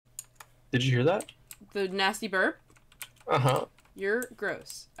Did you hear that? The nasty burp? Uh-huh. You're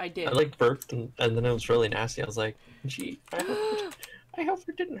gross. I did. I like burped and then it was really nasty. I was like, gee, I hope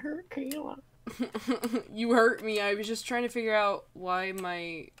it didn't hurt Kayla. You hurt me. I was just trying to figure out why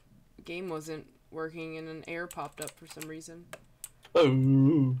my game wasn't working and an error popped up for some reason.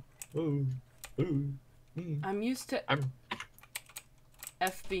 Oh. I'm used to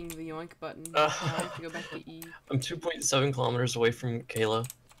F being the yoink button. Uh, Now I have to go back to E. I'm 2.7 kilometers away from Kayla.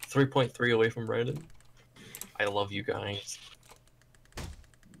 3.3 away from Brandon. I love you guys.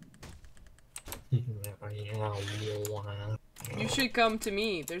 You should come to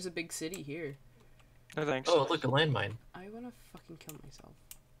me. There's a big city here. No thanks. Oh, look, a landmine. I wanna fucking kill myself.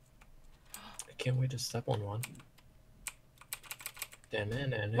 I can't wait to step on one. Damn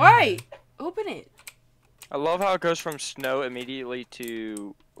it. Why? Open it. I love how it goes from snow immediately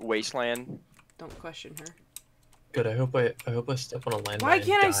to wasteland. Don't question her. Good, I hope I step on a landmine. Why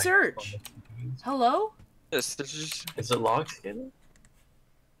can't I and die. search? Hello? This is... Is it locked, Kayla?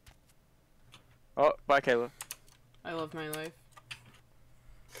 Oh, bye, Kayla. I love my life.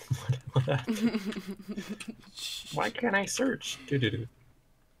 What happened? Why can't I search? Doo-doo-doo.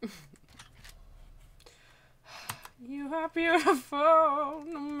 You are beautiful,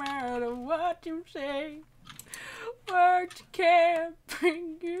 no matter what you say. Words can't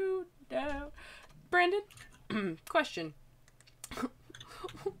bring you down. Brandon, question.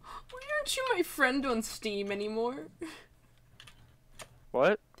 Why aren't you my friend on Steam anymore?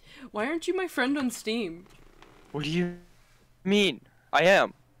 What? Why aren't you my friend on Steam? What do you mean? I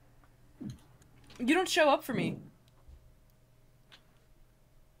am. You don't show up for me.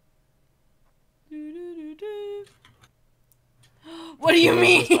 What do you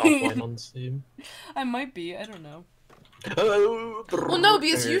Offline on mean? Steam. I might be, I don't know. Well, no,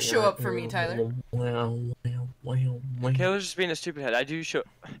 because you show up for me, Tyler. Kayla's just being a stupid head. I do show...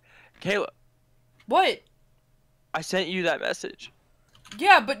 Kayla, What? I sent you that message.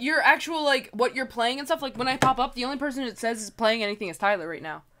 Yeah, but your actual, like, what you're playing and stuff, like, when I pop up, the only person it says is playing anything is Tyler right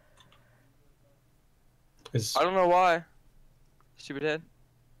now. I don't know why. Stupid head.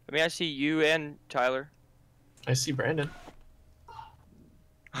 I mean, I see you and Tyler. I see Brandon.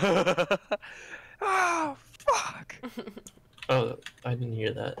 Oh, fuck. Oh, I didn't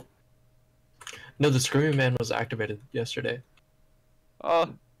hear that. No, the Screaming Man was activated yesterday. Oh,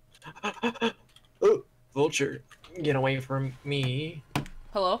 Oh, Vulture, get away from me.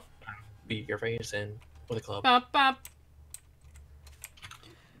 Hello? Beat your face in with a club. Bop, bop.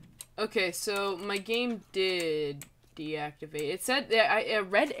 Okay, so my game did deactivate. It said, a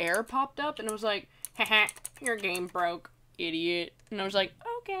red error popped up, and it was like, haha, your game broke, idiot. And I was like,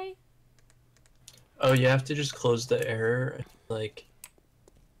 okay. Oh, you have to just close the error, like...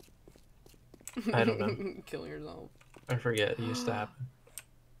 I don't know. Kill yourself. I forget, it used to happen.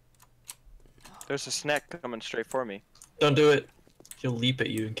 there's a snack coming straight for me. Don't do it. He'll leap at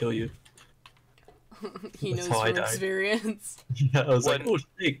you and kill you. He That's knows how I from died. experience. Yeah, I was like, When- oh,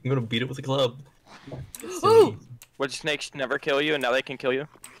 snake, I'm gonna beat it with a club. Ooh! Would snakes never kill you and now they can kill you?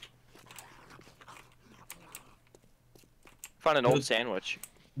 Found an old sandwich.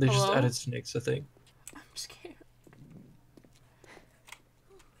 They just Hello? added snakes, I think. I'm scared.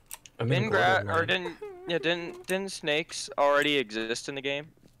 I mean, Didn't snakes already exist in the game?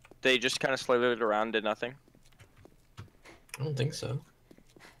 They just kind of slithered around, did nothing. I don't think so.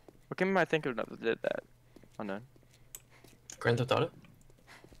 What game am I thinking of that did that? Oh no. Grand Theft Auto?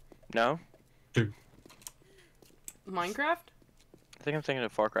 No? Minecraft? I think I'm thinking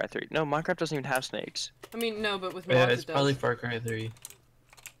of Far Cry 3. No, Minecraft doesn't even have snakes. I mean, no, but with Yeah, mods it's it does. probably Far Cry 3.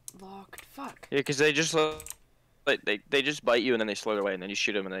 Locked. Fuck. Yeah, because they just like they just bite you and then they slither away and then you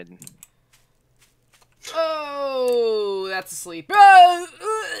shoot them and they. Oh, that's asleep.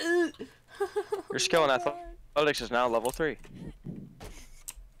 Your skill in athletics is now level 3.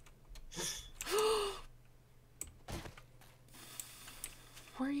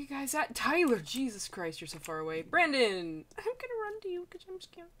 Where are you guys at? Tyler, Jesus Christ, you're so far away. Brandon, I'm gonna run to you because I'm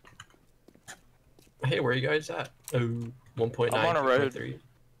scared. Hey, where are you guys at? Oh, 1.9. I'm on a road. 2.3.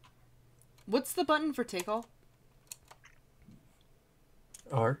 What's the button for take all?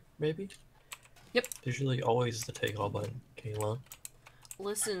 R, maybe? Yep. There's usually always the take all button, Kayla.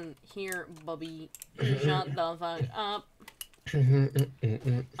 Listen here, Bubby. Shut the fuck up.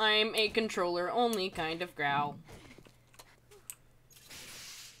 I'm a controller only kind of growl.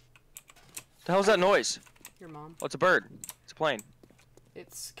 The hell's that noise? Your mom. Oh, it's a bird. It's a plane.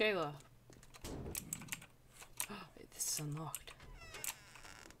 It's Kayla. This is unlocked.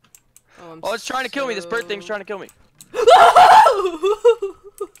 Oh, Oh, it's trying to kill me. This bird thing's trying to kill me.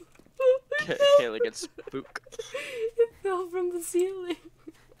 Kayla gets spooked. It fell from the ceiling.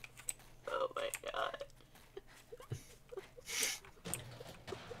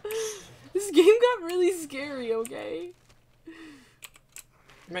 really scary, okay?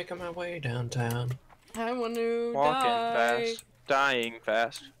 Making my way downtown. I want to Walking die. fast, dying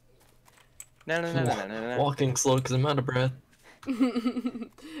fast. No, no, no, no, no, no, no. Walking slow because I'm out of breath. And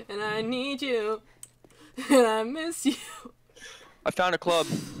I need you. And I miss you. I found a club.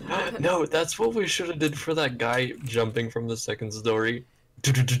 No, that's what we should have did for that guy jumping from the second story.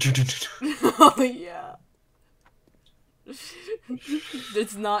 Oh, yeah.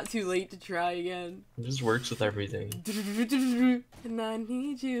 It's not too late to try again. It just works with everything. And I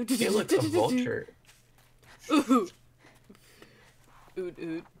need you. Hey, look, a vulture. Ooh. Oot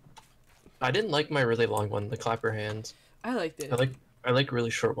oot. I didn't like my really long one, the clapper hands. I liked it. I like really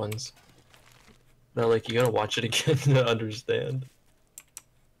short ones. That like you gotta watch it again to understand.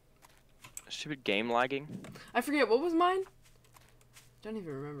 Stupid game lagging. I forget, what was mine? Don't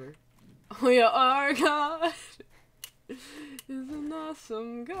even remember. Oh yeah, our God is an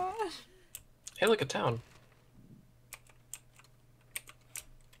awesome God. Hey, look, a town.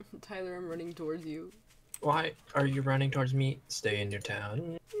 Tyler, I'm running towards you. Why are you running towards me? Stay in your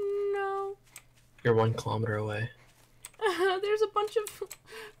town. No. You're 1 kilometer away. There's a bunch of...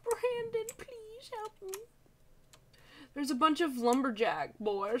 Brandon, please help me. There's a bunch of lumberjack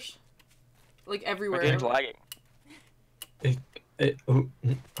boys. Like, My everywhere. game's lagging.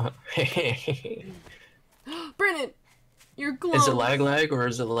 Brandon! You're glowing. Is it lag or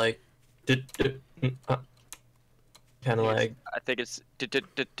is it like kind of lag? I think it's. Dude.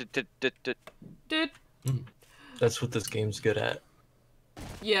 That's what this game's good at.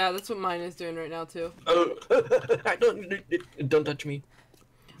 Yeah, that's what mine is doing right now, too. Oh, I don't touch me.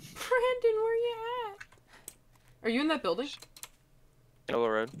 Brandon, where you at? Are you in that building? Yellow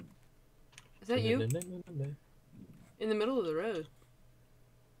Road. Is that you? In the middle of the road.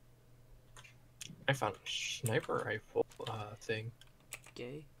 I found a sniper rifle thing.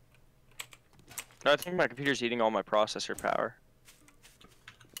 Gay. No, I think my computer's eating all my processor power.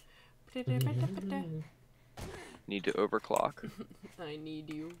 Need to overclock. I need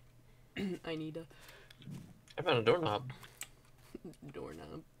you. I need a I found a doorknob.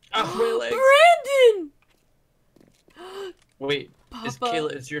 doorknob. Oh, my legs. Brandon! Wait, is Papa.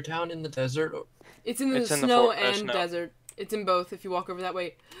 Kayla, is your town in the desert? It's in the It's in the snow and and snow. desert. It's in both if you walk over that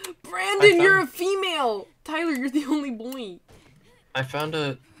way. Brandon, found- you're a female! Tyler, you're the only boy. I found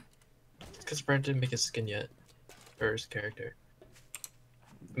a... Because Brent didn't make his skin yet. Or his character.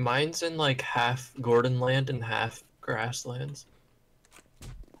 Mine's in like half Gordon land and half grasslands.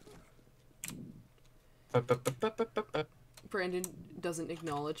 Brandon doesn't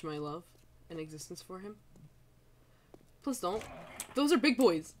acknowledge my love and existence for him. Please don't. Those are big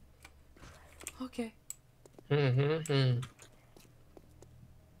boys. Okay. You're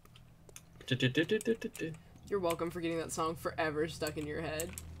welcome for getting that song forever stuck in your head.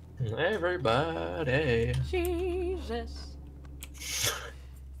 Everybody. Jesus.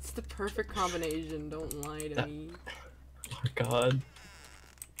 It's the perfect combination, don't lie to me. Oh my god.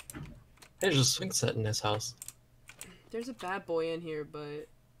 There's a swing set in this house. There's a bad boy in here, but...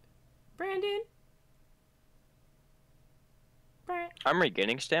 Brandon? I'm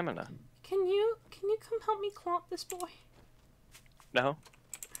regaining stamina. Can you come help me clomp this boy? No?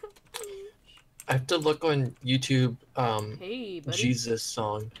 I have to look on YouTube, Hey, buddy. Jesus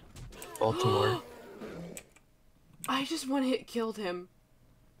song, Baltimore. I just one hit killed him.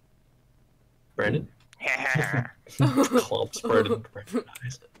 Brandon? Clumps, Brandon.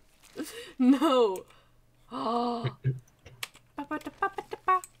 Eyes. No. Oh.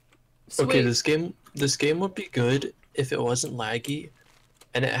 So Okay, wait, this game would be good if it wasn't laggy,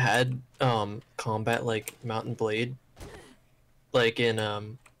 and it had combat like Mount and Blade, like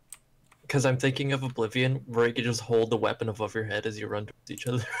in because I'm thinking of Oblivion where you could just hold the weapon above your head as you run towards each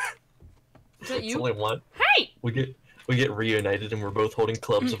other. is that It's you? only one. Hey! We get reunited and we're both holding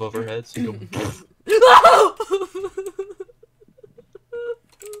clubs above our heads. You go. No!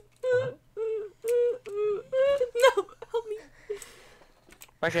 No, help me.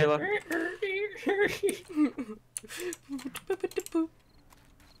 Bye, Kayla.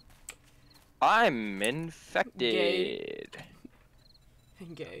 I'm infected.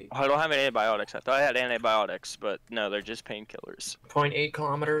 Gay. I don't have any antibiotics. I thought I had antibiotics, but no, they're just painkillers. 0.8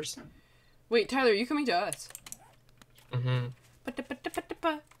 kilometers. Wait, Tyler, are you coming to us?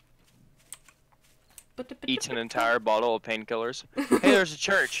 Eats an entire bottle of painkillers. Hey, there's a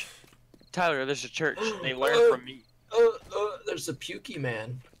church. Tyler, there's a church. They learned from me. There's a pukey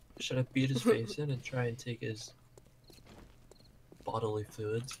man. Should I beat his face in and try and take his bodily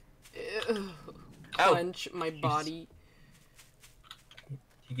fluids? Ew. Ow. Clench my body.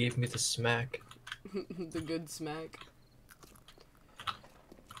 He gave me the smack. The good smack.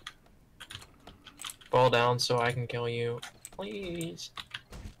 Fall down so I can kill you. Please.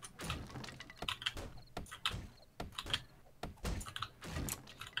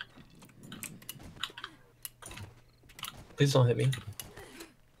 Please don't hit me.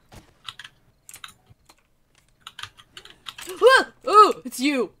 Oh, it's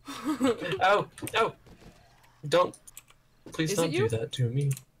you. Oh, oh. Don't. Please Is don't it you? do that to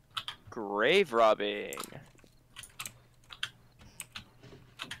me. Grave robbing.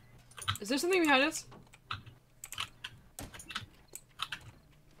 Is there something behind us?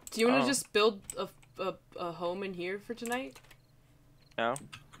 Do you want to just build a home in here for tonight? No.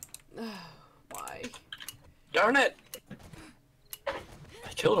 Why? Darn it! I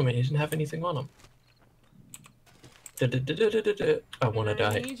killed him and he didn't have anything on him. I want to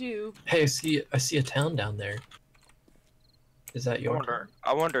die. Need you. Hey, I see a town down there. Is that your town?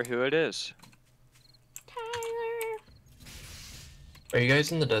 I wonder who it is. Tyler. Are you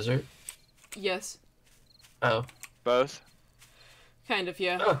guys in the desert? Yes. Oh. Both. Kind of,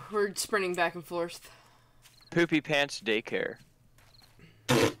 yeah. Oh. We're sprinting back and forth. Poopy Pants Daycare.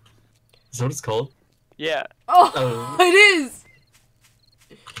 Is that what it's called? Yeah. Oh, Oh. it is!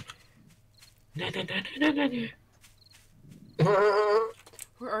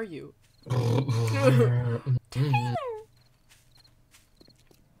 Where are you?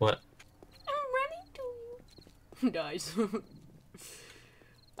 What? I'm running to you. Nice.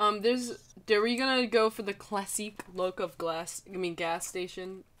 Are we gonna go for the classic look of gas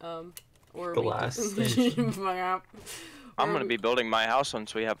station? Or Glass station. I'm gonna be building my house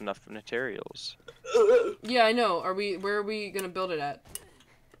once we have enough materials. Yeah, I know. Where are we gonna build it at?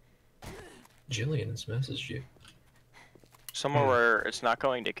 Jillian has messaged you. Somewhere where it's not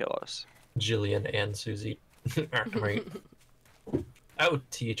going to kill us. Jillian and Susie. Right. Oh,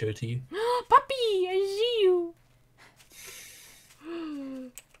 T-H-O-T. Puppy, I see you.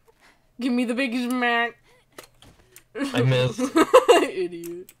 Give me the big smack. I missed.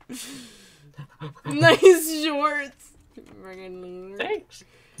 Idiot. Nice shorts. Thanks.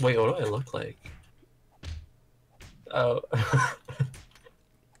 Wait, what do I look like? Oh.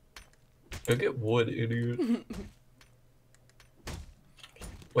 Go get wood, idiot.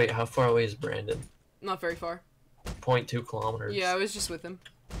 Wait, how far away is Brandon? Not very far. 0.2 kilometers. Yeah, I was just with him.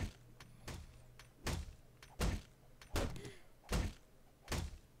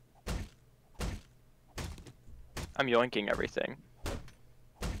 I'm yoinking everything.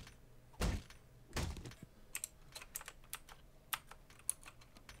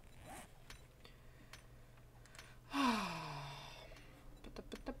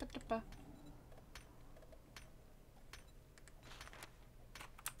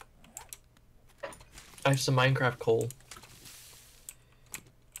 I have some Minecraft coal. I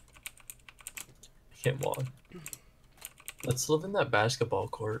can't walk. Let's live in that basketball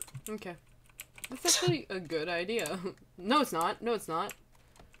court. Okay. That's actually a good idea. No, it's not. No, it's not.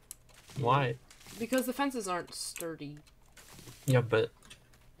 Why? Because the fences aren't sturdy. Yeah, but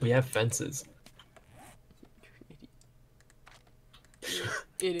we have fences.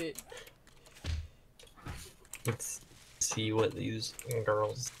 Idiot. Let's see what these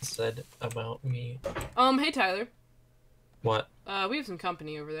girls said about me. Hey Tyler. What? We have some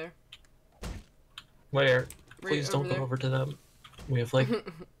company over there. Where? Right Please over don't there. go over to them. We have like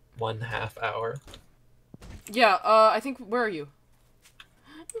 1/2 hour. Yeah, I think, where are you?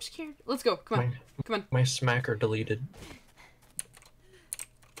 I'm scared. Let's go, come on. Come on, My smacker deleted.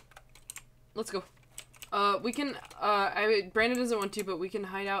 let's go. We can, Brandon doesn't want to, but we can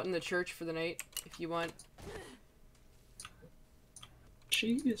hide out in the church for the night, if you want.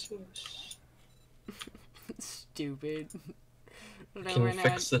 Jesus. Stupid. Can we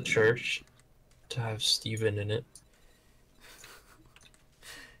fix the church to have Steven in it?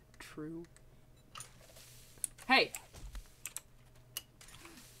 True. Hey!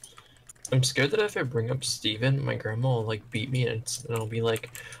 I'm scared that if I bring up Steven, my grandma will like beat me and I'll be like,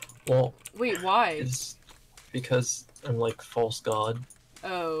 well, Wait, why? it's because I'm like false god.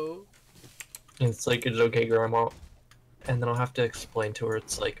 Oh. And it's like, it's okay, grandma. And then I'll have to explain to her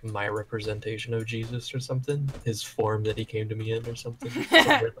it's like my representation of Jesus or something. His form that he came to me in or something.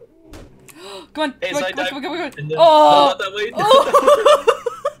 Come on, Hey, come on, side come on, dive. come on, come on, come on. No, Oh! not that way. Oh!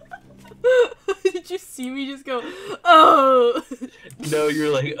 Did you see me just go, oh! No, you're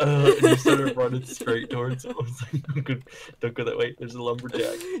like, and you started running straight towards it. I was like, don't go that way. There's a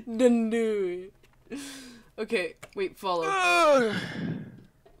lumberjack. Don't do it. Okay, wait, follow.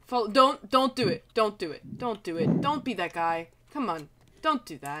 Follow. Don't do it. Don't do it. Don't do it. Don't be that guy. Come on. Don't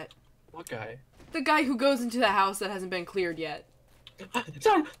do that. What guy? The guy who goes into the house that hasn't been cleared yet.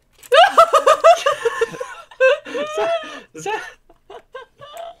 Sorry.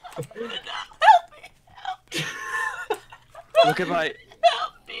 Look at my.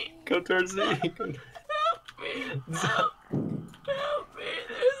 Help me! Go towards me. Help me! Help me!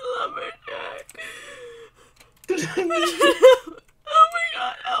 There's a lumberjack. Oh my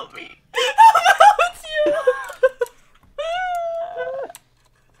god! Help me! Help, it's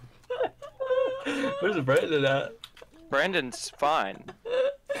you! Where's Brandon at? Brandon's fine.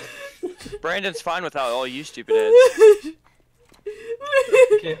 Brandon's fine without all you stupid heads.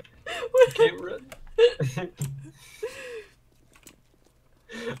 You can't run.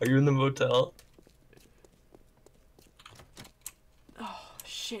 Are you in the motel? Oh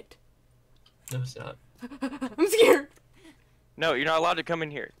shit! No, it's not. I'm scared. No, you're not allowed to come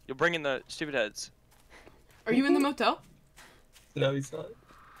in here. You'll bring in the stupid heads. Are you in the motel? No, he's not.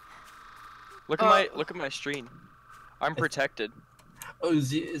 Look at my stream. I'm protected. Oh,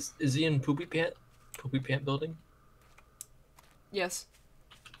 is he in Poopy Pant? Poopy Pant building? Yes.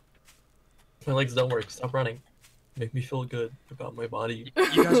 My legs don't work. Stop running. Make me feel good about my body.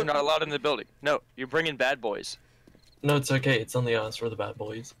 You guys are not allowed in the building. No, you're bringing bad boys. No, it's okay. It's only us. We're the bad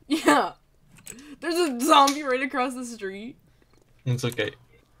boys. Yeah. There's a zombie right across the street. It's okay.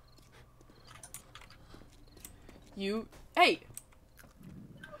 You. Hey.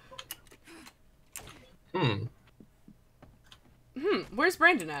 Where's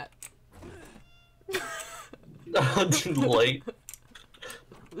Brandon at? Late.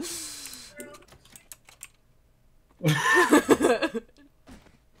 I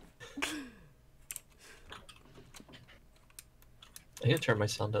gotta turn my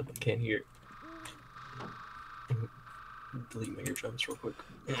sound up. I can't hear. Delete my eardrums real quick.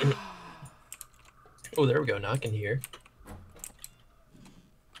 Oh, there we go. Now I can hear.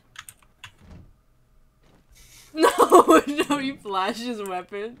 No, no, he flashed his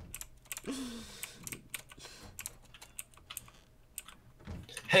weapon.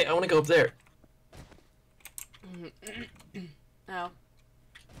 Hey, I want to go up there. Ow.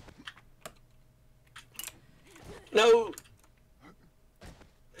 No.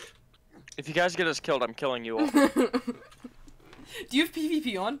 If you guys get us killed, I'm killing you all. Do you have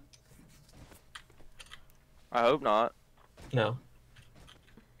PvP on? I hope not. No.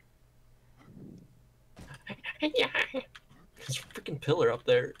 There's a freaking pillar up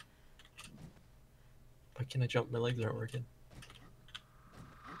there. Why can't I jump? My legs aren't working.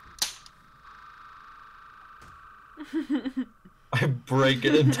 I break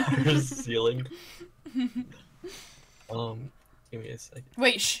an entire ceiling. Give me a second.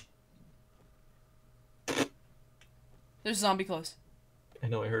 Wait, shh. There's a zombie close. I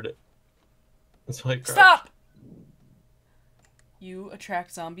know, I heard it. That's why I crouched. Stop! You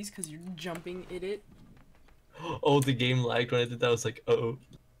attract zombies because you're jumping at it. Oh, the game lagged when I did that. I was like, uh-oh.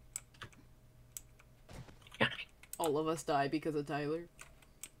 All of us die because of Tyler.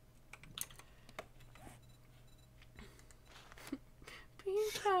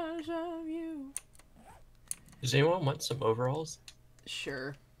 Because of you. Does anyone want some overalls?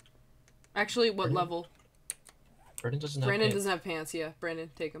 Sure. Actually, what Brandon? level? Brandon doesn't have Brandon pants. doesn't have pants, yeah. Brandon,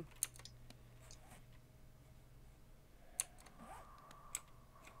 take them.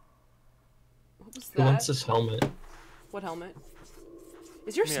 What was Who wants that? this helmet? What helmet?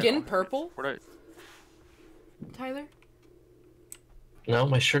 Is your Yeah. skin purple, What? Tyler? No,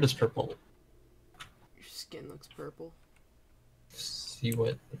 my shirt is purple. Your skin looks purple. See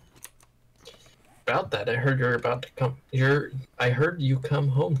what? About that, I heard you're about to come. I heard you come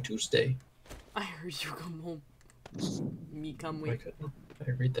home Tuesday. I heard you come home. Me come Why wait. couldn't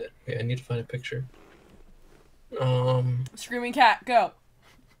I read that? Wait, I need to find a picture. Screaming cat, go.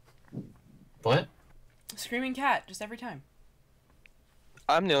 What? Screaming cat, just every time.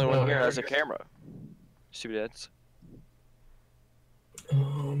 I'm the only No, one here I that has a heard- camera. Stupid heads.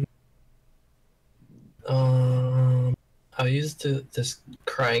 I used this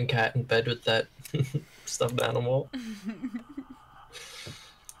crying cat in bed with that stuffed animal.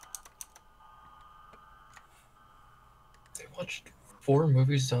 They watched 4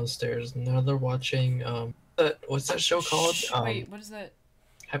 movies downstairs, and now they're watching what's that show called? Shh, wait, what is that?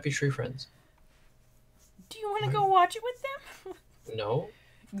 Happy Tree Friends. Do you want to go watch it with them? No.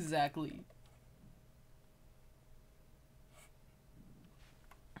 Exactly.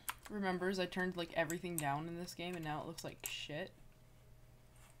 Remembers I turned like everything down in this game and now it looks like shit.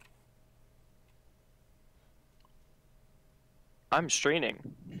 I'm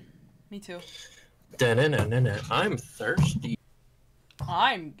straining. Me too. Da-na-na-na-na. I'm thirsty.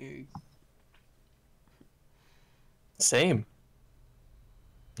 I'm gay. Same.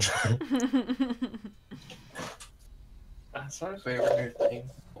 That's my favorite thing.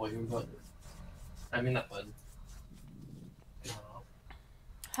 Volume button. I mean, not button.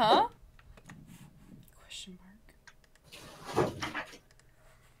 Huh? Question mark.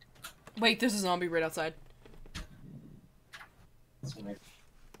 Wait, there's a zombie right outside.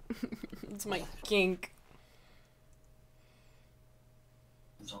 It's my kink.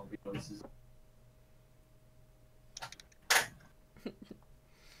 Zombie noises.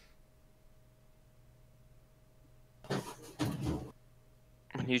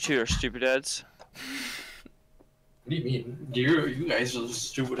 You two are stupid heads. What do you mean? You guys are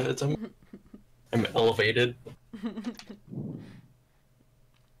stupid heads. I'm elevated.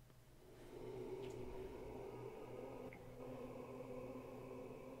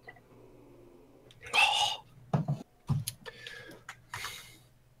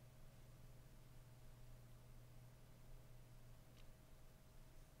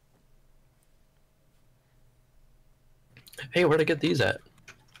 Hey, where'd I get these at?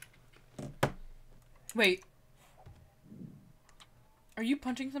 Wait. Are you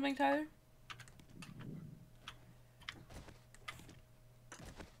punching something, Tyler?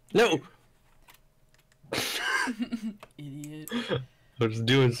 No! Idiot. I was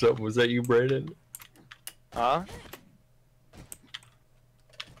doing something. Was that you, Brandon? Huh?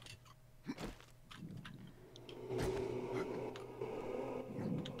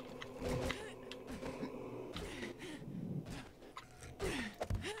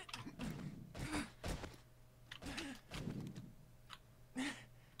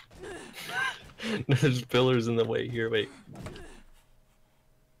 There's pillars in the way here. Wait.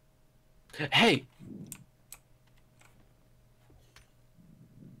 Hey!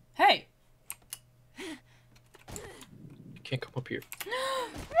 Hey! You can't come up here.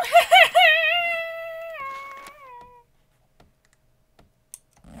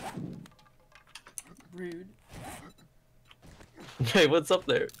 Rude. Hey, what's up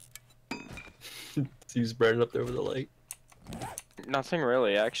there? He's burning up there with the light. Nothing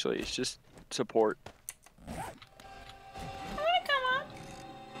really, actually. It's just support.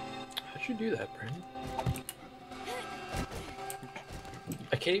 How'd you do that, Brandon?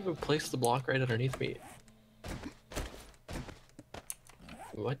 I can't even place the block right underneath me.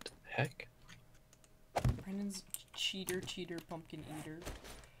 What the heck? Brandon's cheater, pumpkin eater.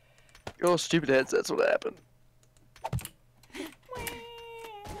 Oh, stupid heads, that's what happened.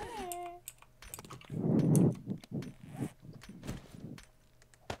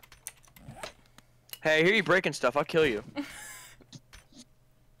 Hey, I hear you breaking stuff. I'll kill you.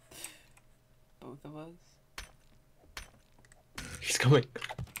 Both of us. He's coming.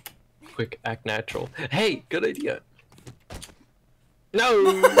 Quick, act natural. Hey, good idea.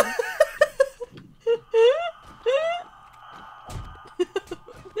 No!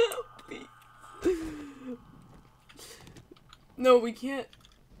 No, we can't.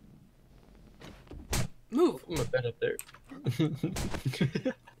 Move. I'm a bed up there.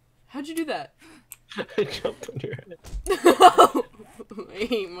 How'd you do that? I jumped on your head. I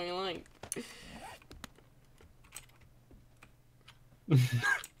hate my life.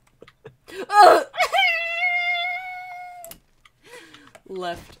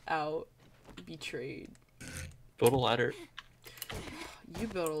 Left out. Betrayed. Build a ladder. You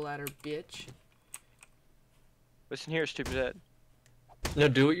built a ladder, bitch. Listen here, stupid head. No,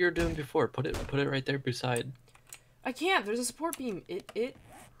 do what you were doing before. Put it right there beside. I can't. There's a support beam. It.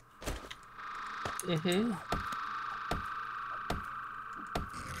 Mm-hmm.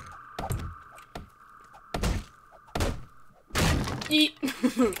 Eat.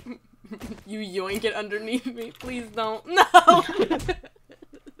 You yoink it underneath me. Please don't. No.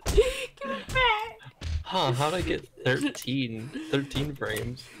 Give it back. Huh? How'd I get 13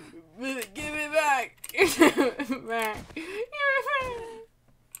 frames? Give it back. Give it back. Give it back.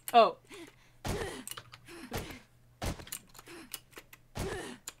 Oh.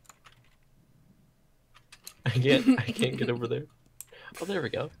 I can't get over there. Oh, there we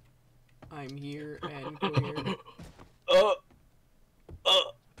go. I'm here and queer. Oh.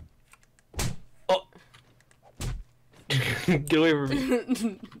 Get away from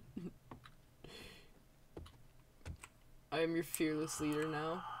me. I am your fearless leader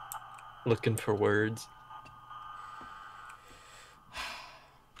now. Looking for words.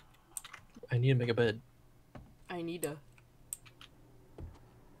 I need to make a bed. I need a.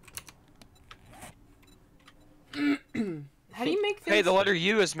 How do you make things? Hey, the letter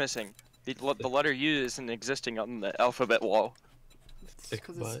U is missing. The letter U isn't existing on the alphabet wall. Because Thick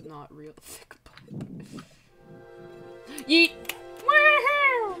it's butt. not real. Thick butt. Yeet!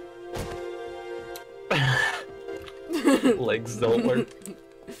 Woohoo! Legs don't work.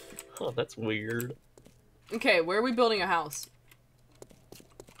 Oh, that's weird. Okay, where are we building a house?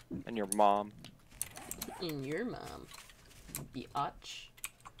 And your mom. In your mom. Biatch.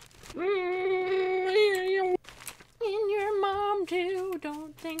 In your mom too.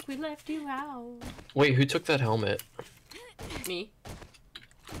 Don't think we left you out. Wait, who took that helmet? Me.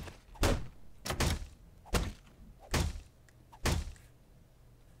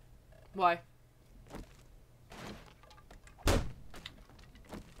 Why?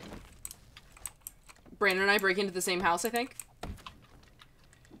 Brandon and I break into the same house, I think.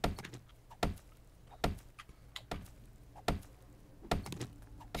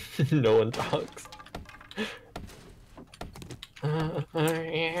 No one talks.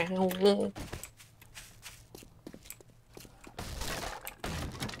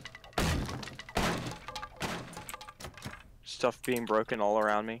 Stuff being broken all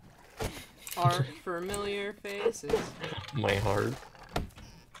around me. Our familiar faces. My heart.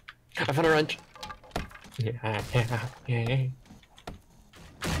 I found a wrench. Yeah.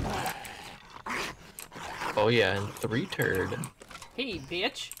 Oh yeah, and 3 turd. Hey,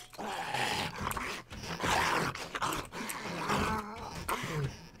 bitch.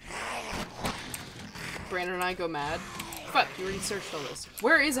 Brandon and I go mad. Fuck, you already searched all this.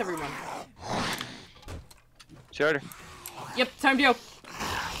 Where is everyone? Sure. Yep, time to go.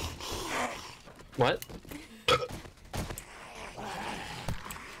 What?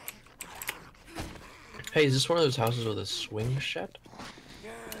 Hey, is this one of those houses with a swing shed?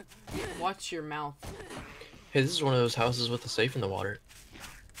 Watch your mouth. Hey, this is one of those houses with a safe in the water.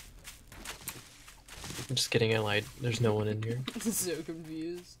 I'm just kidding, I lied. There's no one in here. I'm so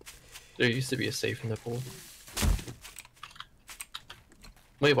confused. There used to be a safe in the pool.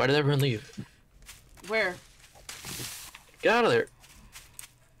 Wait, why did everyone leave? Where? Get out of there!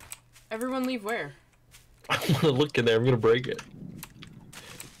 Everyone leave where? I want to look in there, I'm gonna break it.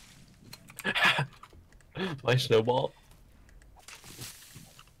 My snowball.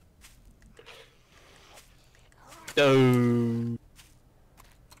 Oh.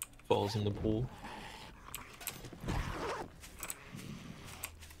 Falls in the pool.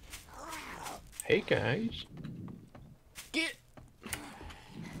 Hey guys. Get.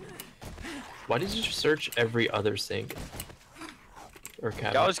 Why did you search every other sink? Or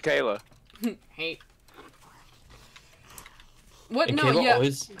cabinet? That was Kayla. Hey. What? And No,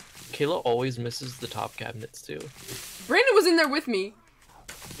 Kayla always misses the top cabinets too. Brandon was in there with me.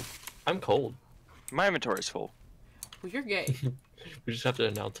 I'm cold. My inventory is full. Well, you're gay. We just have to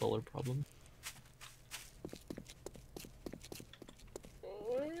announce all our problems.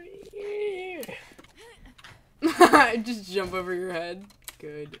 Just jump over your head.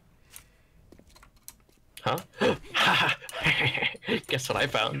 Good. Huh? Guess what I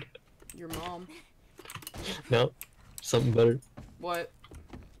found? Your mom. No, something better. What?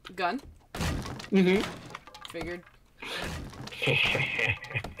 Gun? Mm-hmm. Figured.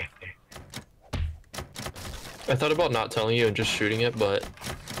 I thought about not telling you and just shooting it, but...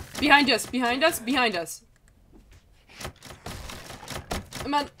 Behind us! Behind us! Behind us!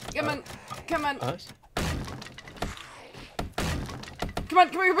 Come on! Come on! Come on! Us? Come on!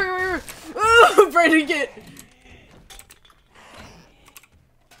 Come here! Come here! Come here! Oh! Brandon, get!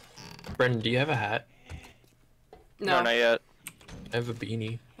 Brendan, do you have a hat? No. Not yet. I have a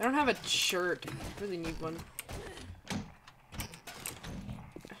beanie. I don't have a shirt. I really need one.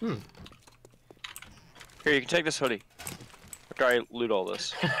 Hmm. Here, you can take this hoodie. After I loot all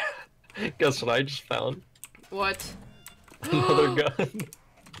this. Guess what I just found? What? Another gun.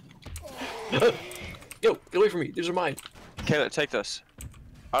 Yo, get away from me. These are mine. Kayla, take this.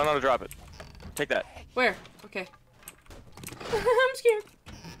 I don't know how to drop it. Take that. Where? Okay. I'm scared.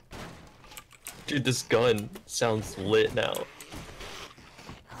 Dude, this gun sounds lit now.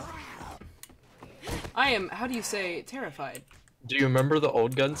 I am, how do you say, terrified? Do you remember the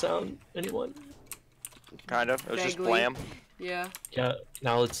old gun sound? Anyone? Kind of. It was just Vaguely. blam. Yeah. Yeah,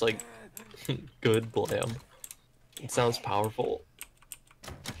 now it's like good blam. It sounds powerful.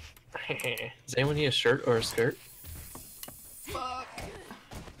 Does anyone need a shirt or a skirt? Fuck.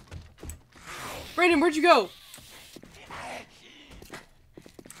 Brandon, where'd you go?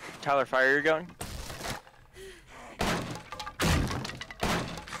 Tyler, fire your gun. I'm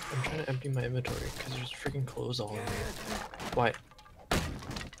trying to empty my inventory because there's freaking clothes all over me. Why?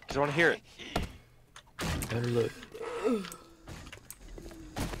 Because I want to hear it. Better look.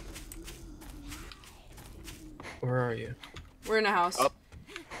 Where are you? We're in a house. Up.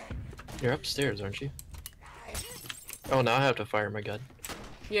 You're upstairs, aren't you? Oh, now I have to fire my gun.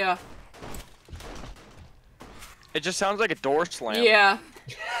 Yeah. It just sounds like a door slam. Yeah.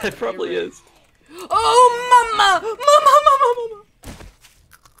 It probably You're right. is. Oh, mama! Mama!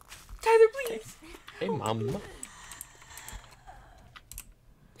 Tyler, please. Hey, mom.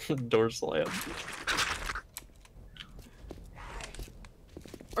 Door slam.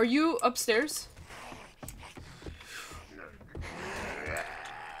 Are you upstairs?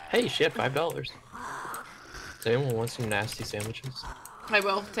 Hey, she had $5. Does anyone want some nasty sandwiches? I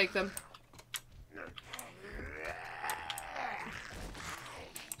will take them.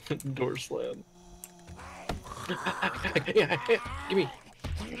 Door slam. Give me.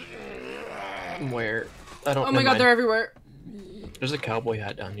 Where? I don't. Oh my god, they're everywhere. There's a cowboy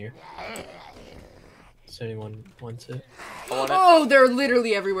hat down here. Does anyone want it? I want it. Oh, they're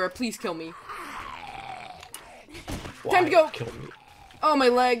literally everywhere. Please kill me. Why Time to go. Kill me. Oh, my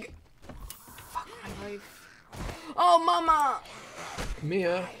leg. Fuck my life. Oh, mama.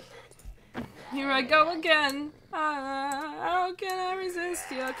 Mia. Here I go again. How can I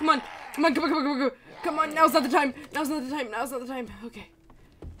resist you? Come on. Come on, come on, come on, come on, come on. Come on, now's not the time. Now's not the time. Now's not the time. Okay.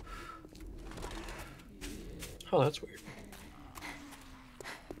 Oh, that's weird.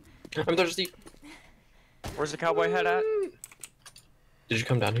 I'm thirsty. Where's the cowboy hat at? Did you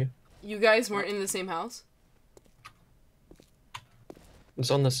come down here? You guys weren't in the same house? It's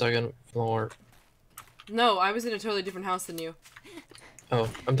on the second floor. No, I was in a totally different house than you. Oh,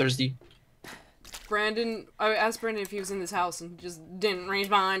 I'm thirsty. Brandon, I asked Brandon if he was in this house and he just didn't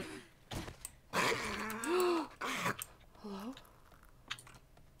respond. Hello?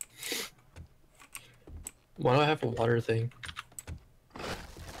 Why do I have a water thing?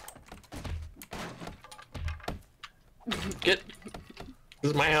 Get.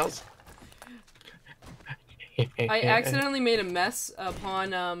 This is my house. I accidentally made a mess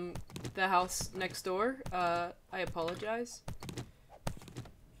upon the house next door. I apologize.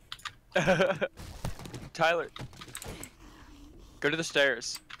 Tyler, go to the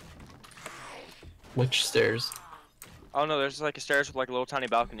stairs. Which stairs? Oh no, there's like a stairs with like a little tiny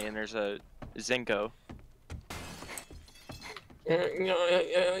balcony, and there's a Zinco.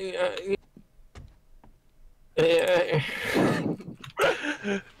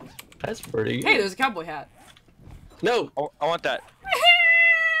 That's pretty. Hey, there's a cowboy hat. No, Oh, I want that.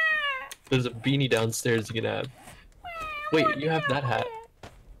 there's a beanie downstairs you can have. Wait, you have that hat.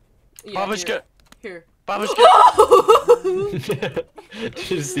 Yeah, Babushka! Here. Babushka!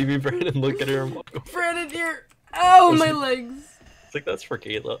 Did you see me, Brandon? Look at her and walk over. Brandon, here. Oh, Where's my the- legs. It's like, that's for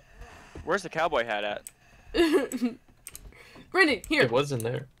Kayla. Where's the cowboy hat at? Brandon, here. It was in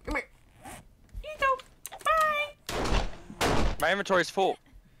there. Come here. Here you go. Bye. My inventory's full.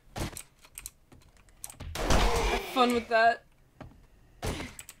 Have fun with that.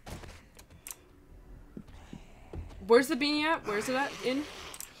 Where's the beanie at? Where's it at? In?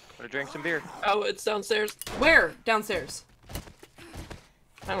 Gonna drink some beer. Oh, it's downstairs. Where? Downstairs.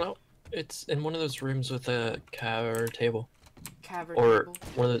 I don't know. It's in one of those rooms with a cover table. Cavern Or table.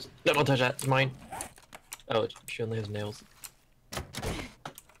 one of those. No, don't touch that. It's mine. Oh, she only has nails.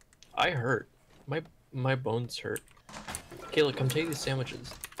 I hurt. My bones hurt. Kayla, come take these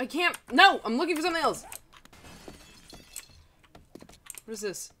sandwiches. I can't. No, I'm looking for something else. What is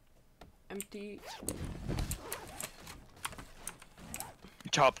this? Empty.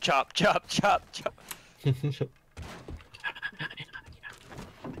 Chop, chop, chop, chop, chop.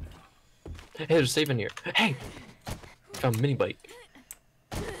 Hey, there's a save in here. Hey! Found a mini bike.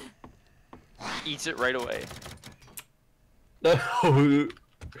 Eats it right away. No!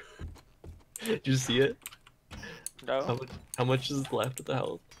 Did you see it? No? How much is left of the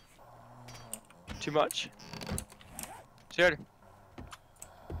health? Too much? See you later.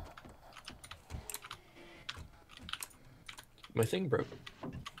 My thing broke.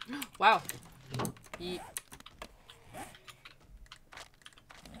 Wow. Yeet.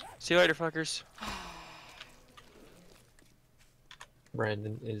 See you later, fuckers.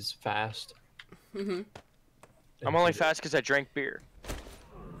 Brandon is fast. Mm-hmm. I'm only fast because I drank beer.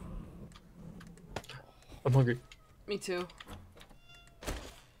 I'm hungry. Me too.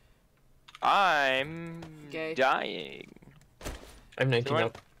 I'm Gay. dying. I'm 19 Anyone?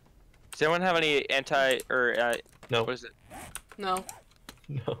 up. Does anyone have any No. what is it? No.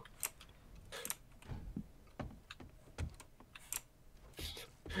 No.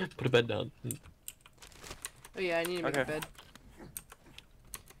 Put a bed down. Oh yeah, I need to make a Okay. bed.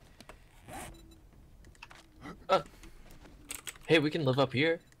 Hey, we can live up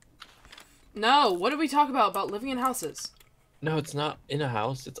here. No, what did we talk about? About living in houses? No, it's not in a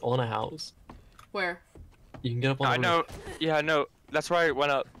house. It's on a house. Where? You can get up on I the know. roof. Yeah, I know. That's why I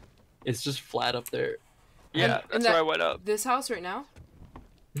went up. It's just flat up there. Yeah, And that's that- why I went up. This house right now?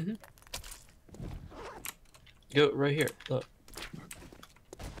 Go right here. Look.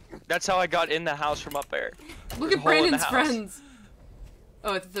 That's how I got in the house from up there. Look There's at a hole in the Brandon's house. friends.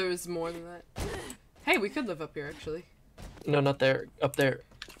 Oh, I thought there was more than that. Hey, we could live up here actually. No, not there. Up there.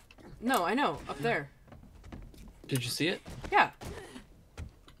 No, I know. Up there. Did you see it? Yeah.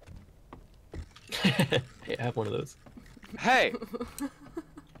 Hey, I have one of those. Hey,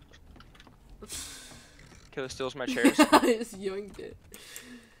 Kayla steals my chairs. I just yoinked it.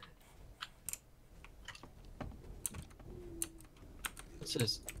 What's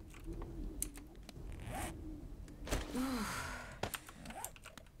this?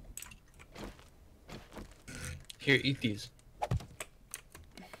 Here, eat these.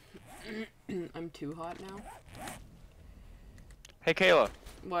 I'm too hot now. Hey, Kayla.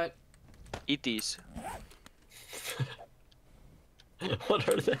 What? Eat these. What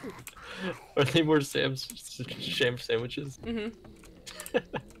are they? Are they more sham sandwiches? Mm-hmm.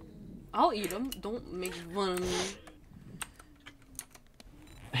 I'll eat them. Don't make fun of me.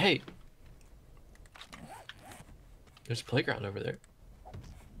 Hey! There's a playground over there.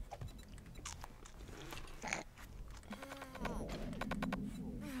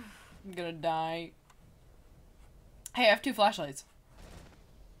 I'm gonna die. Hey, I have 2 flashlights.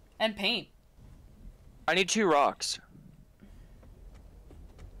 And paint. I need 2 rocks.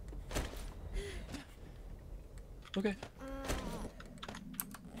 Okay.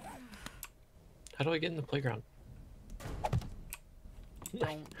 How do I get in the playground?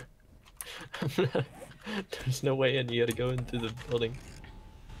 Don't. There's no way in. You gotta go into the building.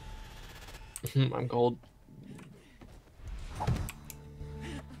 I'm cold.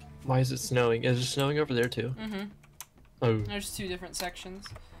 Why is it snowing? Is it snowing over there too? Mm-hmm. Oh. There's 2 different sections.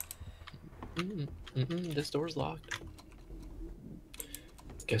 This door's locked.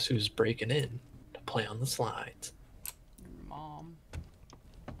 Guess who's breaking in to play on the slides? Your mom.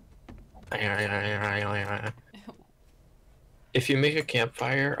 If you make a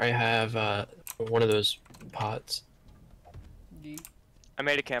campfire, I have one of those pots. D. I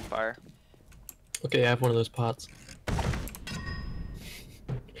made a campfire. Okay, I have one of those pots.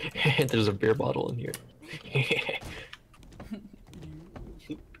 There's a beer bottle in here.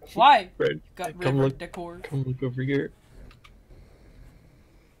 Why? Fred, Got come river look. decor. Come look over here.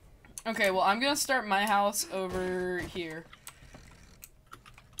 Okay, well, I'm gonna start my house over here.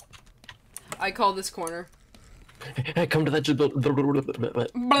 I call this corner. Hey, come to that.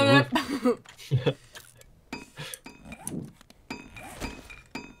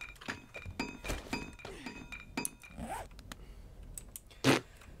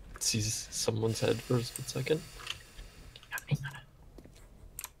 Sees someone's head for a split second.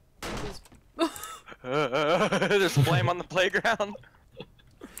 There's flame on the playground.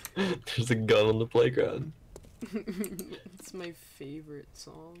 There's a gun on the playground. It's my favorite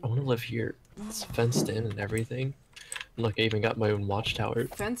song. I want to live here. It's fenced in and everything. And like I even got my own watchtower.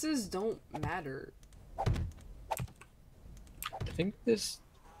 Fences don't matter. I think this.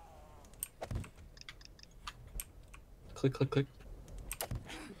 Click, click, click.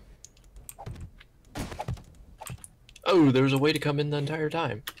 Oh, there was a way to come in the entire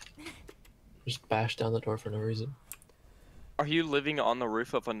time. Just bash down the door for no reason. Are you living on the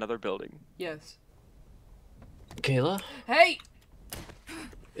roof of another building? Yes. Kayla Hey!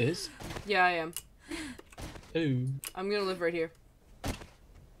 is. Yeah, I am. Oh. I'm gonna live right here.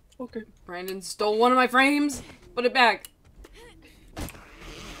 Okay. Brandon stole one of my frames! Put it back!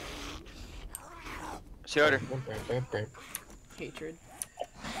 Shooter. Hatred.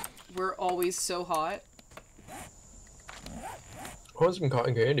 We're always so hot. I want some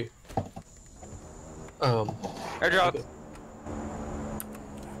cotton candy. Airdrop.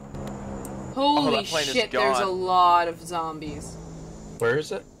 Holy that plane is shit, there's a gone. lot of zombies. Where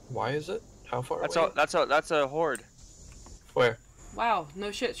is it? Why is it? How far That's away? that's a horde Where? Wow,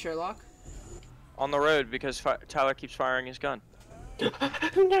 no shit, Sherlock. on the road because Tyler keeps firing his gun.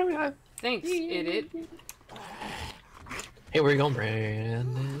 Thanks, idiot. Hey, where you going,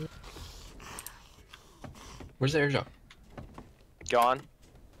 Brandon? Where's the airdrop? Gone.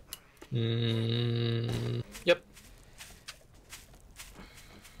 Yep.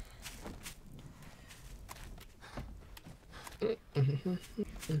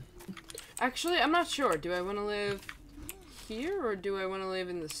 Actually, I'm not sure. Do I want to live here or do I want to live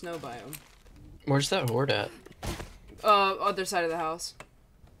in the snow biome? Where's that horde at? Other side of the house.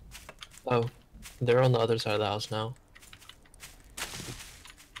 Oh, they're on the other side of the house now.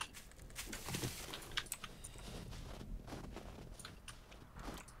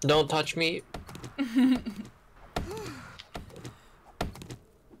 Don't touch me.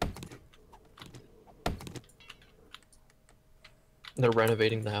 They're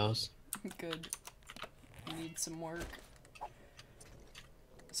renovating the house. Good. Need some work.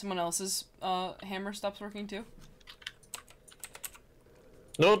 Someone else's hammer stops working too.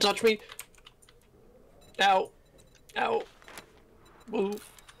 No, don't touch me. Ow. Ow. Move.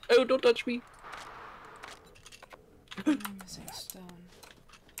 Oh, don't touch me. I'm missing stone.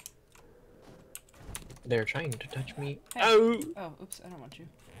 They're trying to touch me. Hey. Oh. Oh, oops, I don't want you.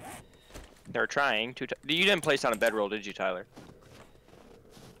 They're trying to. You didn't place on a bedroll, did you, Tyler?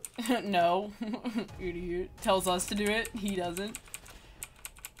 No. Idiot. Tells us to do it. He doesn't.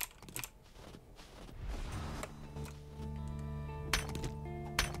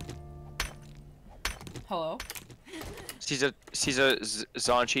 Hello? Sees a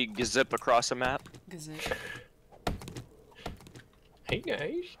Zonchi zip across a map. Gazette. Hey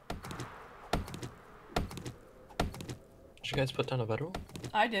guys. Did you guys put down a bedroll?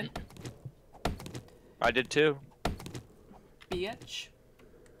 I did. I did too. Bitch.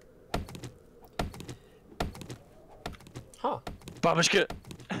 Huh. Babushka.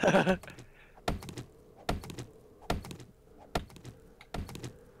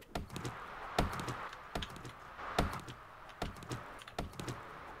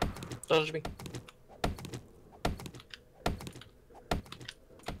 Dodge me.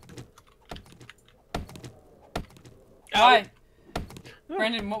 Why?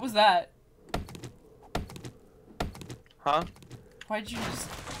 Brandon, what was that? Huh? Why'd you just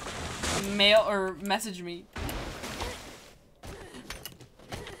mail or message me?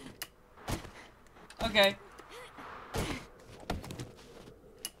 Okay.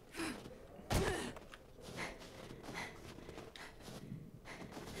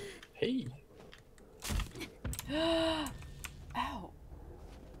 Hey. Ow.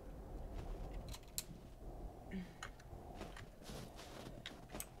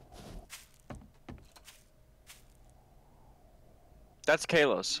 That's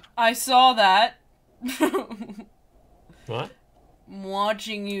Kalos. I saw that. What? I'm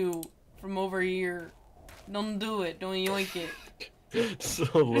watching you from over here. Don't do it. Don't yoink it. So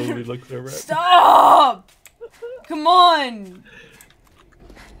Lily looks over at me. Stop! Come on!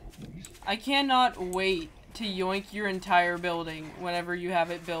 I cannot wait to yoink your entire building whenever you have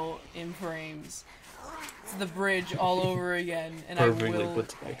it built in frames. It's the bridge all over again, and Perfectly I will.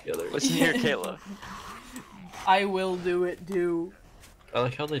 puts it back together. Listen here, Kayla. I will do it too. I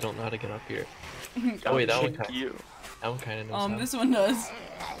like how they don't know how to get up here. Oh wait, that one kind you. of knows how. This one does.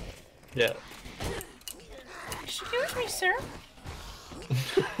 Yeah. Excuse me, sir.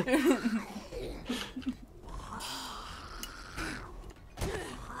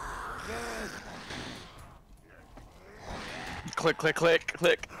 Click, click, click,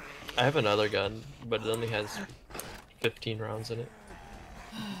 click. I have another gun, but it only has 15 rounds in it.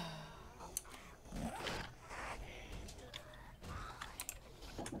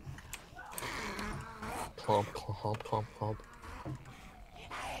 Clomp, clomp, clomp, clomp.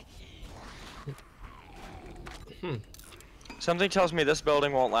 Something tells me this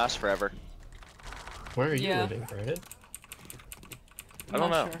building won't last forever. Where are you Yeah. living, Brandon? I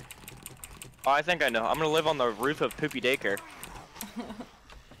don't know. Not sure. Oh, I think I know. I'm gonna live on the roof of Poopy Daycare.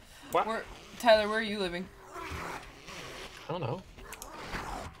 What? Tyler, where are you living? I don't know.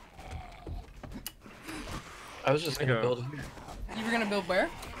 I was just gonna Okay. build here. You were gonna build where?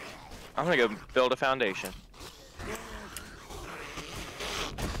 I'm gonna go build a foundation.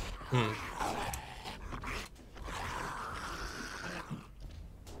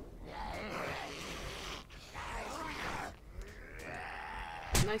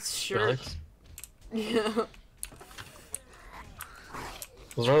 Nice shirt. Alex? Yeah.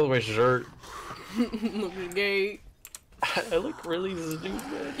 What's wrong with my shirt? Looking gay. I look really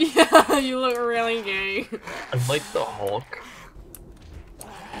stupid. Yeah, you look really gay. I'm like the Hulk.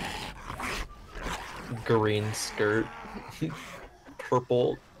 Green skirt.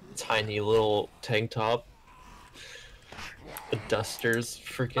 Purple, tiny little tank top. The Dusters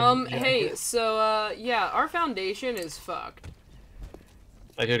freaking Hey, jacket. so, yeah, our foundation is fucked.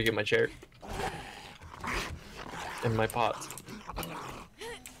 I gotta get my chair. And my pots.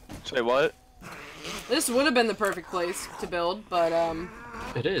 Say what? This would have been the perfect place to build, but,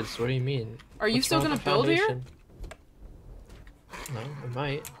 It is, what do you mean? Are you What's still wrong gonna with the build here? foundation? No, I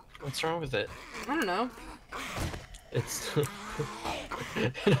might. What's wrong with it? I don't know. It's...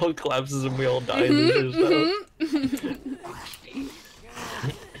 it all collapses and we all die and then there's no...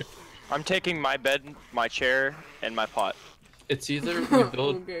 I'm taking my bed, my chair, and my pot. It's either we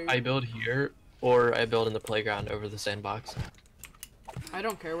build, Okay. I build here, or I build in the playground over the sandbox. I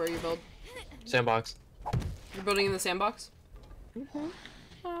don't care where you build. Sandbox. You're building in the sandbox?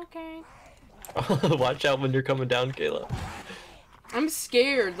 Okay. Watch out when you're coming down, Kayla. I'm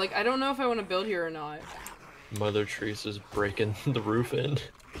scared. Like, I don't know if I want to build here or not. Mother Teresa's breaking the roof in.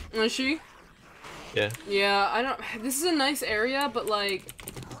 Is she? Yeah. Yeah, I don't... This is a nice area, but, like...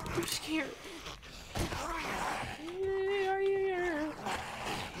 I'm scared.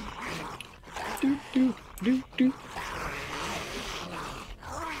 Do.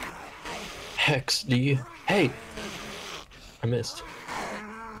 Hex D. Hey! I missed.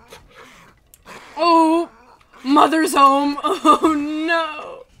 Mother's home. Oh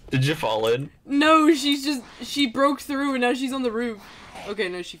no. Did you fall in? No, she broke through and now she's on the roof. Okay,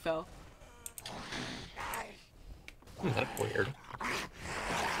 no, she fell. That's weird.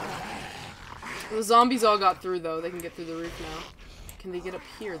 The zombies all got through though. They can get through the roof now. Can they get up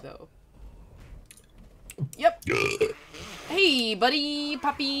here though? Yep. Hey, buddy,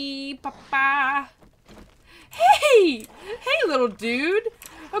 puppy, papa. Hey! Hey, little dude!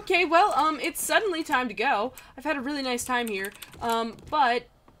 Okay, well, it's suddenly time to go. I've had a really nice time here, but...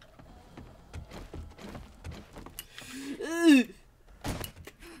 Ugh.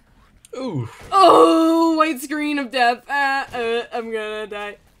 Ooh. Oh, white screen of death. I'm gonna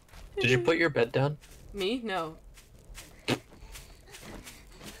die. Did you put your bed down? Me? No.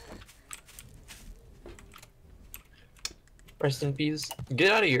 Rest in peace.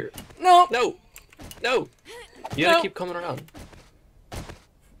 Get out of here. No! No! No! You gotta keep coming around.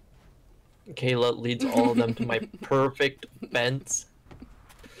 Kayla leads all of them to my perfect fence.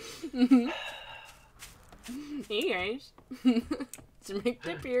 Hey guys. It's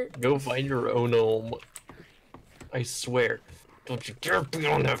McDip here. Go find your own home. I swear. Don't you dare be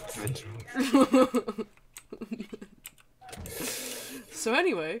on that fence. So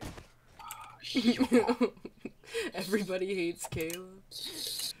anyway. Everybody hates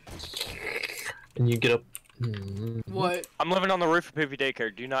Kayla. And you get up. What? I'm living on the roof of Poopy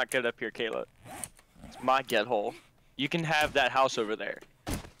Daycare. Do not get up here, Kayla. It's my get hole. You can have that house over there.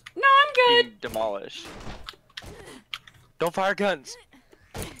 No, I'm good. Being demolished. Don't fire guns.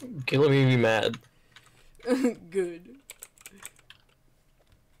 Kayla made me mad. Good.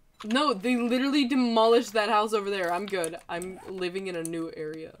 No, they literally demolished that house over there. I'm good. I'm living in a new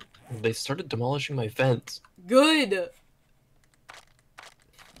area. They started demolishing my fence. Good.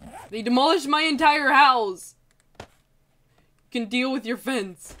 They demolished my entire house. You can deal with your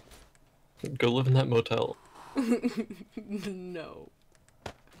fence. Go live in that motel. No.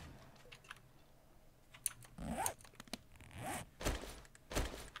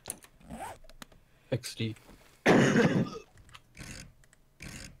 XD.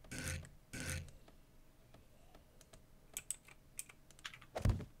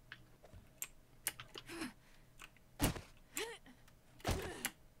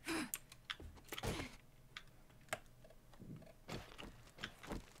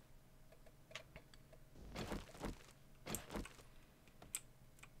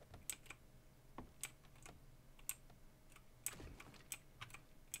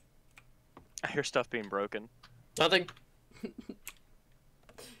 I hear stuff being broken. Nothing.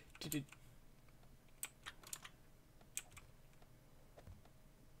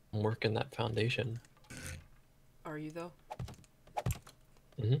 I'm working that foundation. Are you though?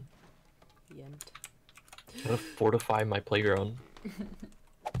 Mm-hmm. Yent. Gotta fortify my playground.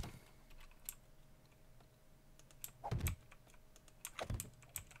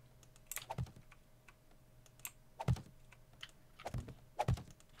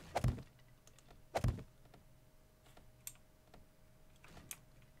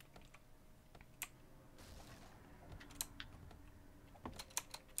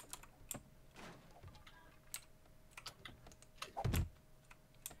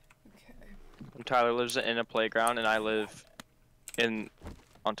 Tyler lives in a playground, and I live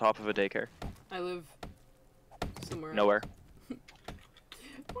on top of a daycare. I live somewhere. Nowhere.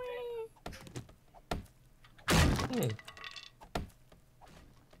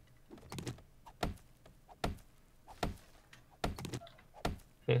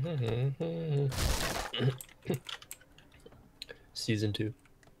 Season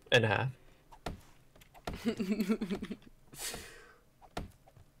 2.5.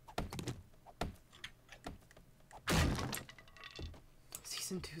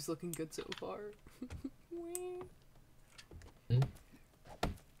 Season 2's looking good so far.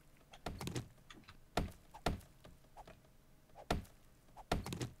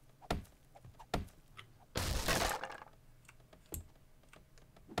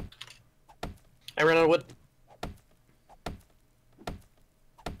 I ran out of wood.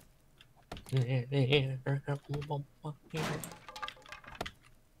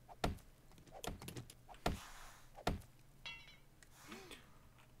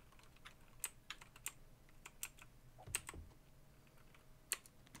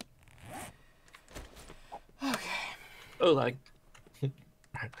 Oh, like.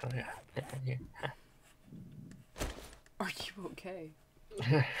 Are you okay?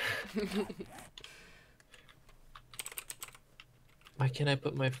 Why can't I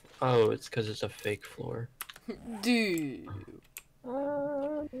put my? Oh, it's because it's a fake floor. Dude.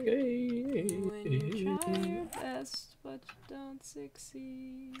 Okay. When you try your best, but you don't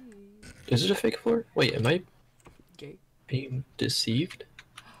succeed. Is it a fake floor? Wait, am I Okay. Being deceived?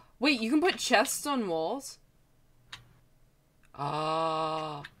 Wait, you can put chests on walls?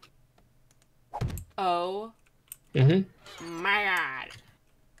 Ah. Oh. Mm-hmm. My god.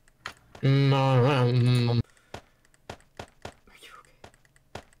 Mm. Are you okay?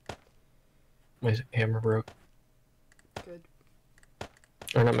 My hammer broke. Good.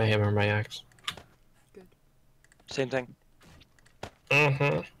 Or not my hammer, my axe. Good. Same thing.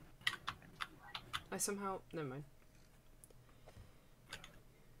 Mm-hmm. I somehow... Never mind.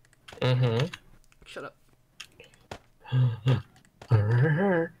 Mm-hmm. Shut up.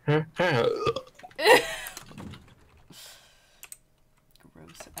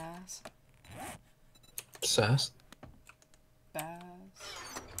 Gross ass. Sass. Bass.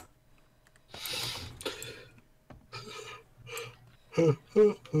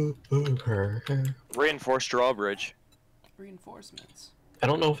 Reinforced drawbridge. Reinforcements. I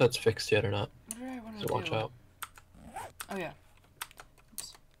don't know if that's fixed yet or not, What did I want to so do? watch out. Oh yeah.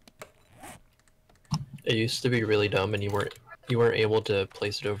 It used to be really dumb, and you weren't able to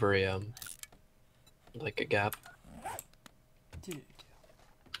place it over a like a gap. Dude.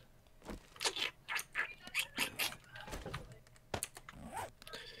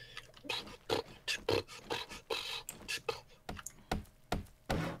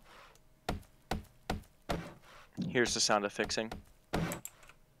 Here's the sound of fixing.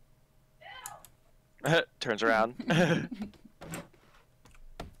 Turns around.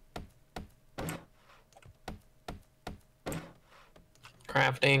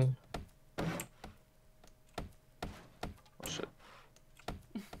 Crafting. Oh shit.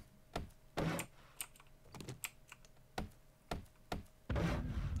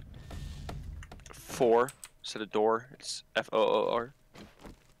 Four instead of door. It's Foor.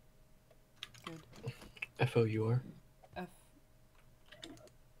 Good. Four. F.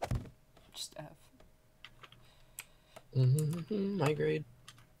 Just F. Mm-hmm. My grade.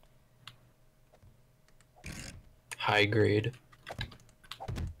 High grade.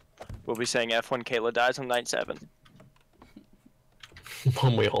 We'll be saying F when Kayla dies on night 7.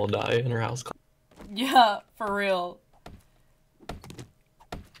 When we all die in our house. Yeah, for real.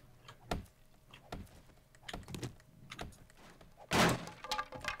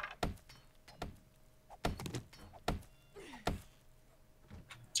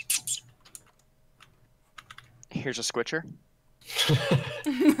 Here's a switcher.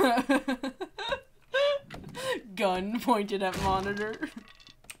 Gun pointed at monitor.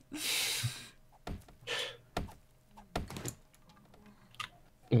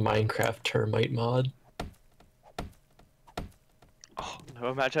 Minecraft termite mod. Oh no!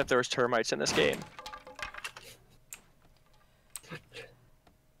 Imagine if there was termites in this game.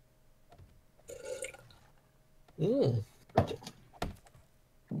 Mm.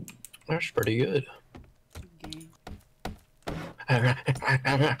 That's pretty good. Are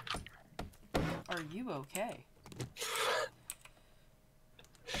you okay?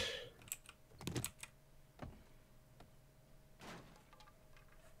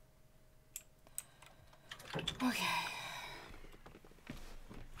 Okay.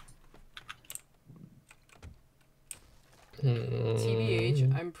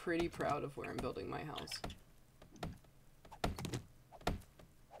 TBH, I'm pretty proud of where I'm building my house.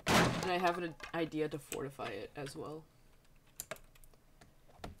 And I have an idea to fortify it as well.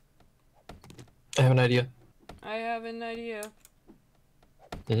 I have an idea. I have an idea.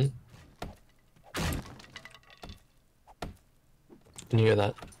 Hmm. Can you hear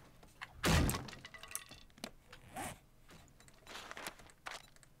that?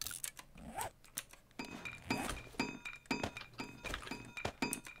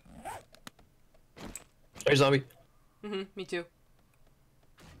 Hey, zombie. Me too.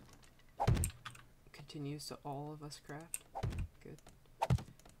 Continues to all of us craft. Good.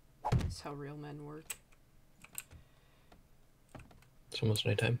 That's how real men work. It's almost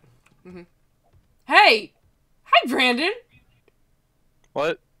nighttime. Hey! Hi, Brandon!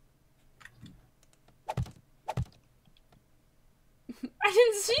 What? I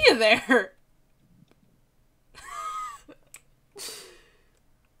didn't see you there!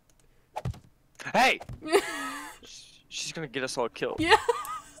 Hey! She's gonna get us all killed. Yeah.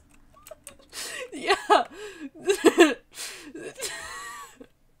 Yeah.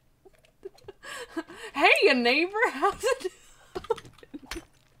 Hey, a neighbor, how's it?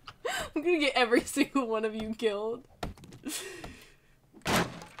 I'm gonna get every single one of you killed.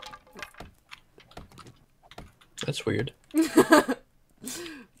 That's weird.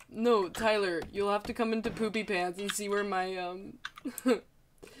 No, Tyler, you'll have to come into Poopy Pants and see where my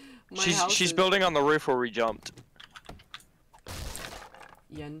my house She's is. building on the roof where we jumped.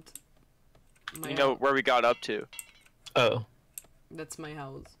 Yent. You know where we got up to. Oh. That's my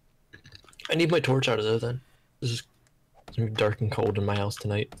house. I need my torch out of there then. This is gonna be dark and cold in my house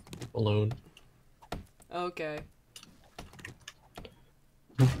tonight. Alone. Okay.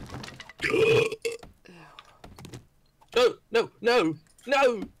 No! No! No!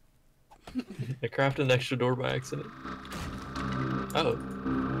 No! I crafted an extra door by accident. Oh.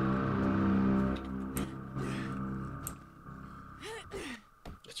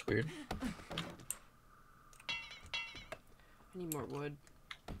 That's weird. I need more wood.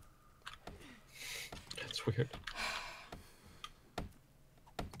 That's weird.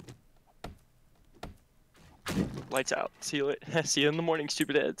 Lights out. See you see you in the morning,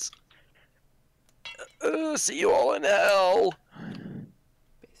 stupid heads. See you all in hell.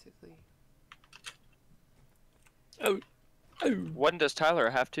 Basically. Oh. Oh. When does Tyler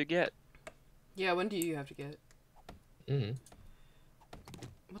have to get? Yeah, when do you have to get? Mm.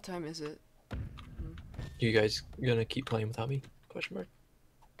 What time is it? You guys gonna keep playing without me? Question mark.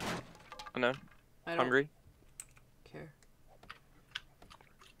 Oh, no. I don't Hungry? care.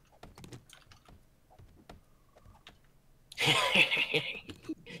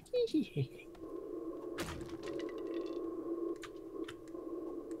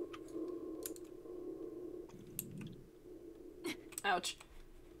 Ouch.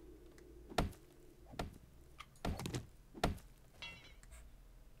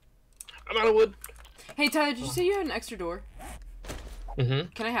 I'm out of wood. Hey Tyler, did you say you had an extra door? Mm-hmm.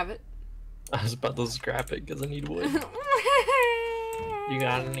 Can I have it? I was about to scrap it because I need wood. You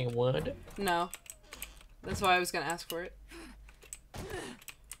got any wood? No. That's why I was gonna ask for it.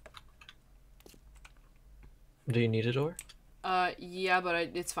 Do you need a door? Yeah, but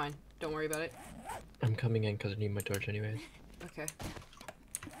it's fine. Don't worry about it. I'm coming in because I need my torch anyways. Okay.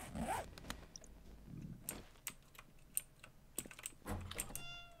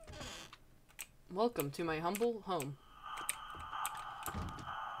 Welcome to my humble home.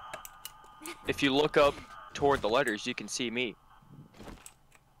 If you look up toward the letters, you can see me.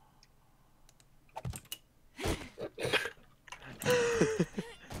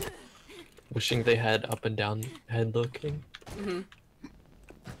 Wishing they had up and down head looking. Mm-hmm.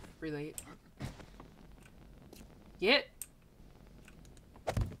 Relate. Get.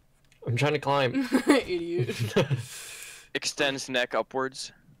 I'm trying to climb. Idiot. Extends neck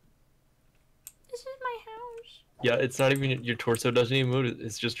upwards. This is my house. Yeah, it's not even your torso doesn't even move.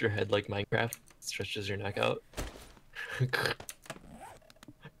 It's just your head like Minecraft. It stretches your neck out.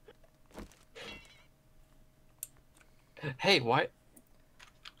 Hey, why?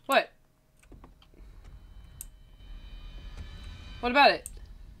 What? What about it?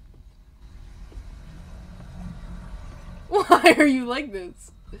 Why are you like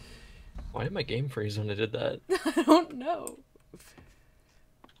this? Why did my game freeze when I did that? I don't know.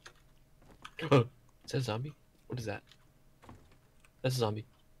 Is that a zombie? What is that? That's a zombie.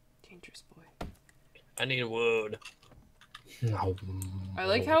 Dangerous boy. I need wood. No. I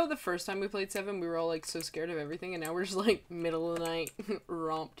like how the first time we played 7, we were all like so scared of everything, and now we're just like middle of the night,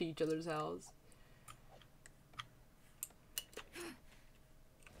 romp to each other's house.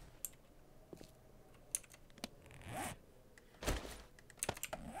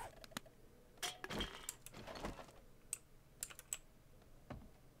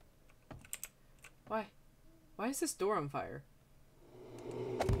 Why? Why is this door on fire?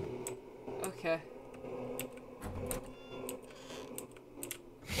 Okay.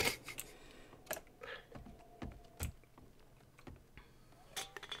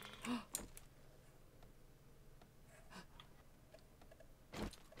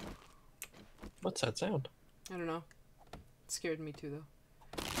 What's that sound? I don't know. It scared me too, though.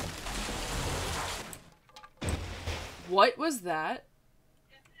 What was that?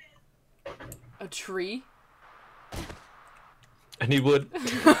 A tree? I need wood.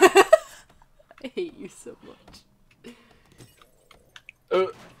 I hate you so much.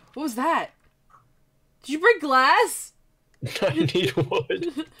 What was that? Did you break glass? I need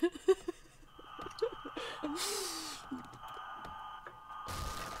wood.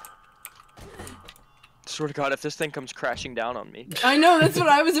 Swear to God, if this thing comes crashing down on me. I know, that's what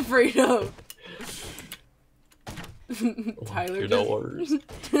I was afraid of. Tyler You're just... no worries.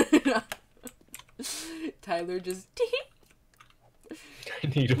 Tyler just... I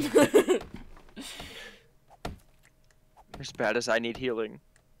need wood. As bad as I need healing.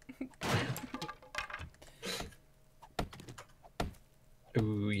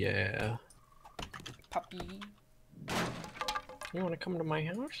 Ooh, yeah. Puppy. You want to come to my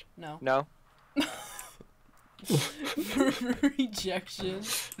house? No. No? Rejection.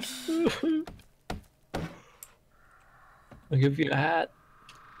 I'll give you a hat.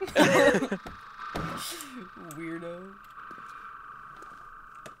 Weirdo.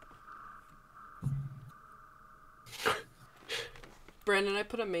 Brandon, I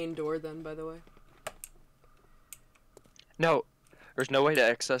put a main door then, by the way. No, there's no way to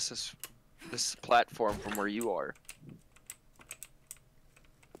access this platform from where you are.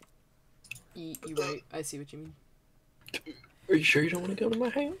 You right. I see what you mean. Are you sure you don't want to go to my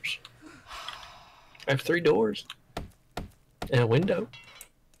house? I have 3 doors. And a window.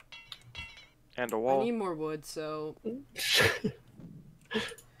 And a I wall. need more wood, so...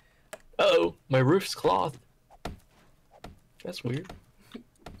 Uh-oh, my roof's cloth. That's weird.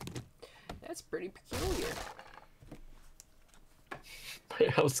 That's pretty peculiar. My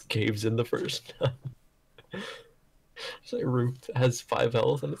house caves in the first time. So my roof has 5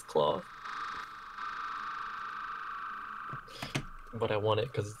 health and it's cloth. But I want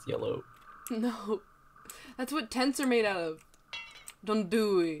it because it's yellow. No. That's what tents are made out of. Don't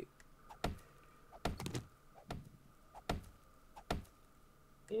do it.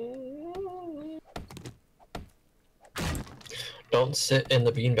 Don't sit in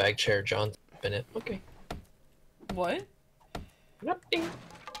the beanbag chair, John. In it. Okay. What? Nothing.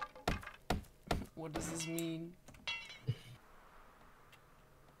 What does this mean?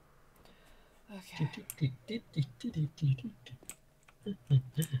 Okay.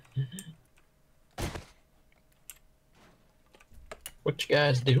 What you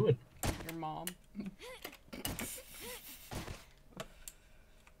guys doing? Your mom.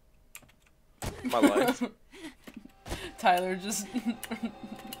 My life. Tyler just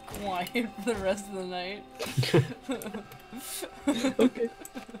quiet for the rest of the night. Okay.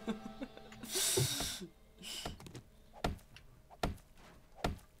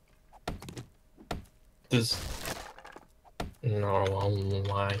 This. No, oh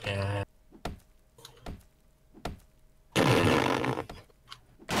my god.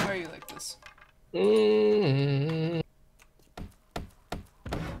 Why are you like this?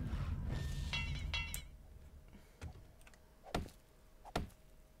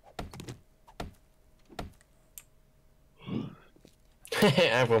 I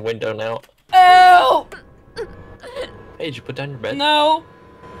have a window now. Oh! Hey, did you put down your bed? No!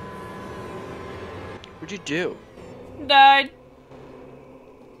 What'd you do? Died.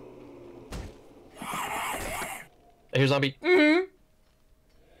 Hey, zombie. Mm-hmm.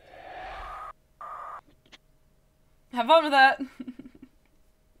 Have fun with that.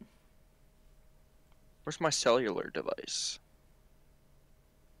 Where's my cellular device?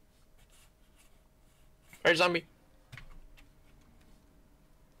 Hey, zombie.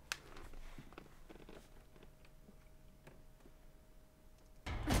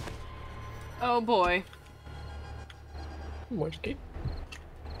 Oh boy. Where's Kate?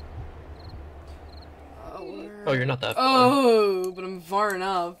 Oh, Oh, you're not that far. oh, but I'm far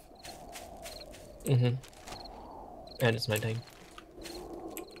enough. Mm-hmm. And it's nighttime.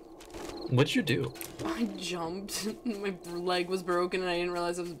 What'd you do? I jumped. My leg was broken and I didn't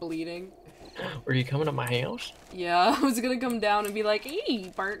realize I was bleeding. Were you coming to my house? Yeah, I was gonna come down and be like,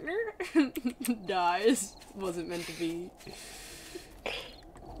 hey, partner. Dies. Wasn't meant to be.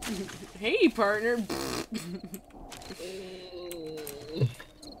 Hey, partner.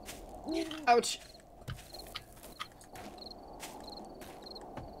 Ouch.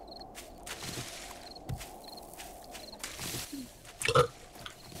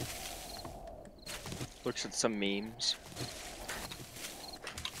 Looks at some memes.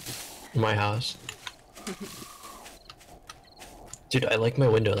 My house. Dude, I like my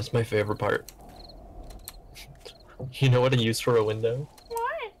window. That's my favorite part. You know what I use for a window?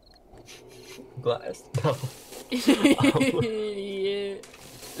 What? Glass. No. Idiot.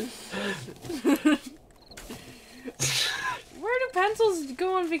 Where do pencils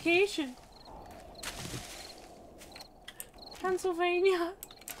go on vacation? Pennsylvania.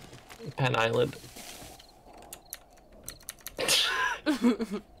 Penn Island.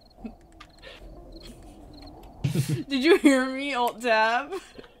 Did you hear me? Alt tab.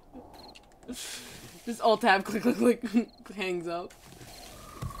 Just alt tab, click, click, click, hangs up.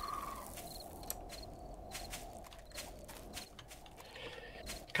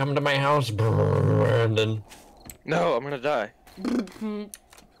 Come to my house, Brandon. No, I'm gonna die.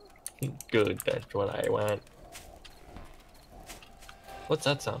 Good, that's what I want. What's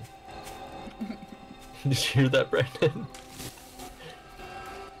that sound? Did you hear that, Brandon?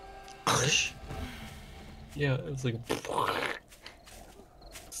 Yeah, it was like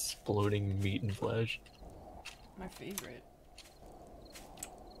exploding meat and flesh. My favorite.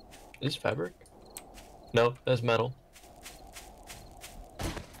 Is this fabric? No, that's metal.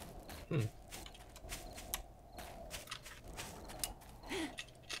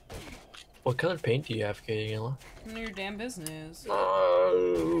 What color paint do you have, Katie? Yellow? None of your damn business.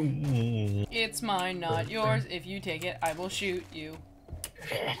 No. It's mine, not yours. If you take it, I will shoot you.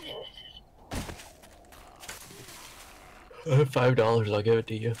 $5, I'll give it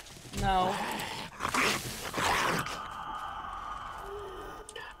to you. No.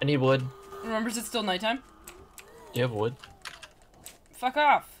 I need wood. Remember, it's still nighttime? Do you have wood? Fuck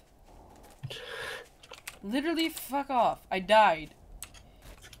off. Literally, fuck off. I died.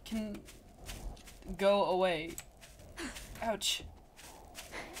 Can go away. Ouch.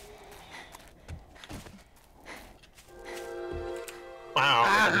 Wow.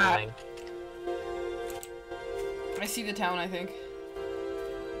 I see the town, I think.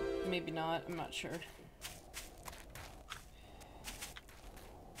 Maybe not. I'm not sure.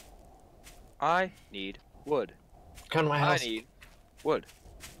 I need wood. Come to my house. I need wood.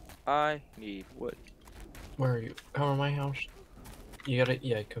 I need wood. Where are you? Come to my house. You gotta,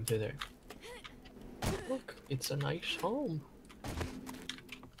 yeah, come through there. Look, it's a nice home.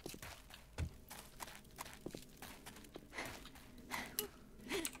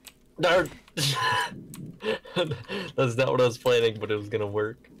 No. That's not what I was planning, but it was gonna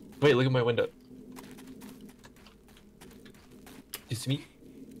work. Wait, look at my window. You see me?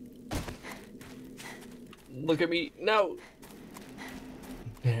 Look at me. No.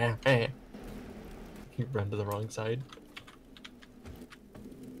 You run to the wrong side.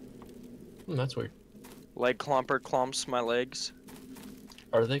 That's weird. Leg clomper clomps my legs.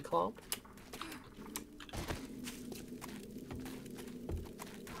 Are they clomp?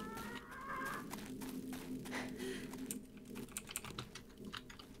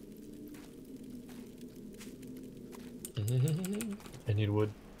 I need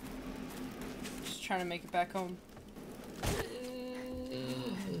wood. Just trying to make it back home.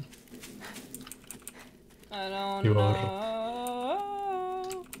 I don't You are.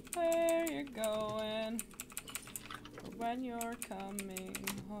 know where you're going or when you're coming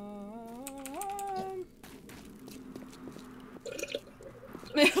home.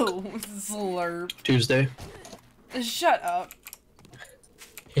 Ew, slurp. Tuesday. Shut up.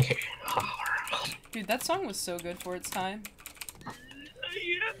 Dude, that song was so good for its time.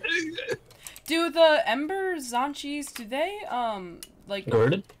 Do the Ember Zanchis, do they, like...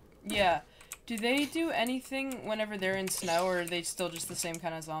 Gordon? Yeah. Do they do anything whenever they're in snow, or are they still just the same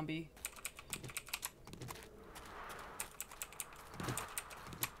kind of zombie?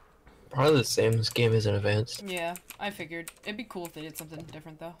 Probably the same. This game isn't advanced. Yeah, I figured. It'd be cool if they did something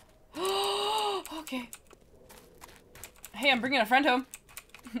different, though. Okay. Hey, I'm bringing a friend home.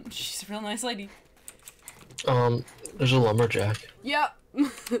 She's a real nice lady. There's a lumberjack. Yeah.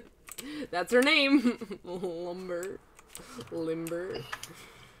 That's her name. Limber.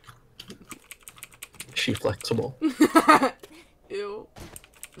 She flexible. Ew.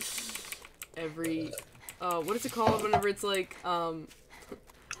 Every, what is it called whenever it's like,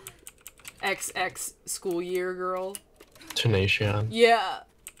 XX school year girl? Tenacion. Yeah.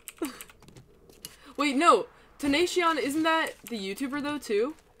 Wait, no. Tenacion, isn't that the YouTuber though,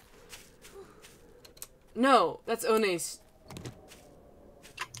 too? No, that's One's.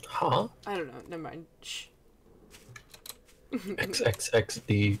 Huh? I don't know. Never mind. Shh.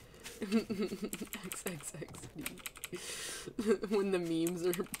 XXXD. XXXD. When the memes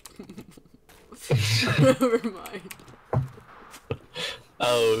are... Never mind.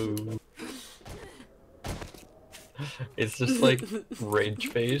 Oh. It's just like rage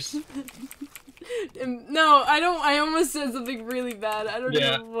face. No, I don't. I almost said something really bad. I don't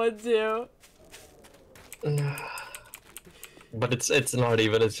know what to. But it's not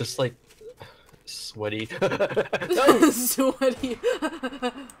even. It's just like sweaty. Sweaty.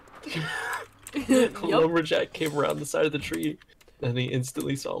 The lumberjack came around the side of the tree, and he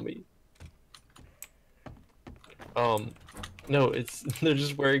instantly saw me. No, they're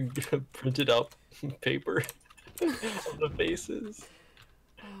just wearing printed up paper of the faces.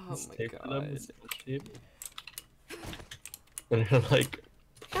 Oh my god. And they're like,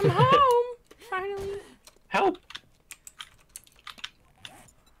 I'm home! Finally. help!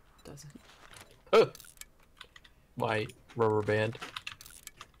 Doesn't. Oh! My rubber band.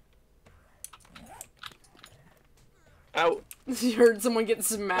 Ow! You heard someone get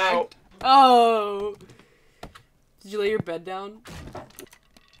smacked? Ow. Oh! Did you lay your bed down?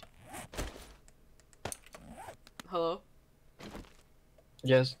 Hello?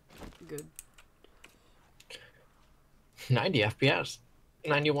 Yes. Good. 90 FPS.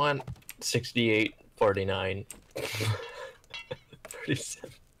 91, 68, 49. 37.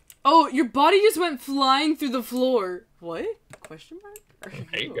 Oh, your body just went flying through the floor. What? Question mark?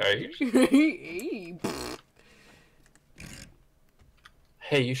 Hey guys. Hey.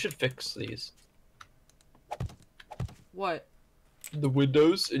 Hey, you should fix these. What? The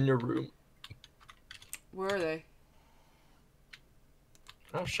windows in your room. Where are they?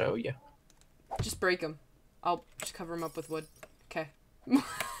 I'll show you. Just break them. I'll just cover them up with wood. Okay.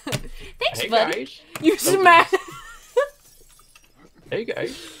 Thanks, Hey buddy. guys. You smacked. Hey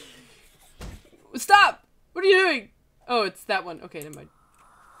guys. Stop! What are you doing? Oh, it's that one. Okay, never mind.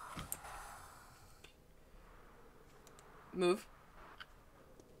 Move.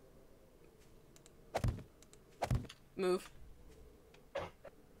 Move.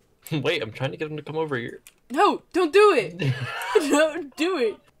 Wait, I'm trying to get him to come over here. No, don't do it. Don't do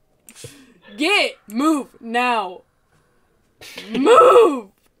it. Move now. Move.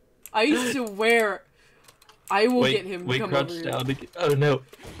 I swear, I will get him to come over crouch here. down to get... Oh no.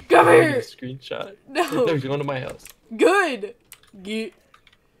 Come I need here. a screenshot. No. No, he's going to my house. Good. Get.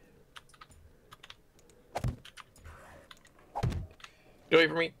 Get away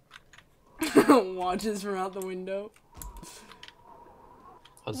from me. Watches from out the window.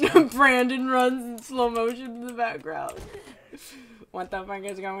 How's that? Brandon runs in slow motion in the background. What the fuck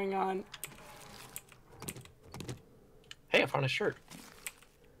is going on? Hey, I found a shirt.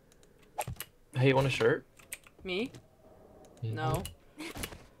 Hey, you want a shirt? Me? Mhm. No.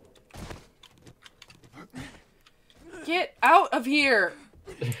 Get out of here!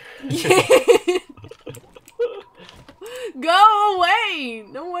 Get... Go away!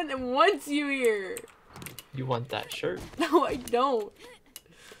 No one wants you here. You want that shirt? No, I don't.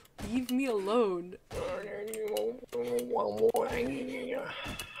 Leave me alone.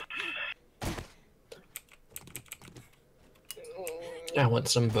 I want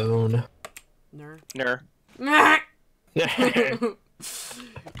some bone. Ner. Ner. I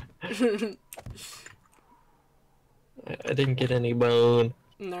didn't get any bone.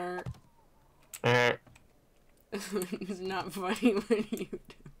 Ner. Uh, It's not funny when you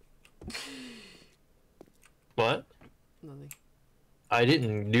do. What? Nothing. I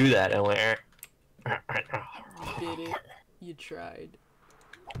didn't do that. I went. You did it. You tried.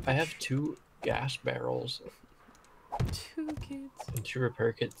 I have 2 gas barrels 2 kids. and 2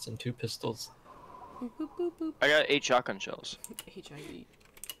 repair kits and 2 pistols. Boop, boop, boop, boop. I got 8 shotgun shells. HIV.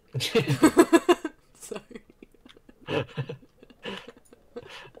 Sorry. I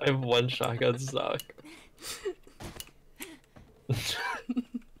have 1 shotgun stock.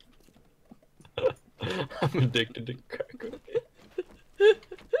 I'm addicted to crack cocaine.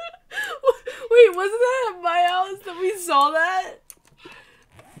 Wait, wasn't that at my house that we saw that?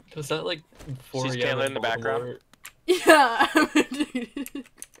 Was that like 4 See Taylor in the background? Yeah, I'm addicted to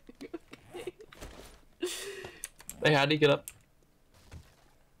cocaine. Hey, how do you get up?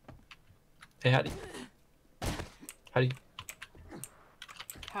 Hey, how do you...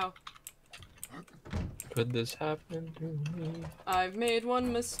 How? Could this happen to me? I've made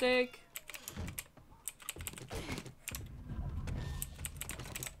one mistake.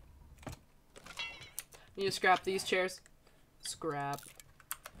 Need to scrap these chairs. Scrap.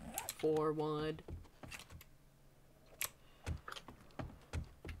 4 wood.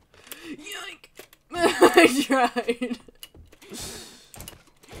 Yoink! I tried.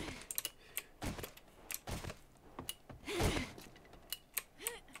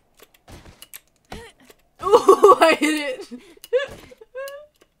 Oh, I hit it.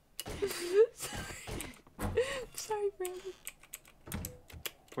 Sorry. Sorry, Brandon.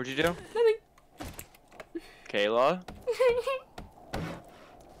 What'd you do? Nothing. Kayla?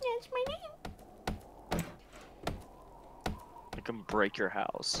 That's my name. I can break your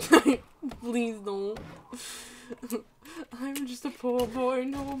house. Please don't. I'm just a poor boy.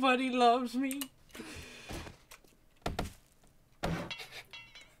 Nobody loves me.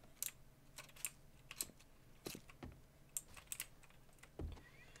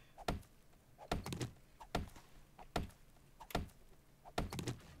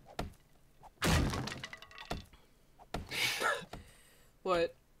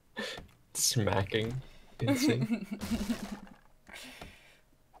 What? Smacking. Insane.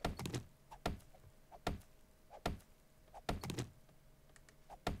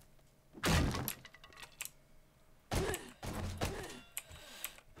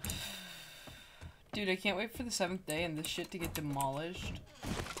 Dude, I can't wait for the 7th day and this shit to get demolished.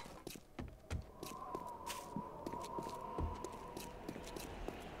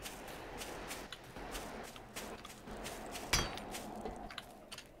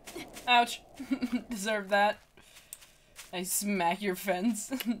 Ouch. Deserve that. I smack your fence.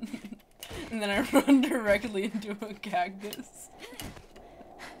 And then I run directly into a cactus.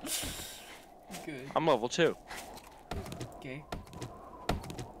 Good. I'm level 2. Okay.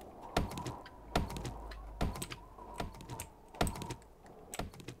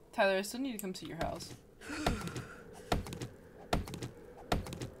 Tyler, I still need to come see your house.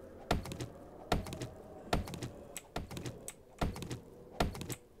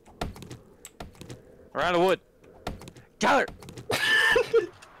 We're out of wood. Tyler!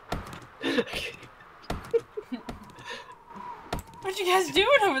 What you guys doing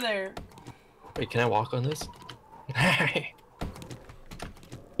over there? Wait, can I walk on this?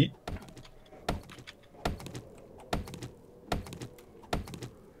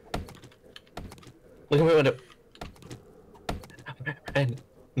 Look at my window. Look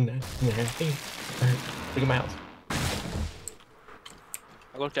at my house.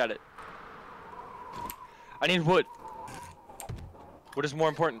 I looked at it. I need wood. What is more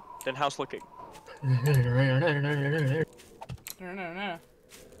important than house looking? No.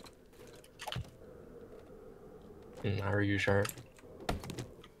 Are you sure?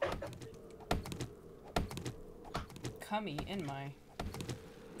 Cummy in my.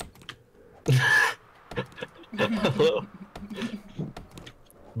 Hello.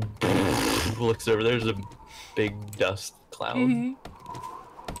 Looks over. There's a big dust cloud. Mm-hmm.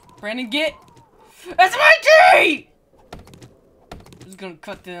 Brandon, get. That's my tree. I'm just gonna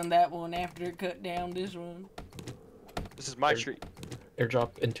cut down that one after I cut down this one. This is my tree.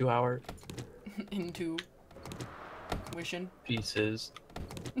 Airdrop in 2 hours. Into wishing Pieces.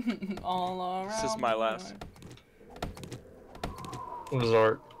 all around. This is my last.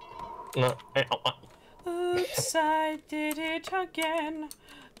 Resort. No. Oops, I did it again.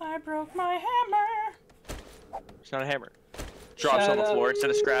 I broke my hammer. It's not a hammer. Drops Shut on the up. floor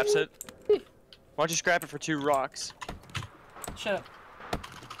instead of scraps it. Why don't you scrap it for 2 rocks? Shut up.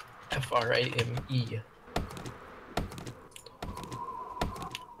 Frame.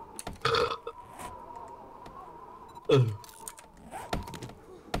 Ugh.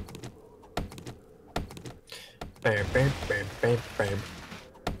 Bam, bam, bam, bam, bam.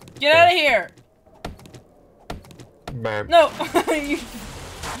 Get out of here! Bam. No! You-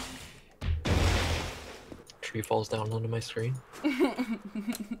 Tree falls down onto my screen.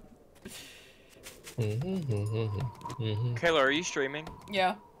 Kayla, are you streaming?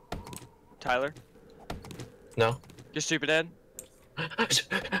 Yeah. Tyler? No. You stupid head?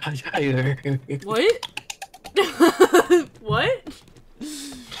 What? What?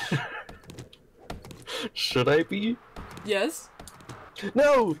 Should I be? Yes.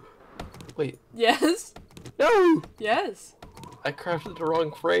 No! Wait, Yes. no! Yes. I crafted the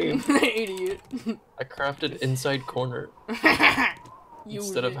wrong frame. Idiot. I crafted inside corner Use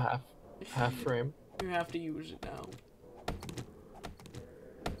instead of it. half frame. You have to use it now.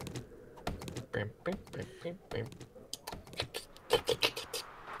 Bam, bam, bam, bam, bam.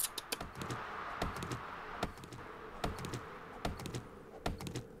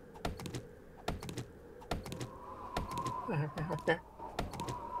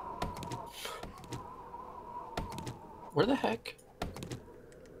 Where the heck?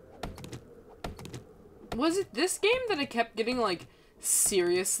 Was it this game that I kept getting, like,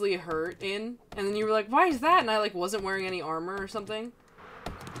 seriously hurt in? And then you were like, why is that? And I, like, wasn't wearing any armor or something?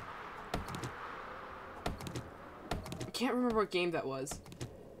 I can't remember what game that was.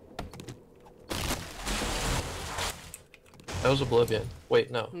 That was Oblivion.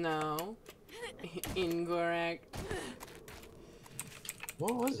 Wait, no. No. Incorrect.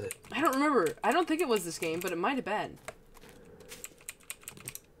 What was it? I don't remember. I don't think it was this game, but it might have been.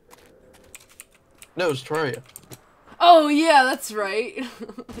 No, it was Terraria. Oh, yeah, that's right.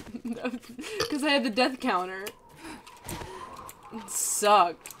 Because I had the death counter. It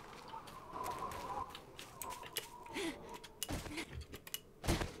sucked.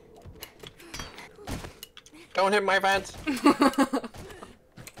 Don't hit my fence!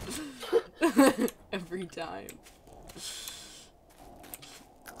 Every time.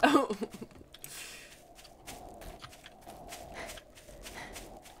 Oh.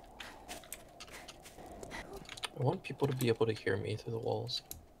 I want people to be able to hear me through the walls.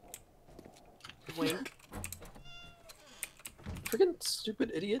 Wink. Freaking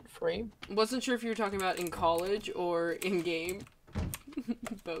stupid idiot frame. Wasn't sure if you were talking about in college or in game.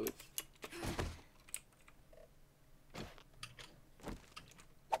 Both.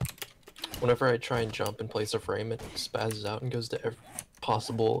 Whenever I try and jump and place a frame, it spazzes out and goes to every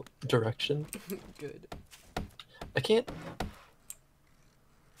possible direction. Good. I can't.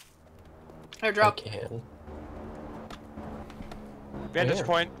 Airdrop. I can. Vantage Where?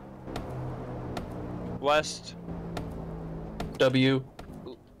 point. West. W.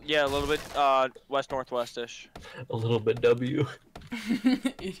 Yeah, a little bit, west northwest-ish. A little bit W.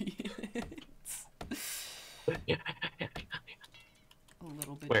 Idiots. A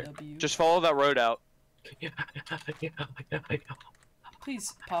little bit Where? W. Just follow that road out.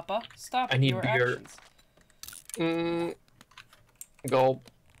 Please, Papa, stop I need your beer. actions. Gulp.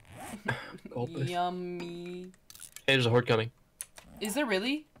 Gulp. Yummy. Hey, there's a horde coming. Is there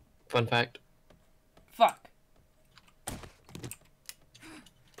really? Fun fact. Fuck.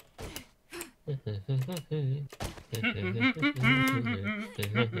 This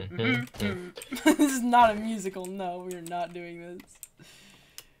is not a musical. No, we are not doing this.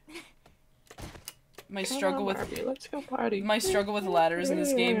 My struggle with Let's go party. My struggle with ladders in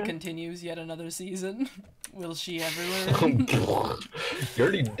this game continues yet another season. Will she ever learn? You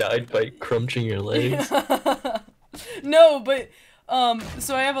already died by crunching your legs. No, but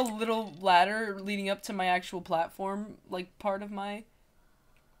so I have a little ladder leading up to my actual platform, like part of my.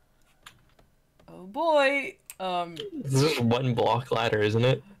 Oh boy. This is one block ladder, isn't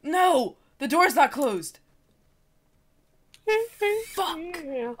it? No, the door's not closed. Fuck.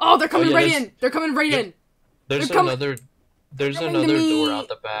 Oh, they're coming right in. They're coming right in. There's They're another. There's coming to another me. door out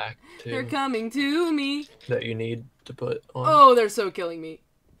the back too. They're coming to me. That you need to put on. Oh, they're so killing me.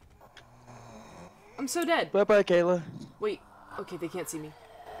 I'm so dead. Bye bye, Kayla. Wait. Okay, they can't see me.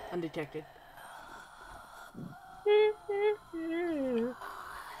 Undetected.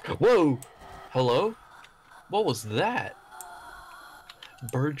 Whoa! Hello? What was that?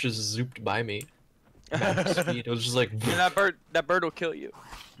 Bird just zooped by me. Max speed. It was just like. And that bird will kill you.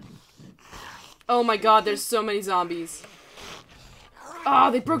 Oh my god, there's so many zombies.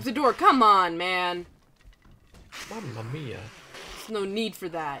 Oh, they broke the door. Come on, man. Mamma mia. There's no need for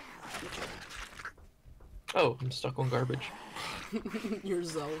that. Oh, I'm stuck on garbage. You're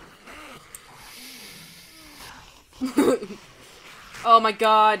so. Oh my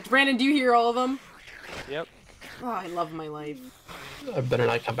god. Brandon, do you hear all of them? Yep. Oh, I love my life. I better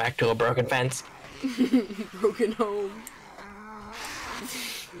not come back to a broken fence. Broken home.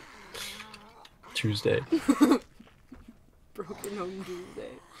 Tuesday. Broken home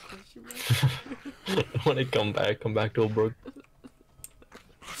Tuesday. When I come back to a broken.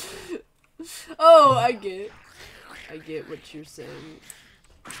 Oh, I get what you're saying.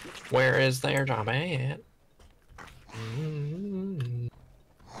 Where is their job at?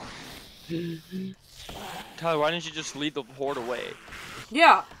 Tyler, why didn't you just lead the horde away?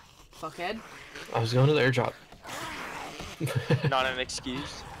 Yeah. Fuckhead. I was going to the airdrop. Not an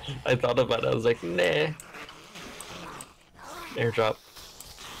excuse. I thought about it. I was like, nah. Airdrop.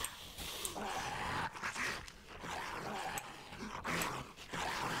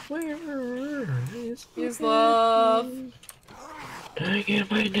 Where is love? I can't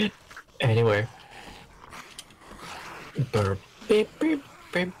find it. Anywhere. Burp, beep, beep,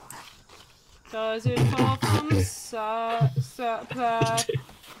 beep. Does it fall from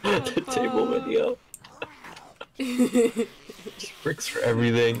The table video. Bricks for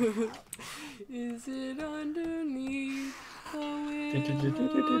everything. Is it underneath the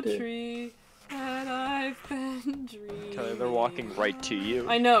willow tree that I've been dreaming? Tyler, they're walking right to you.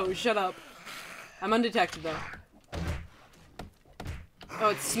 I know, shut up. I'm undetected though. Oh,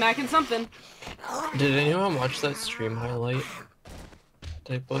 it's smacking something. Did anyone watch that stream highlight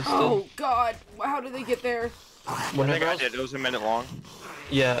that I posted? Oh god, how did they get there? I Whenever think I I was, did. It was a minute long.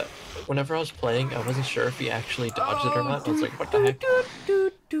 yeah, whenever I was playing, I wasn't sure if he actually dodged it or not. I was like, what the heck?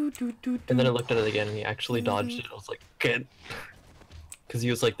 And then I looked at it again and he actually dodged it. I was like, good. Because he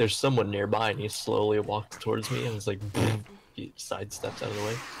was like, there's someone nearby and he slowly walked towards me and was like, he sidesteps out of the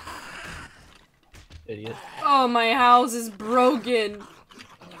way. Idiot. Oh, my house is broken.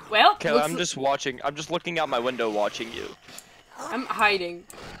 Well, Kayla, I'm just watching. I'm just looking out my window watching you. I'm hiding.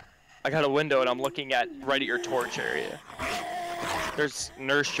 I got a window and I'm looking right at your torch area. There's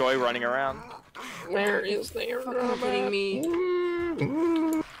Nurse Joy running around. Where is there? Fucking kidding me.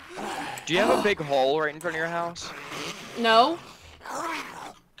 Do you have a big hole right in front of your house? No?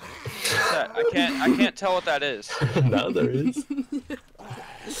 What's that? I can't tell what that is. Now there is.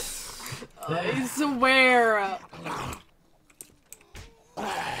 I swear.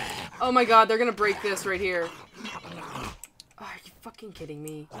 Oh my god, they're gonna break this right here. Oh, are you fucking kidding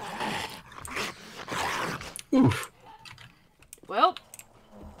me? Oof. Well,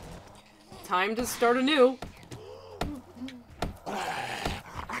 time to start anew.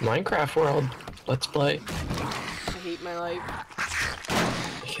 Minecraft world. Let's play. I hate my life.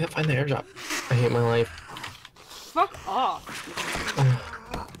 I can't find the airdrop. I hate my life. Fuck off.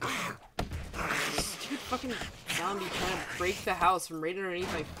 Stupid fucking zombie trying to break the house from right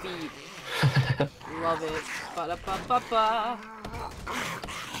underneath my feet. Love it. Ba-da-ba-ba-ba.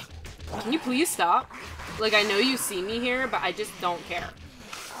 Can you please stop? Like, I know you see me here, but I just don't care.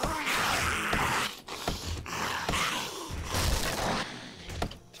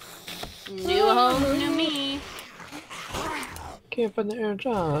 New home, new me. can't find the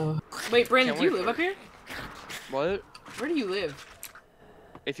airdrop. Wait, Brandon, Can't do you wait live for up here? What? Where do you live?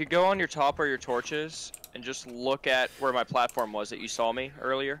 If you go on your top or your torches and just look at where my platform was that you saw me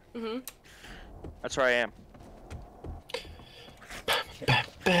earlier, that's where I am.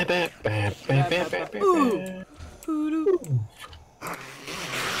 Ooh.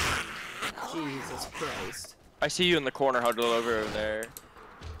 Jesus Christ. I see you in the corner huddled over there,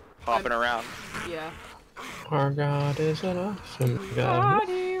 hopping around. Yeah. Our God is an awesome God.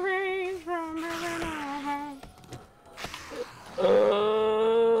 Body raised from heaven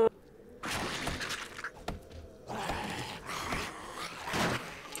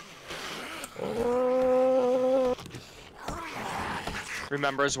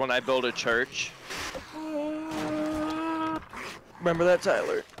Remembers when I built a church? Remember that,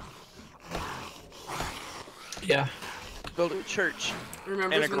 Tyler? Yeah. Built a church.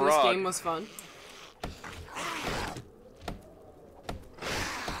 Remembers And a when garage. this game was fun?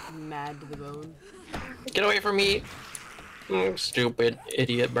 Mad to the bone. Get away from me. Stupid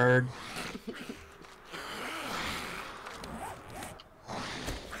idiot bird.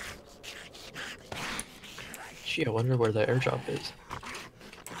 Gee, I wonder where the airdrop is.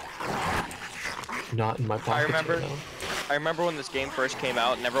 Not in my pocket. I remember when this game first came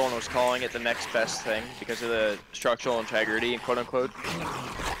out and everyone was calling it the next best thing because of the structural integrity, quote unquote.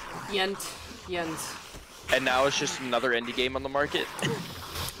 Yent. And now it's just another indie game on the market.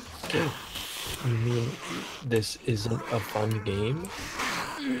 You mean this isn't a fun game?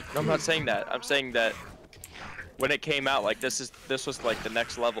 No, I'm not saying that. I'm saying that when it came out, like this was like the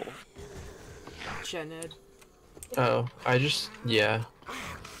next level. Gened. Oh, yeah.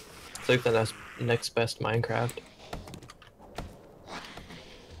 It's like the next best Minecraft.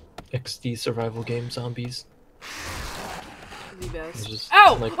 XD survival game zombies. The It's best. just,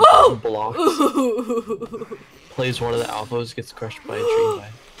 Ow! like, Oh! blocks. Ooh. Plays one of the alphas, gets crushed by a tree by.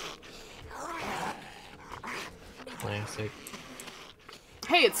 Classic.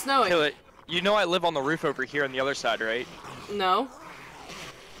 Hey, it's snowing. Kill it. You know I live on the roof over here on the other side, right? No.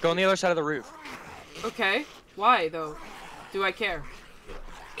 Go on the other side of the roof. Okay. Why, though? Do I care?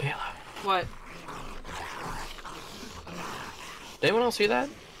 Kayla. What? Did anyone else see that?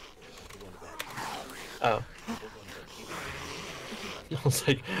 Oh. I was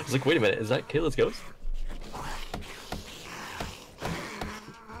like, wait a minute, is that Kayla's ghost?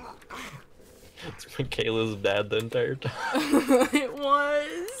 It's been Kayla's dad the entire time. It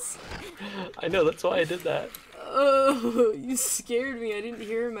was. I know, that's why I did that. Oh, you scared me. I didn't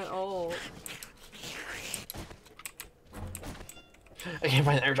hear him at all. I can't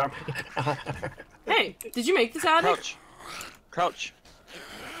find the airdrop. Hey, did you make this attic? Crouch. Crouch.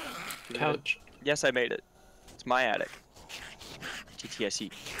 Couch. Yes, I made it. It's my attic.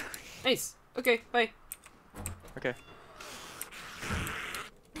 TTSE. Nice. Okay, bye. Okay.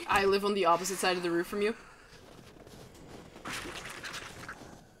 I live on the opposite side of the roof from you.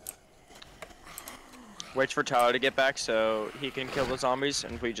 Waits for Tyler to get back so he can kill the zombies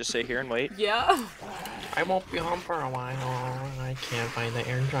and we just sit here and wait. Yeah. I won't be home for a while. I can't find the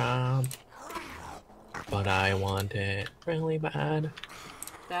airdrop. But I want it really bad.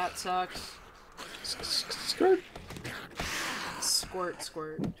 That sucks. Skirt. Squirt,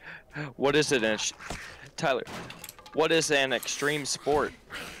 squirt. What is it, Tyler? What is an extreme sport?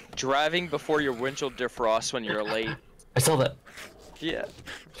 Driving before your windshield defrosts when you're late. I saw that. Yeah.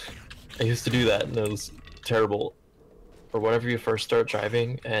 I used to do that and it was terrible. Or whenever you first start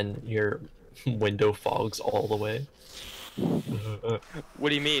driving and your window fogs all the way. What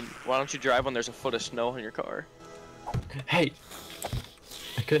do you mean? Why don't you drive when there's a foot of snow in your car? Hey!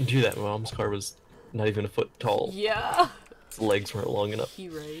 I couldn't do that. My mom's car was not even a foot tall. Yeah. Its legs weren't long enough. He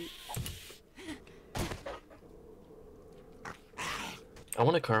right. I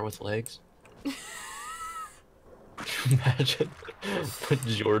want a car with legs. Imagine. Put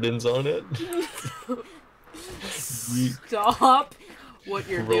Jordans on it. Stop what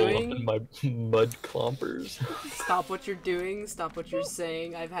you're Roll doing. up in my mud clompers. Stop what you're doing. Stop what you're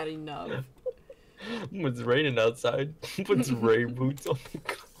saying. I've had enough. It's raining outside. Puts rain boots on the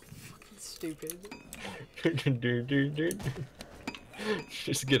car. Stupid.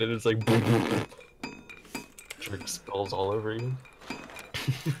 Just get it, it's like Drink spills all over you.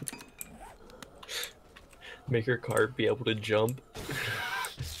 Make your car be able to jump.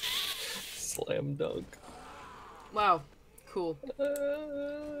 Slam dunk. Wow. Cool.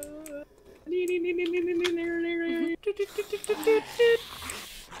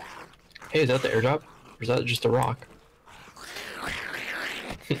 Hey, is that the airdrop? Or is that just a rock?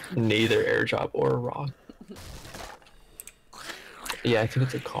 Neither airdrop or a rock. Yeah, I think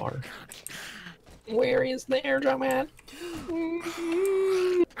it's a car. Where is the airdrop at?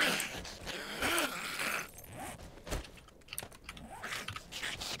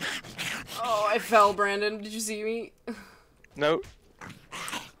 Oh, I fell, Brandon. Did you see me? Nope.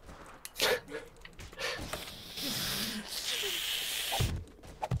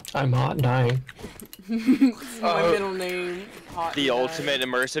 I'm hot dying. My middle name. Hot The and ultimate dying.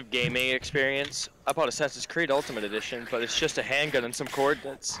 immersive gaming experience. I bought Assassin's Creed Ultimate Edition, but it's just a handgun and some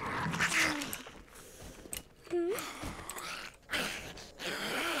coordinates.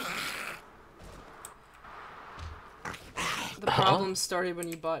 The problem started when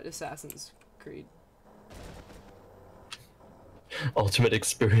you bought Assassin's Creed. Ultimate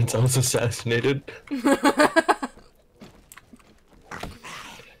experience. I was assassinated. You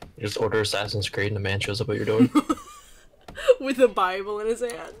just order Assassin's Creed and a man shows up at your door. With a Bible in his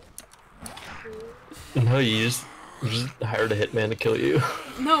hand. No, you just hired a hitman to kill you.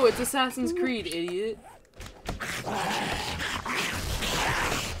 No, it's Assassin's Creed, idiot.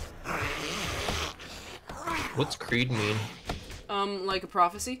 What's creed mean? Like a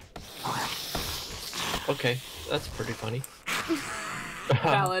prophecy? Okay, that's pretty funny.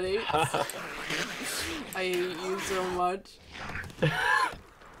 Validates. I hate you so much.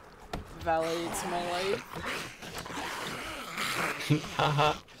 Validates my life.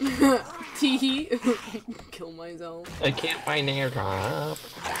 Haha. Tee. Kill myself. I can't find airdrop.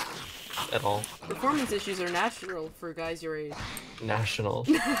 At all. Performance issues are natural for guys your age. National.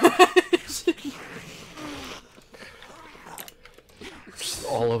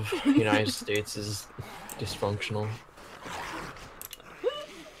 All of the United States is dysfunctional.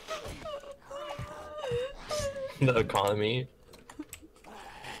 The economy.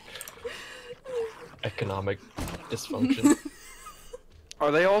 Economic dysfunction.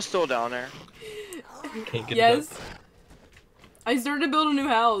 Are they all still down there? Can't get Yes. enough. I started to build a new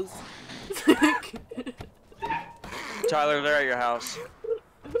house. Tyler, they're at your house.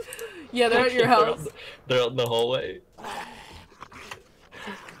 Yeah, they're at your house. They're out in the hallway.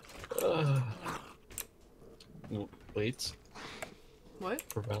 Wait What?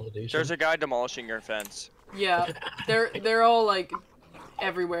 for validation. There's a guy demolishing your fence. Yeah, they're all like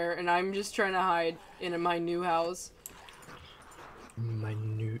everywhere, and I'm just trying to hide in my new house.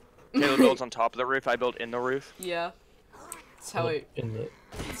 Minute. Caleb builds on top of the roof. I build in the roof. Yeah, that's how I. In the.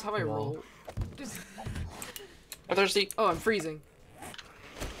 That's how I wall. roll. I'm thirsty. Oh, I'm freezing.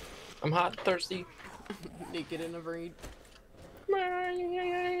 I'm hot. Thirsty. Naked in a breed.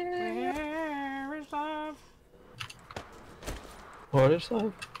 What is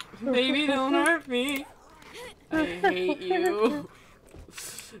that? Baby, don't hurt me. I hate you.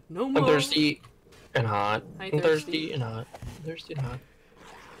 No more. I'm thirsty and hot. Hi, I'm thirsty. thirsty and hot. I'm thirsty and hot.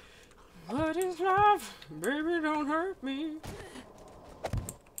 What is love? Baby, don't hurt me.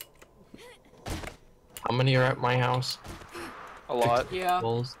 How many are at my house? A lot. Yeah,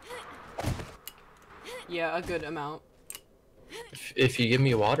 Bulls. yeah, a good amount. If you give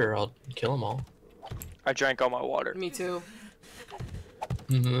me water, I'll kill them all. I drank all my water. Me too.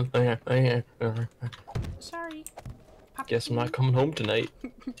 Okay. Sorry. Guess I'm not coming home tonight.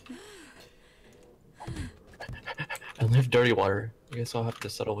 I only have dirty water. I guess I'll have to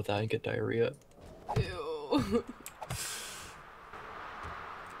settle with that and get diarrhea. Ew.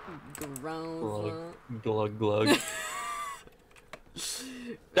 Gross. Glug glug.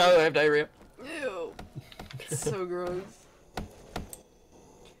 No, I have diarrhea. Ew. So gross.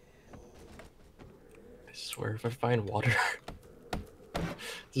 I swear, if I find water,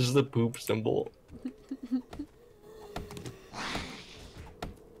 this is the poop symbol.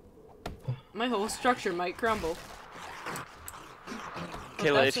 My whole structure might crumble.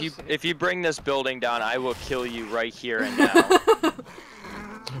 Kayla, that's if you bring this building down, I will kill you right here and now.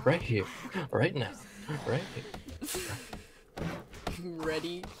 Right here, right now, right here.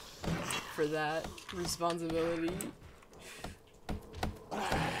 Ready for that responsibility.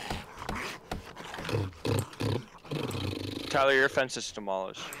 Tyler, your fence is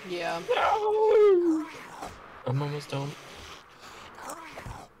demolished. Yeah. I'm almost done.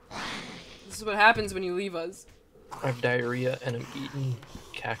 This is what happens when you leave us. I have diarrhea and I'm eating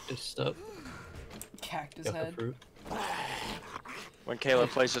cactus stuff. Cactus Yucca head. fruit. When Kayla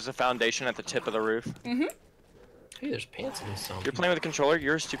places a foundation at the tip of the roof. Mm-hmm. Hey, there's pants in this song. You're playing with a controller?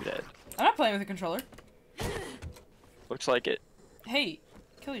 You're a stupid head. I'm not playing with a controller. Looks like it. Hey,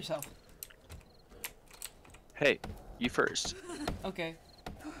 kill yourself. Hey, you first. Okay.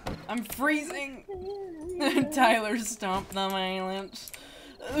 I'm freezing. Tyler stomped the violence.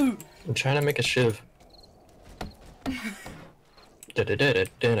 Ooh. I'm trying to make a shiv.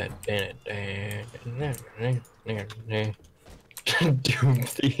 Doom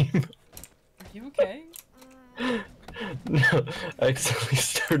theme. Are you okay? No, I accidentally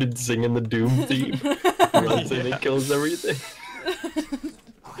started singing the Doom theme. Runs in and kills everything.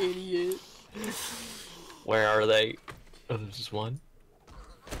 Idiot. Where are they? Oh, there's just one.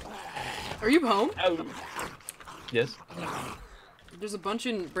 Are you home? Oh. Yes. There's a bunch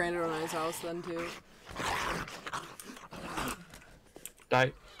in Brandon and I's house then too.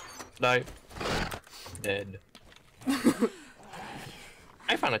 Die. Die. Dead.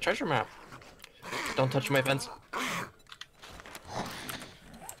 I found a treasure map. Don't touch my fence.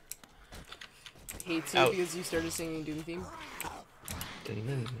 Hates you Out. because you started singing Doom theme.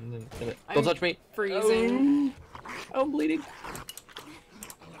 Don't touch me. Freezing. Oh, I'm bleeding.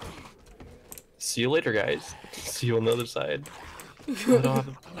 See you later, guys. See you on the other side. I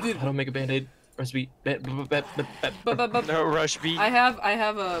don't make a band-aid recipe. No rush beat. I have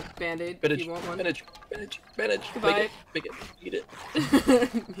a band-aid if Bandage, you want one. bandage. Goodbye. Make it, eat it.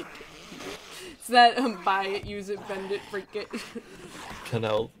 It's that buy it, use it, bend it, break it.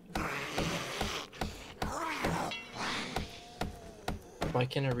 Canal. Why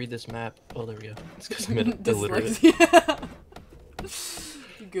can't I read this map? Oh, there we go. It's because I'm illiterate. Dyslexia.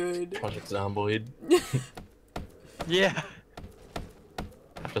 Good. Project Zomboid. Yeah.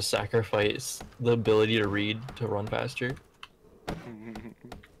 I have to sacrifice the ability to read to run faster. I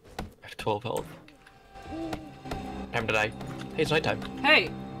have 12 health. Time to die. Hey, it's nighttime. Hey,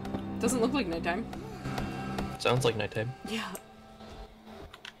 doesn't look like nighttime. Sounds like nighttime. Yeah.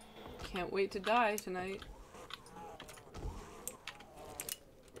 Can't wait to die tonight.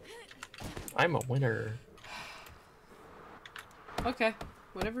 I'm a winner. Okay,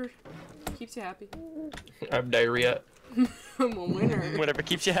 whatever keeps you happy. I have diarrhea. I'm a winner. Whatever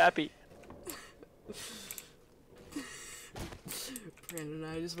keeps you happy. Brandon and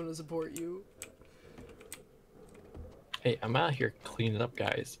I just want to support you. Hey, I'm out here cleaning up,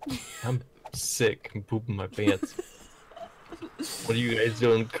 guys. I'm sick. I'm pooping my pants. What are you guys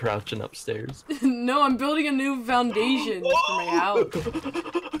doing crouching upstairs? No, I'm building a new foundation for my house.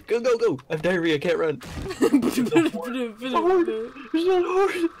 Go, go, go! I have diarrhea, I can't run. There's no horse!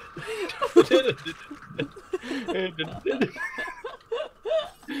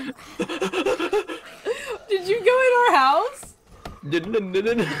 Did you go in our house? I'm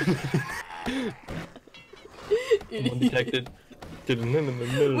undetected.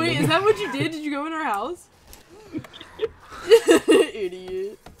 Wait, is that what you did? Did you go in our house?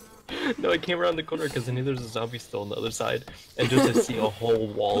 Idiot. No, I came around the corner because I knew there's a zombie still on the other side, and just I see a whole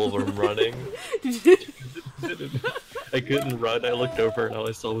wall of them running. I couldn't run. I looked over and all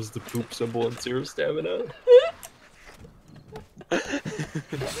I saw was the poop symbol and 0 stamina. I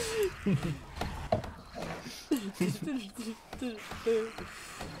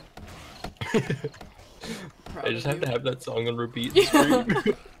just have to have that song on repeat and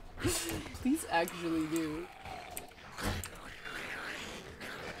scream. Please actually do.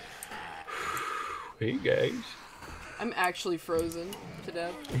 Hey guys. I'm actually frozen to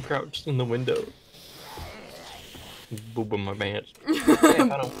death. I'm crouched in the window. Booping my pants. Hey, I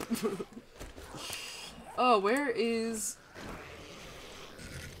found him. Oh, where is...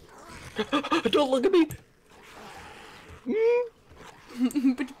 Don't look at me!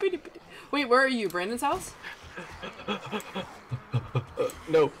 Wait, where are you? Brandon's house?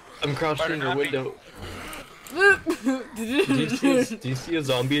 No, I'm crouched in your window. Do you see a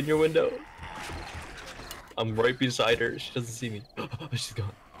zombie in your window? I'm right beside her. She doesn't see me. She's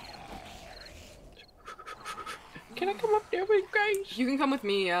gone. Can I come up there with you guys? You can come with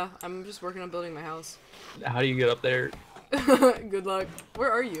me, yeah. I'm just working on building my house. How do you get up there? Good luck.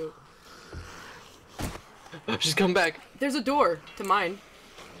 Where are you? She's come back. There's a door to mine.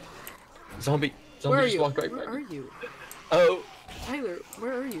 Zombie. Zombie Where are just you? walked right Where by are me. you? Oh. Tyler,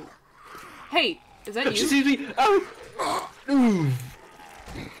 where are you? Hey, is that She you? sees me. Oh. Ooh.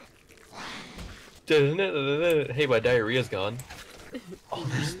 Hey, my diarrhea's gone. Oh,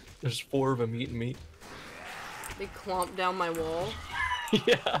 there's 4 of them eating me. They clomp down my wall.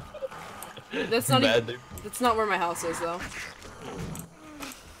 Yeah. That's not Bad, even, that's not where my house is, though.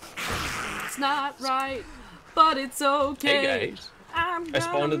 It's not right, but it's okay. Hey guys. I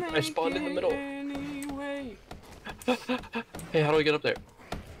spawned in the middle. Anyway. Hey, how do I get up there?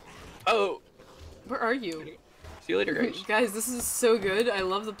 Oh. Where are you? See you later, guys. Guys, this is so good. I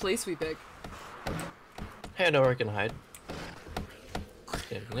love the place we pick. Hey, I know where I can hide.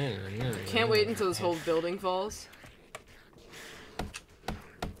 Can't wait until this whole building falls.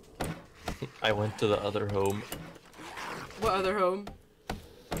 I went to the other home. What other home?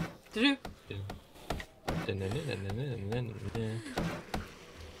 Did you?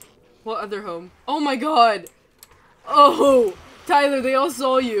 What other home? Oh my god! Oh! Tyler, they all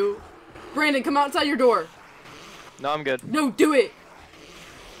saw you. Brandon, come outside your door. No, I'm good. No, do it!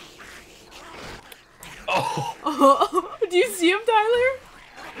 Oh! Do you see him, Tyler?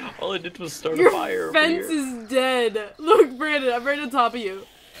 All I did was start Your a fire over fence here. is dead. Look, Brandon, I'm right on top of you.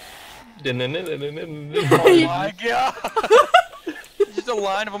 Oh my god! Just a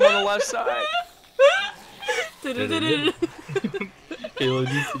line of them on the left side. Kayla,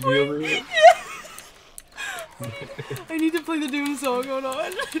 do you see me over here? I need to play the Doom song. Hold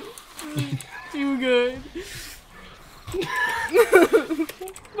on. Too good.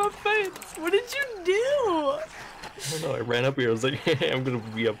 My fence. What did you do? I don't know. I ran up here. I was like, hey, I'm gonna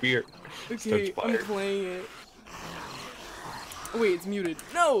be up here. Okay, I'm fire. playing it. Oh, wait, it's muted.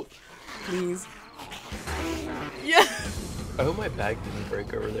 No! Please. Yeah! I hope my bag didn't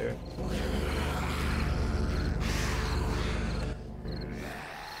break over there.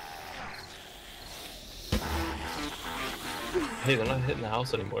 Hey, they're not hitting the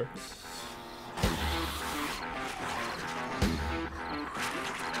house anymore.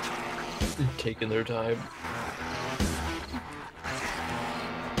 Taking their time.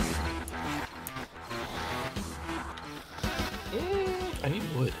 I need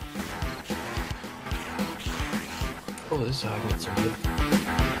wood. Oh, this is how I can get some wood.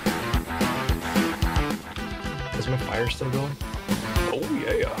 Is my fire still going? Oh,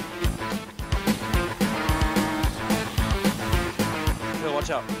 yeah. Yo, watch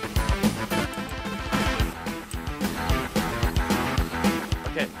out.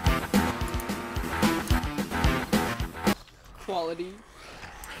 Okay. Quality.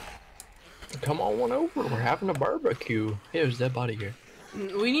 Come on over. We're having a barbecue. Hey, there's that body here.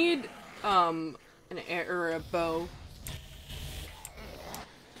 We need, an or a bow.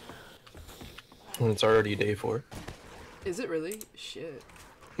 When it's already day 4. Is it really? Shit.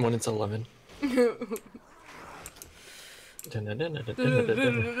 When it's 11. Yeah,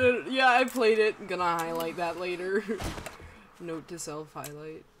 I played it. Gonna highlight that later. Note to self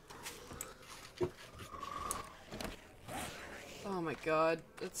highlight. Oh my god,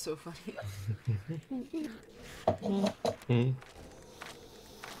 that's so funny.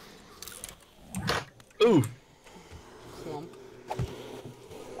 Ooh! Clump.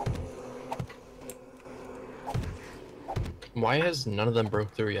 Why has none of them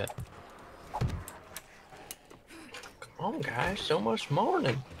broke through yet? Come on, guys, so much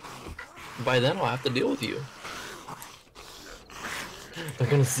morning. By then, I'll have to deal with you. They're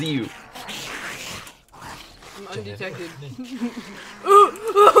gonna see you. I'm undetected.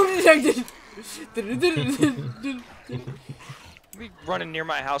 Oh, I'm undetected. You be running near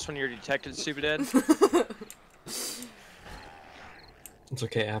my house when you're detected, stupid Ed. It's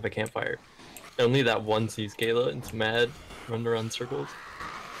okay, I have a campfire. Only that one sees Kayla and it's mad, running around circles.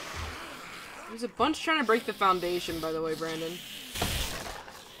 There's a bunch trying to break the foundation, by the way, Brandon.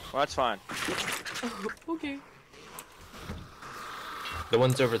 Well, that's fine. Okay. The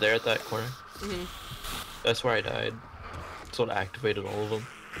one's over there at that corner. Mhm. That's where I died. That's what activated all of them.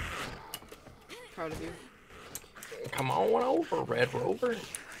 Proud of you. Come on over, Red Rover.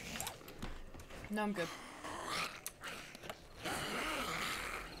 No, I'm good.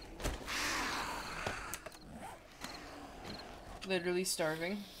 Literally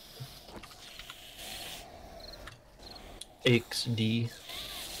starving. XD.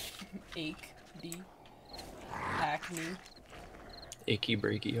 Ache. D. Acne. Achy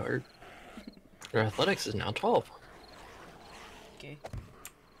breaky heart. Their athletics is now 12. Okay.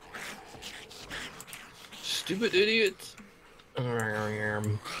 Stupid idiots.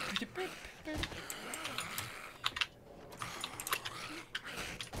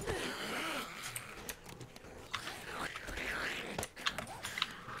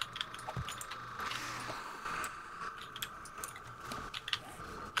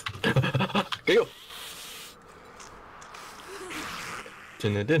 Go.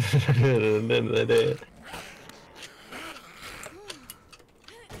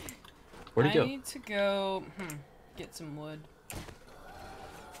 Where'd he go? I need to go, get some wood.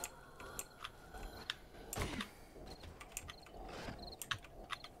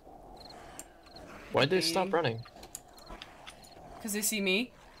 Why'd they stop running? Because they see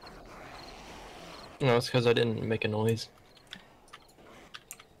me? No, it's because I didn't make a noise.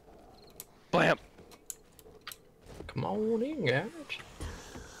 Blam! Come on in, guys.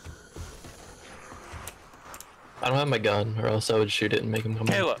 I don't have my gun, or else I would shoot it and make him come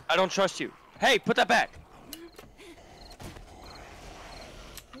in. Kayla, I don't trust you. Hey, put that back!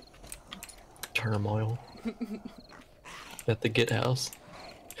 Turmoil. At the Git house.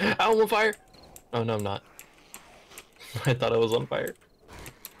 I'm on fire! Oh, no, I'm not. I thought I was on fire.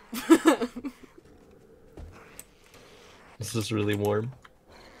 This is really warm.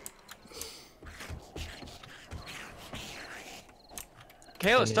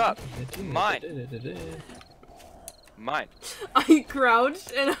 Kayla, stop. Mine. Mine. I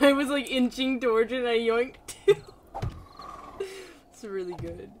crouched and I was like inching towards it and I yoinked too. It's really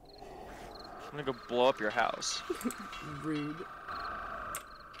good. I'm gonna go blow up your house. Rude.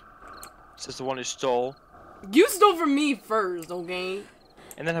 This is the one who stole. You stole from me first, okay?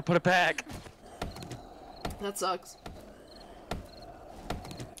 And then I put it back. That sucks.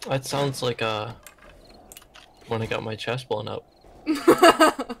 That sounds like when I got my chest blown up.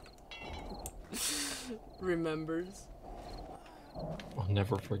 Remembers. I'll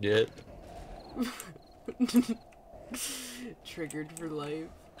never forget. Triggered for life.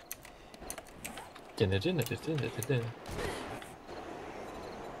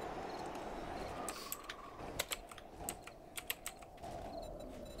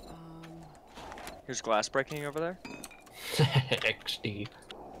 Here's glass breaking over there. XD.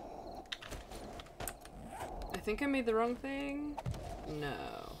 I think I made the wrong thing.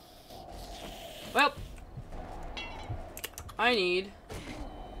 No. Well, I need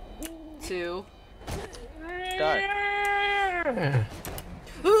to Die. I'm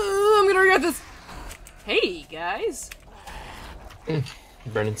gonna regret this. Hey guys.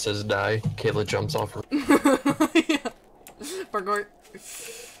 Brennan says die. Kayla jumps off her. Yeah. Parkour.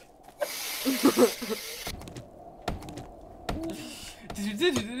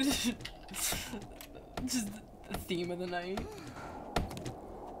 Just the theme of the night.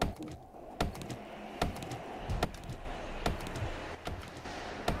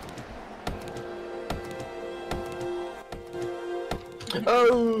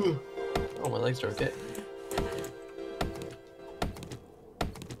 Oh! Oh, my legs are okay.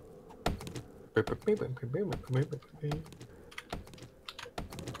 Cut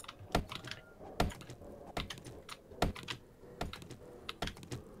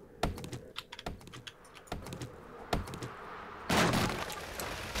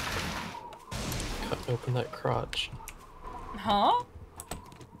open that crotch. Huh?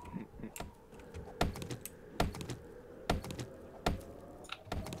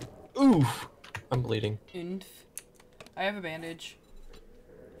 Oof! I'm bleeding. Inf. I have a bandage.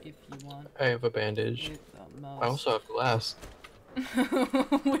 If you want. I have a bandage. With a mouse. I also have glass.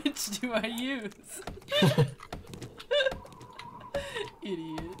 Which do I use?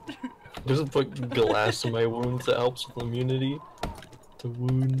 Idiot. Just put glass in my wounds that helps with immunity to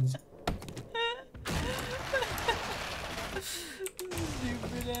wounds.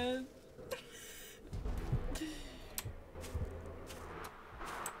 Stupid ass.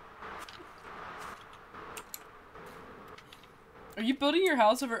 Are you building your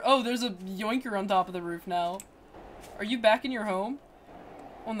house over? Oh, there's a yoinker on top of the roof now. Are you back in your home?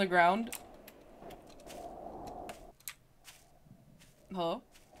 On the ground? Hello?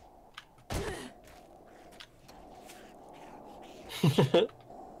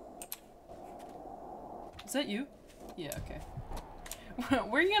 Is that you? Yeah, okay.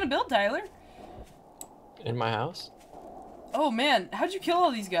 Where are you gonna build, Tyler? In my house? Oh man, how'd you kill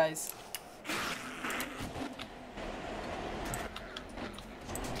all these guys?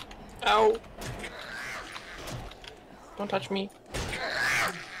 Ow! Don't touch me.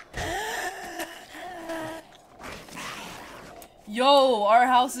 Yo, our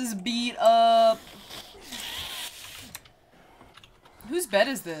house is beat up. Whose bed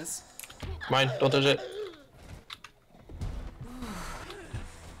is this? Mine, don't touch it.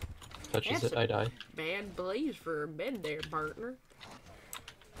 Touches That's it, I die. Bad blaze for a bed there, partner.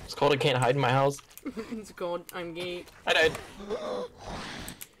 It's called I can't hide in my house. It's called I'm gay. I died.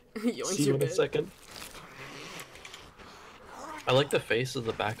 Yoinks See you your in a bed. second. I like the face of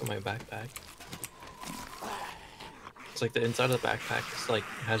the back of my backpack. It's like the inside of the backpack is like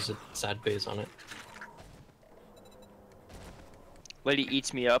has a sad face on it. Lady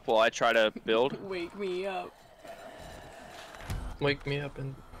eats me up while I try to build. Wake me up. Wake me up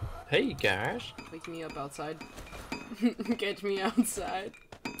and hey gosh. Wake me up outside. Catch me outside.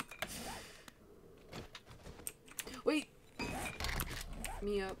 Wait.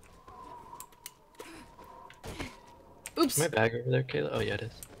 Me up. Oops. Is my bag over there, Kayla? Oh yeah, it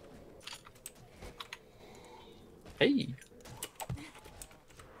is. Hey.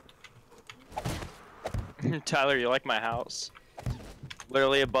 Tyler, you like my house?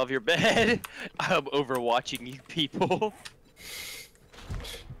 Literally above your bed. I'm overwatching you people.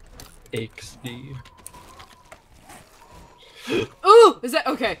 XD. Ooh! Is that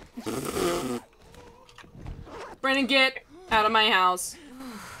okay? Brandon, get out of my house.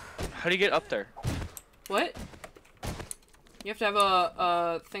 How do you get up there? What? You have to have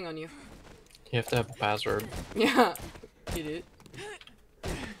a thing on you. You have to have a password. Yeah. Get it.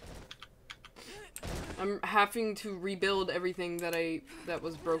 I'm having to rebuild everything that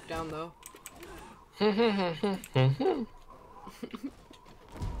was broke down though.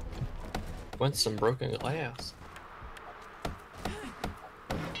 Want some broken glass?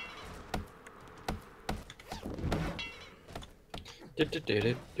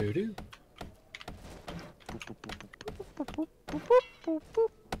 Do-do-do-do-do-do.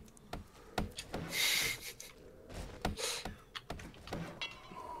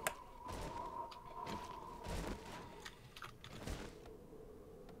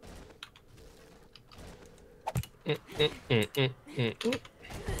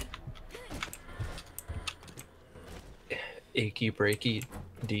 Achy breaky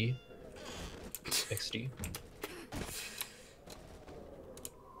D XD.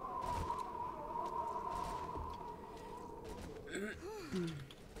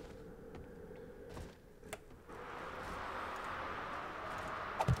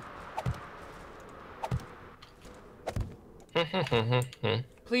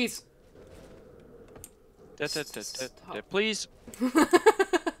 Please. Please.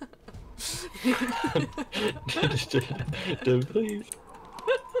 Please.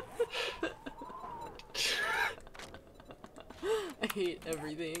 I hate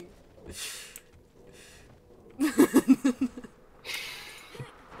everything.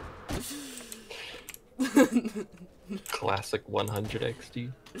 Classic 100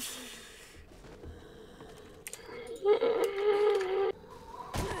 XD.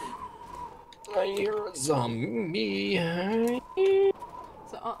 I hear a zombie.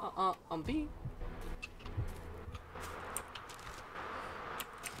 So, B.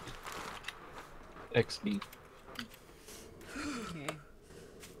 XD.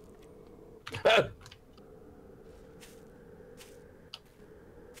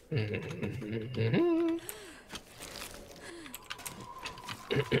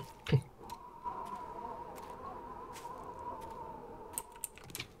 Okay.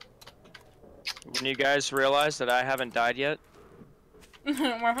 When you guys realize that I haven't died yet?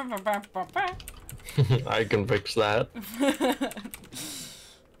 I can fix that.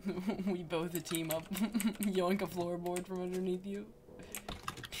 We both team up. Yoink a floorboard from underneath you.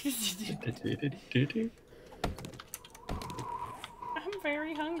 I'm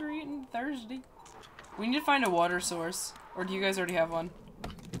very hungry and thirsty. We need to find a water source. Or do you guys already have one?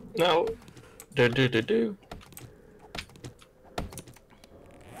 No. Do.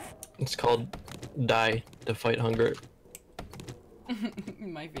 It's called Die to Fight Hunger.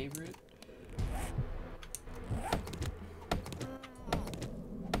 My favorite.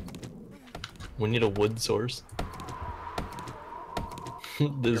 We need a wood source.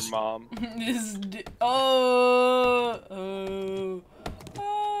 Your mom. Oh.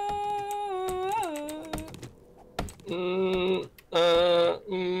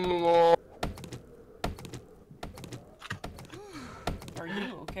 Are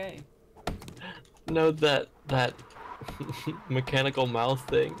you okay? No, that mechanical mouth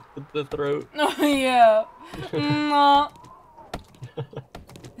thing with the throat. Oh yeah.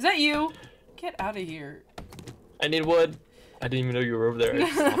 Is that you? Get out of here. I need wood. I didn't even know you were over there. I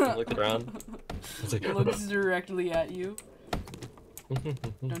just stopped and looked around. I was like, Looks directly at you.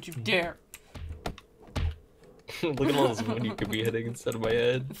 Don't you dare. Look at all this wood you could be hitting instead of my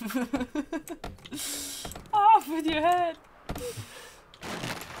head. Off with your head.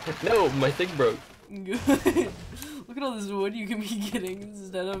 No, my thing broke. Good. Look at all this wood you can be getting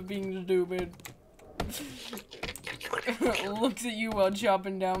instead of being stupid. Looks at you while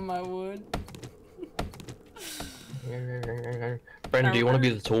chopping down my wood. Brendan, do you want to be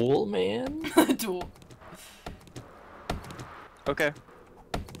the tool, man? Tool. Okay.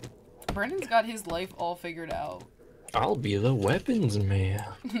 Brendan's got his life all figured out. I'll be the weapons man.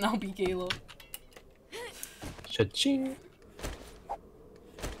 I'll be Caleb. Cha-ching.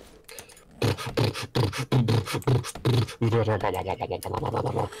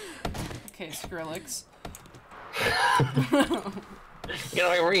 Okay, Skrillex. Get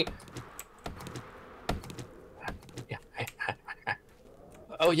away from me. Yeah.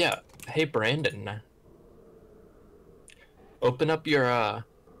 Oh yeah. Hey Brandon. Open up your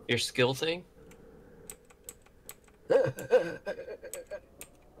skill thing.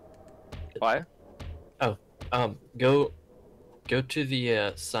 Why? Oh, go to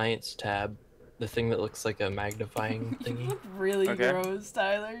the science tab, the thing that looks like a magnifying You thingy. look really Okay. gross,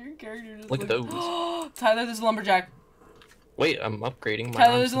 Tyler. Your character just Look at looks... those. Tyler, there's a lumberjack. Wait, I'm upgrading my.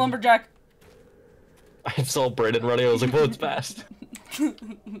 Tyler, there's a lumberjack. I saw Brandon running. I was like, "Whoa, it's fast."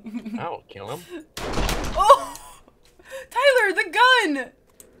 I'll kill him. Oh! Tyler, the gun!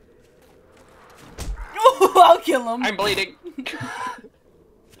 Oh, I'll kill him. I'm bleeding.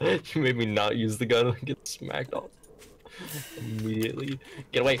 You made me not use the gun and get smacked off immediately.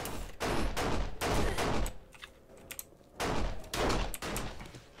 Get away.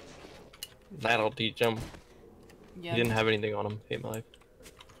 That'll teach him. Yeah. He didn't have anything on him. Hate my life.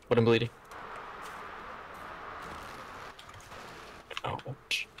 But I'm bleeding.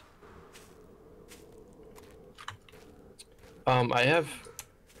 Ouch. I have...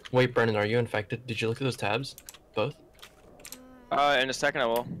 Wait, Brennan, are you infected? Did you look at those tabs? Both? In a second I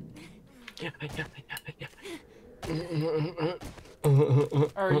will.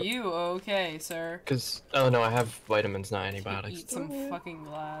 Are you okay, sir? Cause, oh no, I have vitamins, not antibiotics. Eat some fucking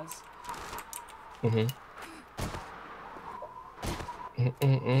glass.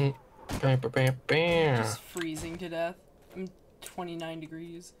 Just freezing to death. I'm 29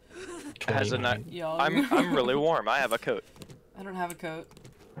 degrees. Has a nut. Young. I'm really warm. I have a coat. I don't have a coat.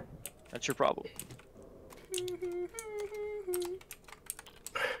 That's your problem.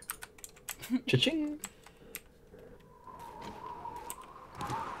 Cha-ching!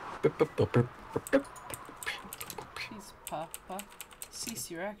 Please, Papa,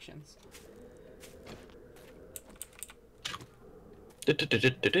 cease your actions.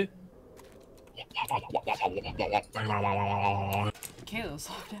 Kayla's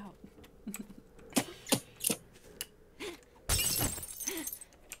locked out.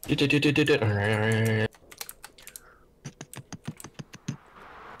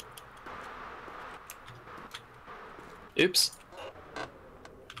 Oops.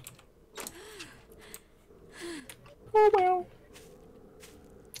 Oh well.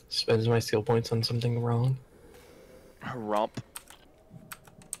 Spends my skill points on something wrong. Rump.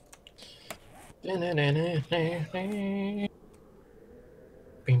 I don't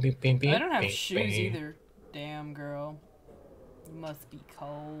have shoes either. Damn, girl. You must be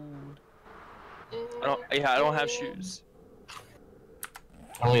cold. I don't have shoes.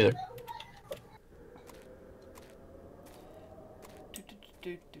 I don't either.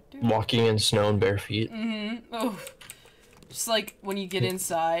 Walking in snow and bare feet. Oh. Just like when you get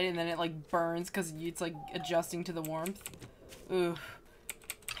inside and then it like burns because it's like adjusting to the warmth. Ooh.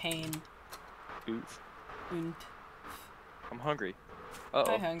 Pain. Oof. Und. I'm hungry.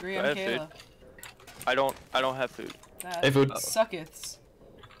 Uh-oh. Hi, hungry. Do I'm I have Kayla. food? I don't have food. That Hey, food. sucketh.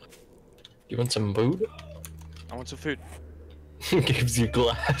 You want some food? I want some food. Gives you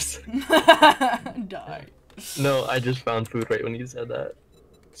glass. Die. No, I just found food right when you said that.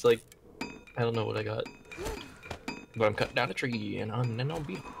 It's like, I don't know what I got. But I'm cutting down a tree and I'll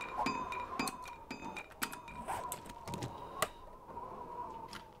be.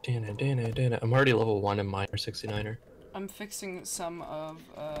 I'm already level 1 in mine or 69er. I'm fixing some of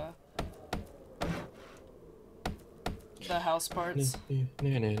the house parts.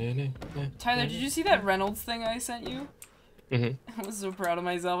 Tyler, did you see that Reynolds thing I sent you? I was so proud of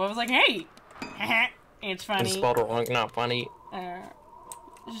myself. I was like, hey! It's funny. It's spelled wrong, not funny.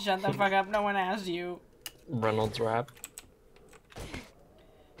 Shut the fuck up, no one asked you. Reynolds rap.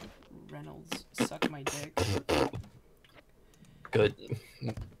 Reynolds, suck my dick. Good.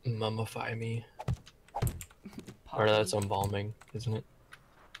 Mummify me. Or that's embalming, isn't it?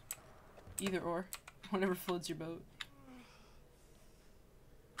 Either or. Whatever floats your boat.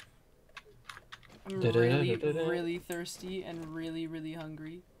 I'm really, really thirsty and really, really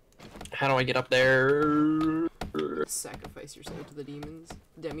hungry. How do I get up there? Sacrifice your soul to the demons,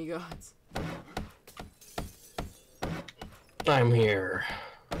 demigods. I'm here.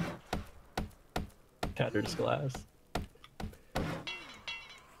 Tattered glass.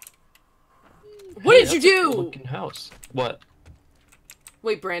 What did you that's a do? cool looking house. What?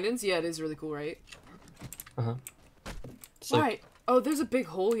 Wait, Brandon's? Yeah, it is really cool, right? Uh-huh. Why? Like, oh, there's a big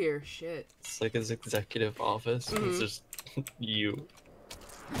hole here. Shit. It's like his executive office. It's just you.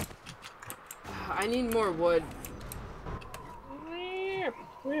 I need more wood.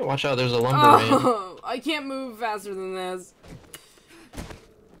 Watch out, there's a lumberman. Oh, I can't move faster than this.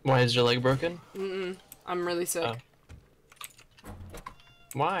 Why is your leg broken? I'm really sick. Oh.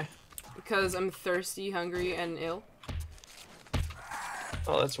 Why? Because I'm thirsty, hungry, and ill.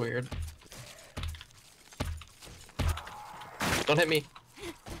 Oh, that's weird. Don't hit me.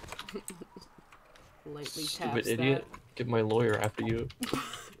 Lightly taps Stupid idiot. Get my lawyer after you.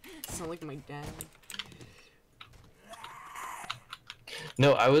 Sound like my dad.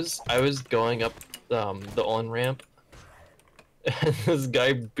 No, I was going up the on-ramp and this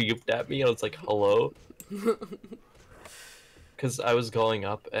guy beeped at me. I was like, hello? Because I was going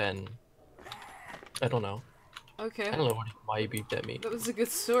up and I don't know. Okay. I don't know why he beeped at me. That was a good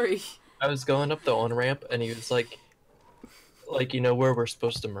story. I was going up the on-ramp and he was like, you know where we're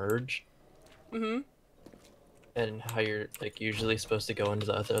supposed to merge? and how you're like usually supposed to go into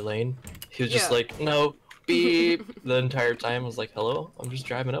the other lane. He was just Yeah. like, no, beep, the entire time. I was like, hello, I'm just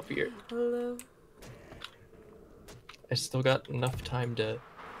driving up here. Hello. I still got enough time to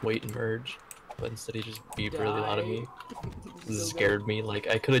wait and merge, but instead he just beeped really loud at me. This scared me. Like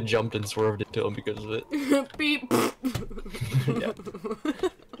I could have jumped and swerved into him because of it. Beep. Yeah.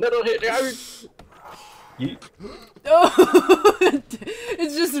 No, don't hit me. Yeet. Oh,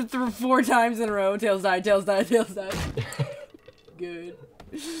 it's just 4 times in a row. Tails die, tails die, tails die. Good.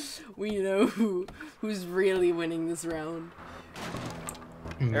 We know who's really winning this round.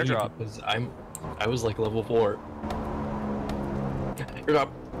 Airdrop. Because I was like level 4. Airdrop.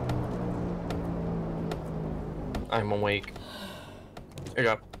 I'm awake.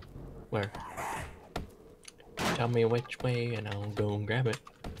 Airdrop. Where? Tell me which way and I'll go and grab it.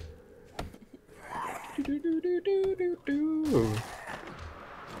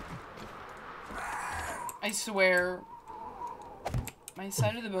 I swear, my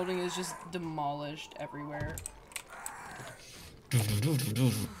side of the building is just demolished everywhere.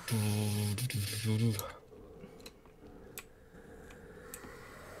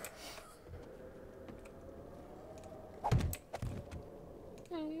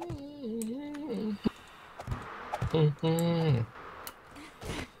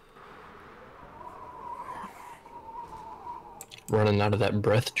 Running out of that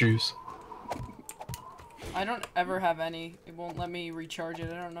breath juice. I don't ever have any. It won't let me recharge it.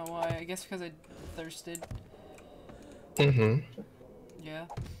 I don't know why. I guess because I thirsted. Yeah.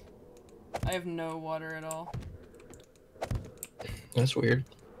 I have no water at all. That's weird.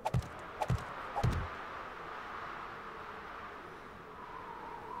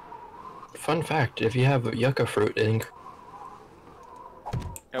 Fun fact, if you have yucca fruit,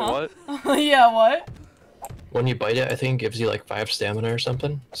 What? Yeah, what? when you bite it, I think it gives you like 5 stamina or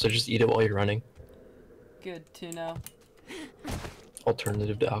something. So just eat it while you're running. Good to know.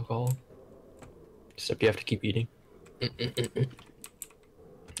 Alternative to alcohol. Except you have to keep eating.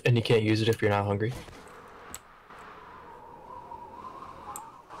 And you can't use it if you're not hungry.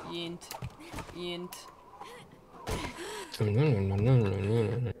 Yint. Yint.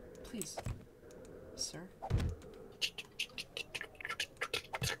 Please. Sir.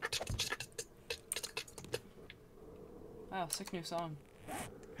 Wow, sick new song.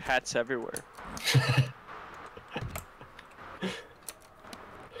 Hats everywhere.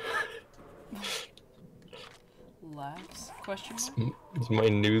 Laughs? Question mark? It's my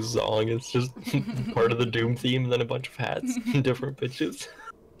new song. It's just part of the Doom theme and then a bunch of hats in different pitches.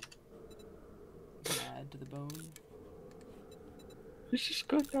 Mad to the bone. It's just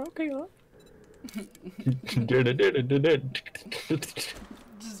good. Okay, huh?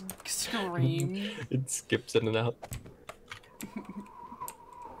 Just scream. It skips in and out.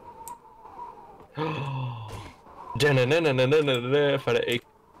 Found an egg.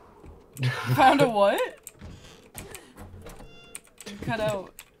 Found a what? Cut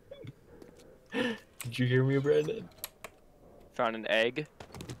out. Did you hear me, Brandon? Found an egg.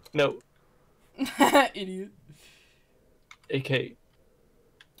 No. Idiot. AK.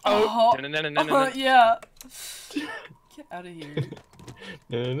 Oh, yeah. Get out of here.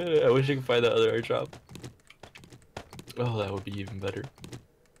 No. I wish I could find that other airdrop. Oh, that would be even better.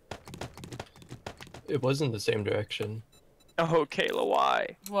 It was in the same direction. Oh, Kayla,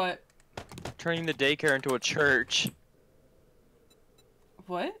 why? What? Turning the daycare into a church.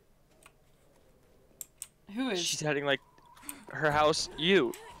 What? Who is? She's heading like her house.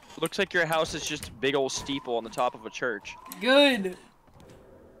 You. Looks like your house is just a big old steeple on the top of a church. Good.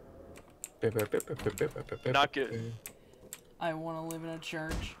 Not good. I want to live in a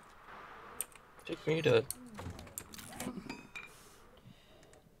church. Take me to.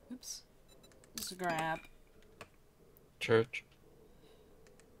 Oops. Just grab. Church.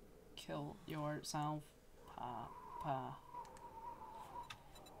 Kill yourself. Pa. Pa.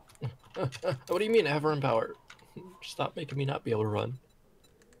 What do you mean, ever in power? Stop making me not be able to run.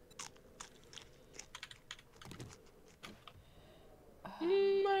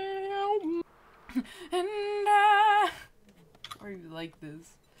 And I... Or you like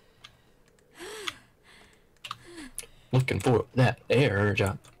this? Looking for that air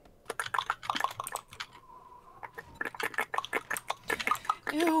job.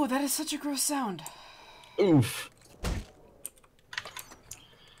 Ew, that is such a gross sound. Oof.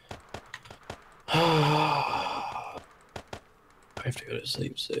 I have to go to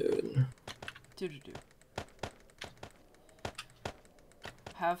sleep soon. Do-do-do.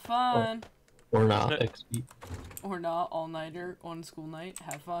 Have fun. Or not, XP. Or not, all-nighter on school night.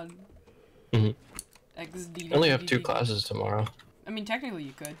 Have fun. Mhm. XD. I only have 2 classes tomorrow. I mean, technically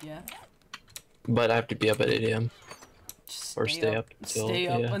you could, yeah. But I have to be up at 8 a.m. Just Or stay up until, stay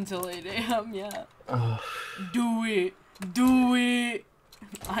up yeah. until 8 a.m. Yeah. Uh, Do it. Do it.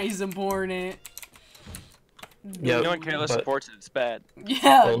 Eyes important. yeah, You know when Kayla but supports it, it's bad.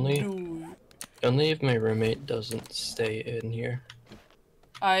 Yeah. Only- Do it. only if my roommate doesn't stay in here.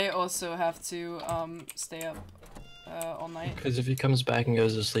 I also have to stay up all night. Because if he comes back and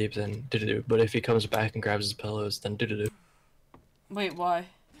goes to sleep, then do-do-do. But if he comes back and grabs his pillows, then do-do-do. Wait, why?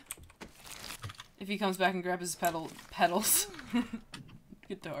 If he comes back and grabs his pedals.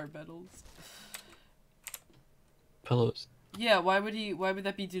 Guitar pedals. Pillows. Yeah, why would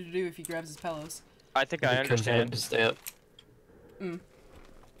that be do if he grabs his pillows? I think I Because I have understand. to stay up. Mm.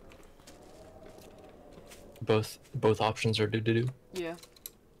 Both options are do-do-do. Yeah.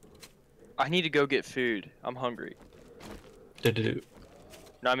 I need to go get food. I'm hungry. Do-do-do.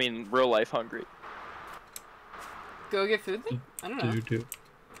 No, I mean real life hungry. Go get food then? I don't know. Do-do-do.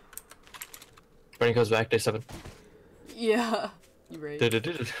 When he comes back, day 7. Yeah. You're right.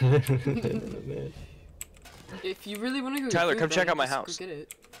 Do-do-do. If you really want to go Tyler, get food, come check then out my just go house. get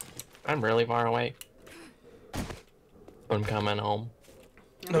it. I'm really far away. I'm coming home.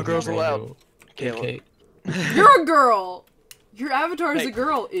 No girls allowed. KK. You're a girl! Your avatar is Hey. a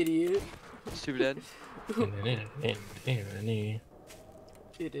girl, idiot. Stupid Ed.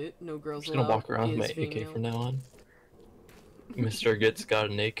 Idiot. No girls I'm just gonna allowed. walk around with my Is AK female. from now on. Mr. Gets got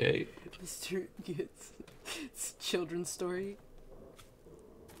an AK. Mr. Gets. It's a children's story.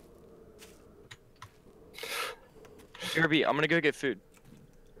 Kirby, I'm gonna go get food.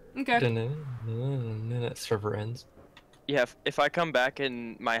 Okay. Server ends. Yeah, if I come back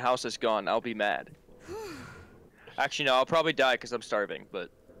and my house is gone, I'll be mad. Actually, no, I'll probably die because I'm starving, but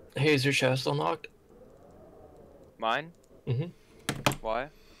Hey, is your chest unlocked? mine? Mhm. Why?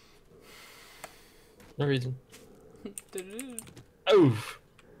 No reason. Oh!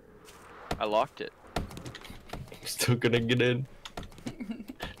 I locked it. I'm still gonna get in.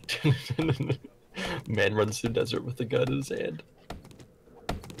 Man runs through the desert with a gun in his hand.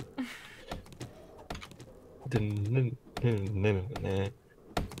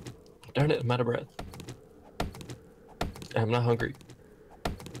 Darn it, I'm out of breath. I'm not hungry.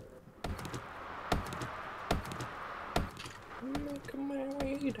 Making my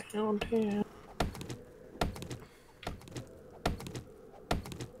way downtown.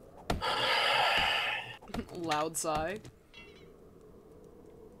 Loud sigh.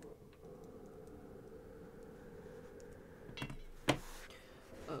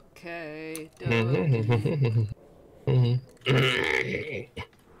 Okay.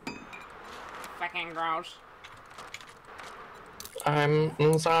 Fucking gross.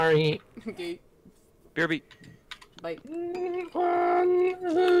 I'm sorry. Okay. Kirby, Bye.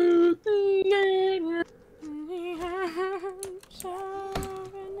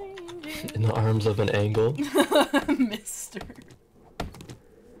 In the arms of an angle. Mister.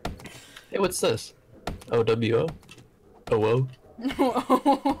 Hey, what's this? OWO? OO?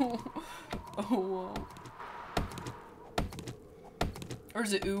 Oh, whoa. Or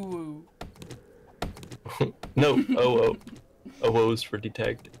is it ooh woo? No, OO. OO's for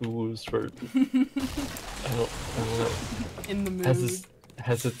detect. OO's for. I don't know. In the mood.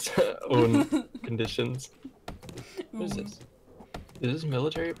 Has its own conditions. What is this? Is this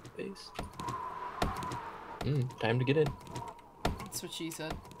military base? Time to get in. That's what she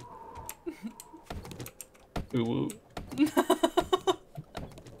said. Ooh.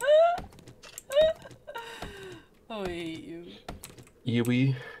 Oh, I hate you.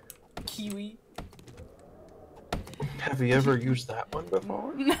 Yui. Kiwi. Have you ever used that one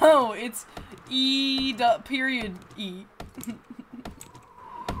before? No, it's E dot period E.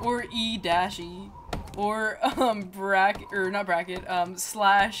 Or E dash E. Or bracket or not bracket,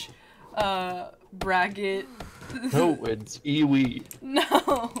 slash bracket. No, it's Iwi.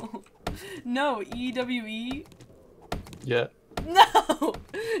 No. No, EWE. Yeah. No.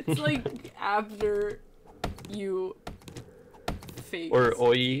 It's like after you face. Or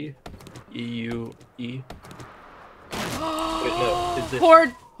Oi. EUE. Wait, no. Is it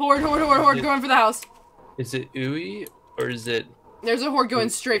Horde, going for the house. is it Ui or is it There's a horde going Ooh,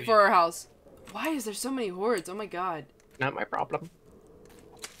 straight for our house. Why is there so many hordes? Oh my god. not my problem?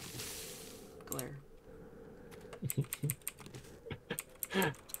 Glare.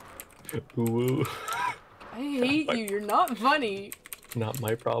 Ooh. I hate you. You're not funny. Not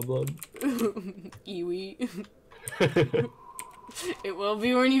my problem. Iwi. It will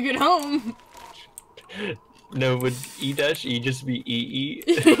be when you get home. No, would E dash E just be EE?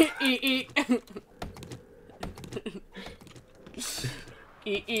 E.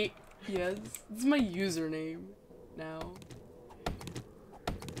 E. Yes, it's my username now.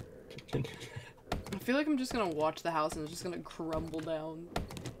 feel like I'm just gonna watch the house and it's just gonna crumble down.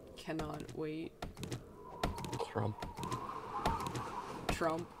 Cannot wait. Trump.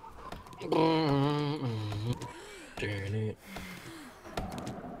 Darn it.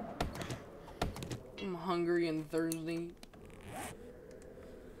 I'm hungry and thirsty.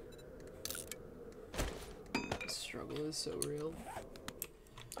 Struggle is so real.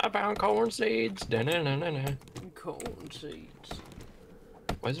 I found corn seeds. Da-na-na-na-na. Corn seeds.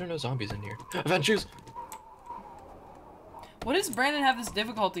 Why is there no zombies in here? I found shoes. What does Brandon have this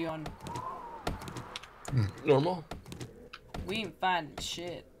difficulty on? Normal. We ain't finding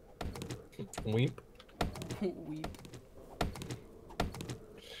shit. Weep. Weep.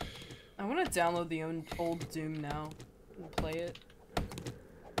 I want to download the old Doom now and play it.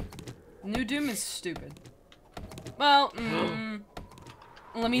 New Doom is stupid. Well,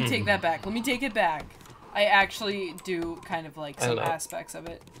 let me take that back. Let me take it back. I actually do kind of like some aspects of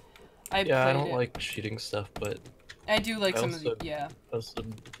it. I don't like cheating stuff, but I do like some of the, I also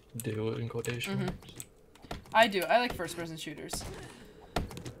do in quotation marks. I do. I like first-person shooters.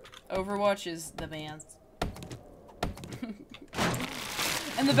 Overwatch is the best.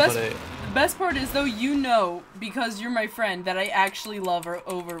 And the best part is, though, you know, because you're my friend, that I actually love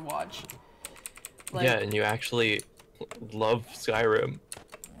Overwatch. Like, yeah, and you actually love Skyrim.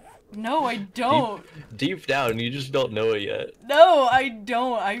 No, I don't. Deep down, you just don't know it yet. No, I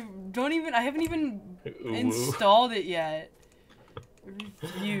don't. I haven't even installed it yet.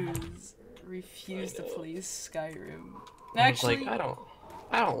 Refuse to play Skyrim. Actually, I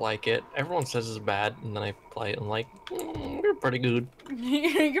don't like it. Everyone says it's bad, and then I play it and I'm like, you're pretty good.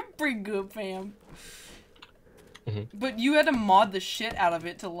 You're pretty good, fam. But you had to mod the shit out of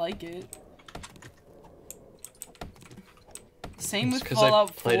it to like it. Same with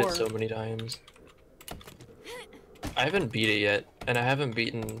Fallout 4. I've played it so many times. I haven't beat it yet, and I haven't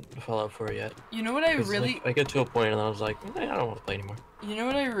beaten Fallout 4 yet. You know what I really... I get to a point and I was like, I don't want to play anymore. You know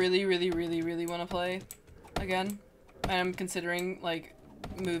what I really want to play again? I'm considering, like,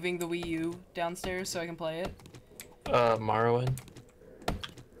 moving the Wii U downstairs so I can play it. Morrowind?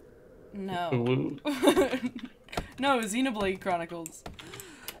 No. No, Xenoblade Chronicles.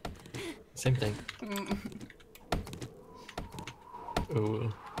 Same thing.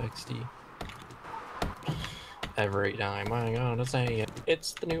 Ooh, XD. Every time I gotta say it,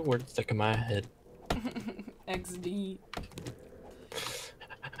 it's the new word stuck in my head. XD.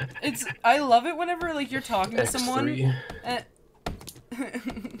 I love it whenever, like, you're talking to someone.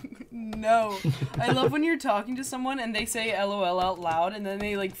 No. I love when you're talking to someone and they say LOL out loud and then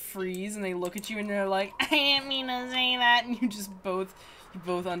they, like, freeze and they look at you and they're like, I didn't mean to say that, and you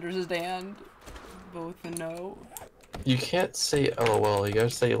both understand. Both know. You can't say LOL, you gotta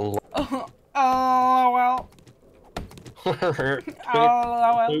say LOL. Oh, well.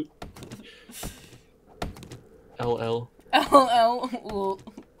 LOL. LL. LL.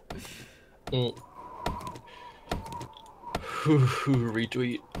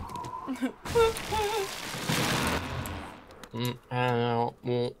 Retweet.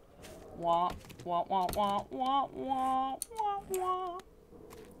 Wah, wah, wah, wah, wah, wah, wah.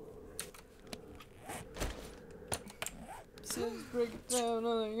 Says break it down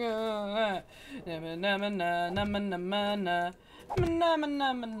on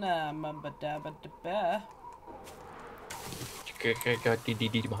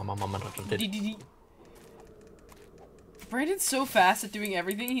Brandon's so fast at doing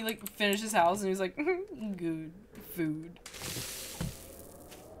everything. He like finished his house and he's like, good food.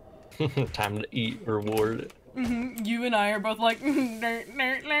 Time to eat, reward. You and I are both like,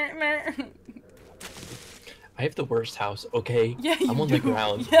 I have the worst house, okay? Yeah, you I'm on do. the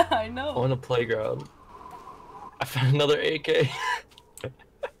ground. Yeah, I know. I'm on a playground. I found another AK.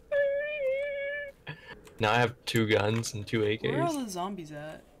 Now I have 2 guns and 2 AKs. Where are all the zombies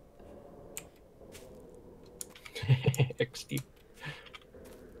at? XD.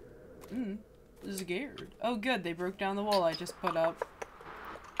 Scared. Oh good, they broke down the wall I just put up.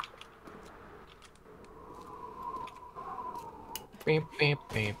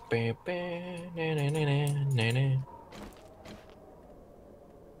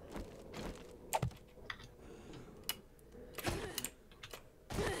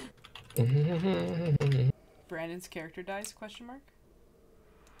 Brandon's character dies? Question mark.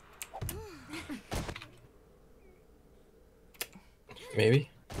 Maybe.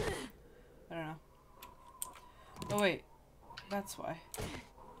 I don't know. Oh wait, that's why.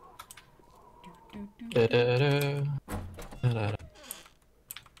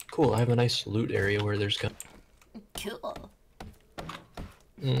 Cool, I have a nice loot area where there's guns. Cool.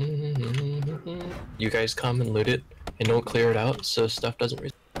 You guys come and loot it, and don't clear it out so stuff doesn't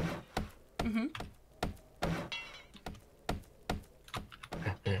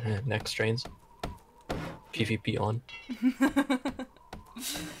Next trains. PvP on.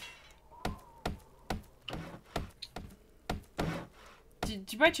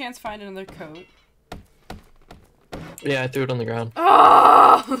 Did you by chance find another coat? Yeah, I threw it on the ground.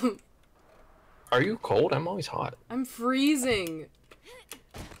 Oh! Are you cold? I'm always hot. I'm freezing.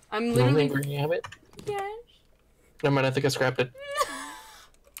 I'm You literally. think we have it? Yes. Never mind, I think I scrapped it.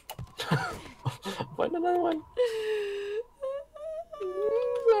 Find another one.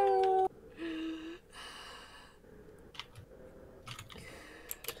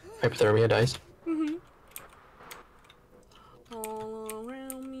 Hypothermia dice. All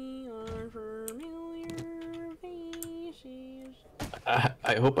around me are familiar faces.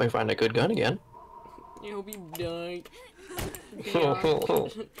 I hope I find a good gun again. I hope you die.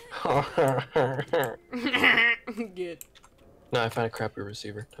 Get. No, I found a crappy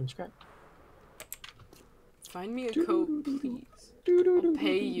receiver. Time scrap. Find me a coat, please. I'll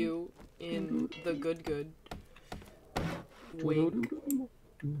pay you in the good. Wink.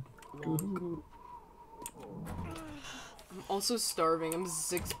 Wonk. I'm also starving. I'm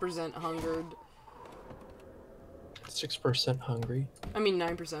 6% hungered. 6% hungry. I mean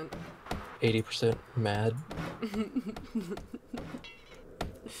 9%. 80% mad.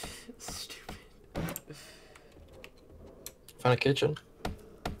 Stupid. Found a kitchen.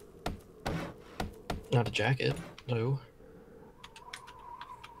 Not a jacket. No.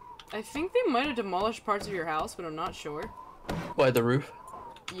 I think they might have demolished parts of your house, but I'm not sure. Why, the roof?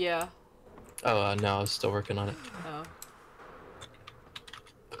 Yeah. Oh, no, I was still working on it. Oh.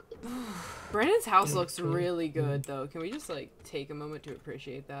 Brandon's house looks really good, though. Can we just, like, take a moment to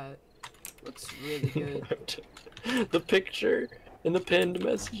appreciate that? Looks really good. The picture and the pinned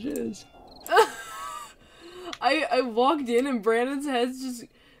messages. I walked in and Brandon's head's just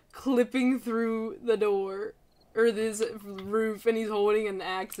clipping through the door. Or this roof, and he's holding an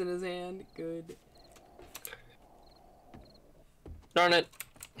axe in his hand. Good. Darn it.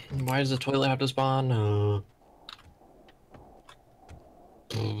 Why does the toilet have to spawn? Oh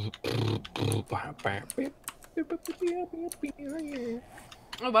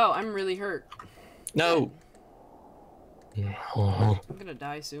wow, I'm really hurt. No. I'm gonna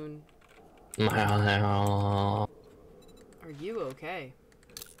die soon. Are you okay?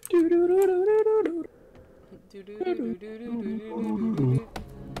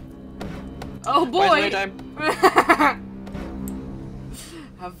 Oh boy!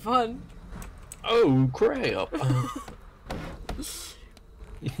 Have fun. Oh crap!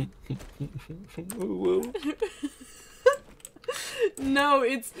 No,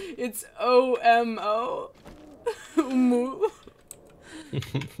 it's OMO. Moo.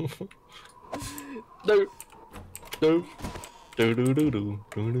 No. No. Are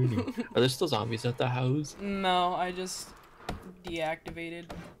there still zombies at the house? No, I just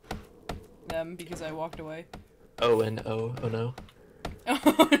deactivated them because I walked away. Oh and oh no.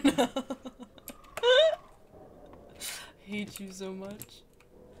 Oh no. Hate you so much.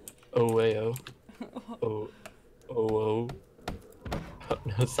 Oh way oh. Oh oh.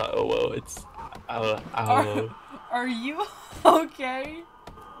 No, it's not oh it's ow. Are you okay?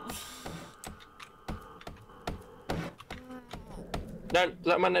 No,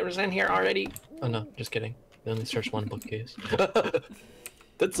 someone was in here already. Oh no, just kidding. They only searched one bookcase.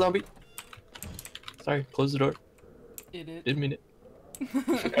 That's zombie. Sorry, close the door. Didn't mean it.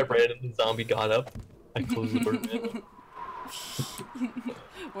 I ran and the zombie got up. I closed the door.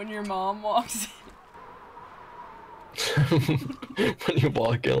 When your mom walks in. When you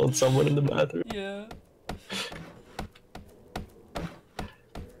walk in on someone in the bathroom. Yeah.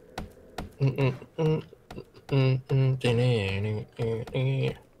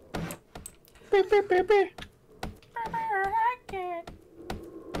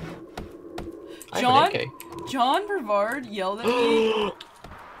 John Brevard yelled at me.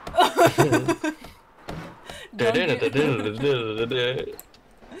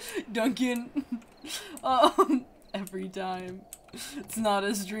 Duncan. Every time. It's not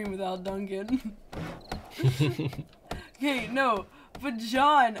a stream without Duncan. Okay, no. But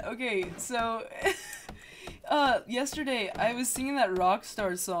John, okay, so yesterday I was singing that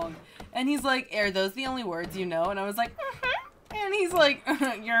Rockstar song, and he's like, "Are those the only words you know?" And I was like, and he's like,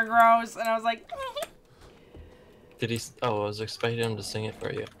 "You're gross," and I was like, Did he? Oh, I was expecting him to sing it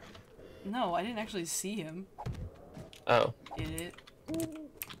for you. No, I didn't actually see him. Oh. Idiot.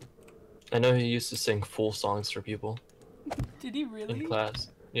 I know he used to sing full songs for people. Did he really? In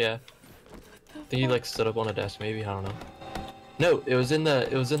class, yeah. I think he like stood up on a desk, maybe, I don't know. No, it was in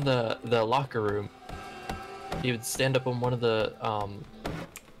the locker room. He would stand up on one of the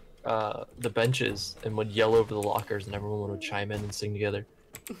benches and would yell over the lockers, and everyone would chime in and sing together.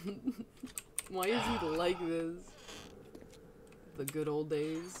 Why is he like this? The good old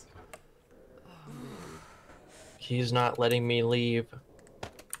days. Oh, man. He's not letting me leave.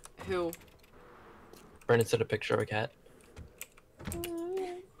 Who? Brandon sent a picture of a cat.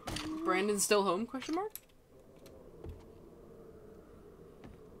 Brandon's still home? Question mark?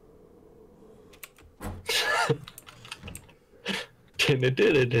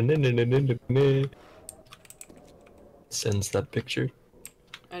 Sends that picture.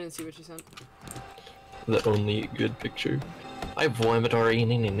 I didn't see what you sent. The only good picture. I vomit already.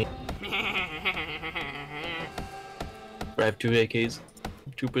 I have 2 AKs,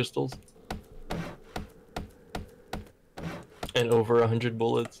 2 pistols, and over 100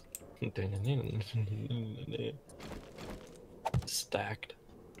 bullets. Stacked.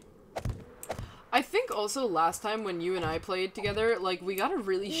 I think also last time when you and I played together, like, we got a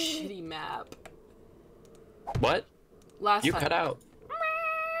really shitty map. What? Last You time. cut out.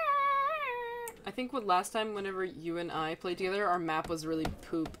 I think last time whenever you and I played together, our map was really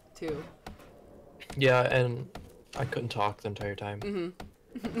poop, too. Yeah, and I couldn't talk the entire time.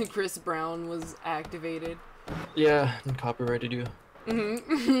 Mm-hmm. Chris Brown was activated. Yeah, and copyrighted you.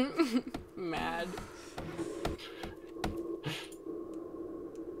 Mm-hmm. Mad.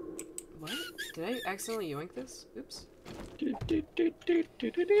 What? Did I accidentally yoink this? Oops.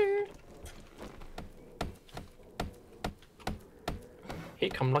 Hey,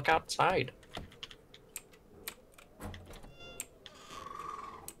 come look outside.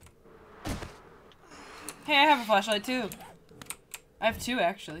 Hey, I have a flashlight too. I have 2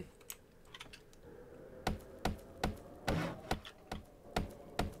 actually.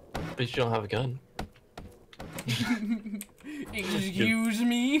 But you don't have a gun. Excuse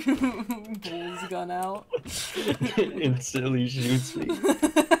me? Pulls the gun out. Instantly shoots me.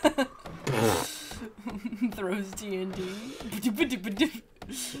 Throws TNT.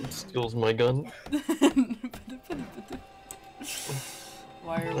 Steals my gun.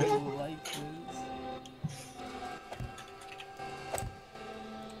 Why are we like this?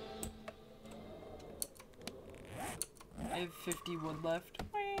 I have 50 wood left.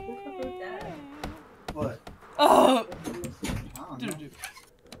 What? Oh! I don't know.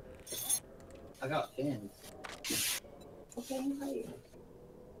 I got fins. Okay, how are you?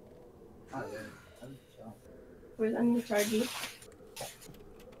 Oh, yeah. I'm chill. Where's I'm gonna charge you?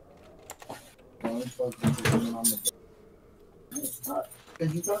 No, it's supposed to be sitting on the bed.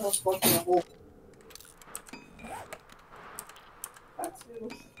 Cause you got us fucking hole. That's you.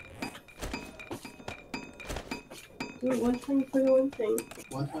 Do it one thing for the one thing.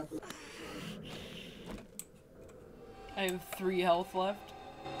 One time. I have 3 health left.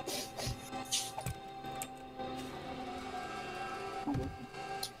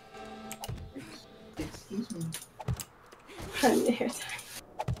 Excuse me. I'm there.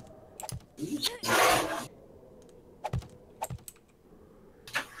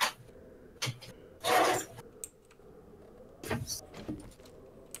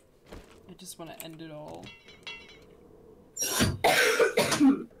 I just want to end it all.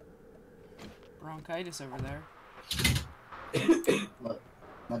 Bronchitis over there. Look,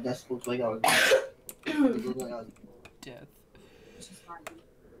 my desk looks like I was. It looks like I was. Death.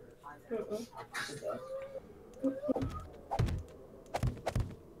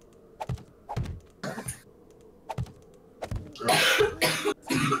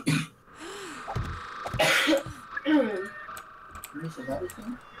 Is that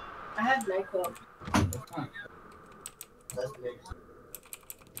everything? I have NyQuil. That's fine. That's big.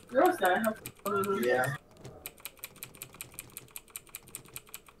 No, it's not. I have Yeah.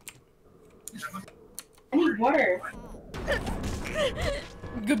 I need water.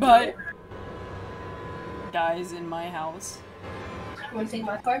 Goodbye. Dies in my house. You wanna take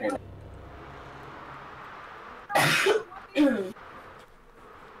my card?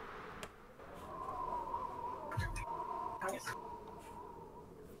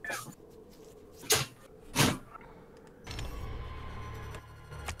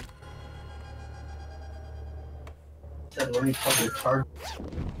 Said let me plug your card.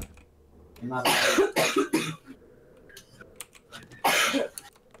 I'm not.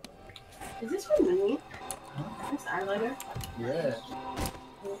 Is this for me? This eyeliner? Yeah.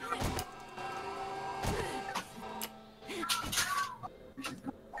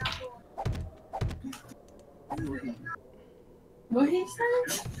 What he said?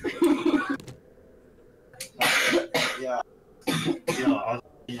 Yeah. Yeah.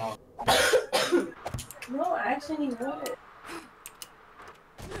 You know. No, I actually need water.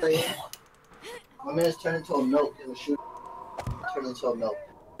 My man's turned into a milk and shoot. Turned into a milk.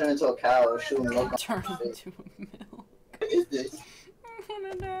 Turned into a cow and shooting milk. Turn into a milk. What is this?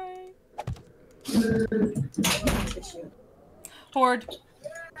 wanna die. Horde.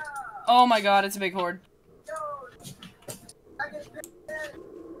 Oh my god, it's a big horde.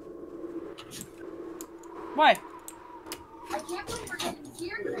 Why?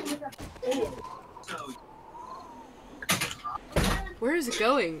 Where is it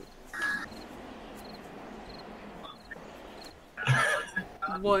going?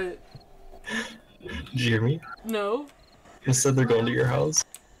 What? Did you hear me? No. You said they're going to your house.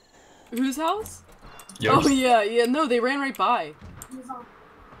 Whose house? Yours. Oh yeah, no, they ran right by.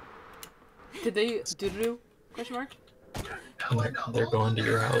 Did they do? Question mark? And they're going to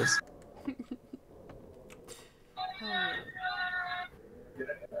your house.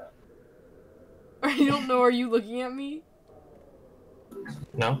 I don't know, are you looking at me?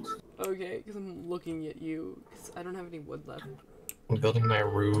 No? Okay, because I'm looking at you. Because I don't have any wood left. I'm building my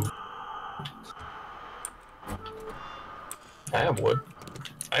roof. I have wood.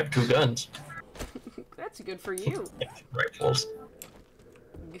 I have 2 guns. That's good for you. Rifles.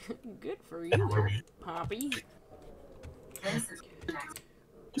 Good for And you, room. Poppy.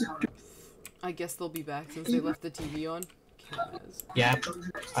 I guess they'll be back since they left the TV on. Yep.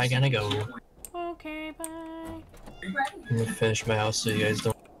 I gotta go. Okay, bye. I'm gonna finish my house so you guys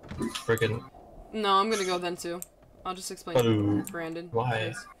don't friggin'. No, I'm gonna go then too. I'll just explain to Brandon.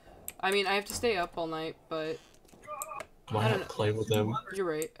 Why? I mean, I have to stay up all night, but Why not play with them? you're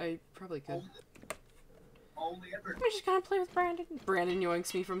right. I probably could. We're just gonna play with Brandon. Brandon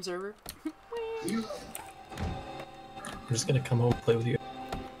yoinks me from server. I'm just gonna come home and play with you.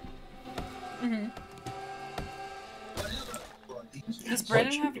 Does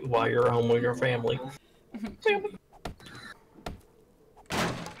Brandon have... While you're home with your family.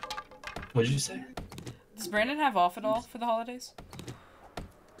 What did you say? Does Brandon have off at all for the holidays?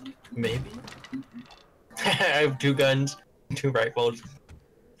 Maybe. I have 2 guns, 2 rifles.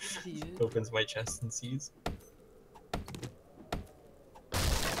 Opens my chest and sees.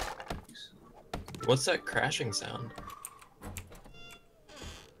 What's that crashing sound?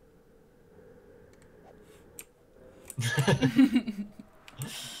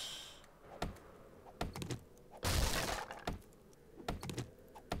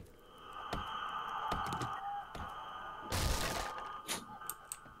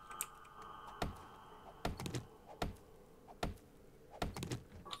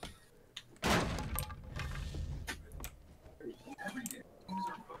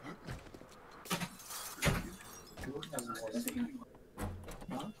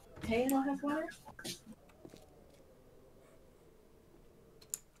 Hey, I don't have water.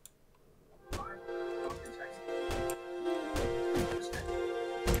 What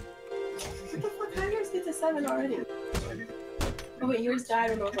the fuck? How did yours get to 7 already? Oh wait, yours died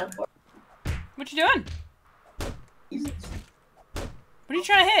when I was on 4. What you doing? What are you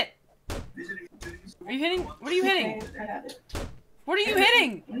trying to hit? Are you hitting? What are you hitting? Okay, I got it. What are you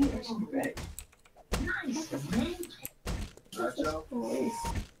hitting? Right.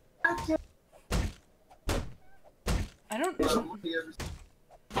 I don't know.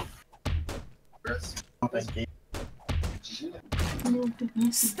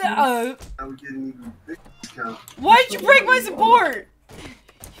 Stop! Why'd you break my support?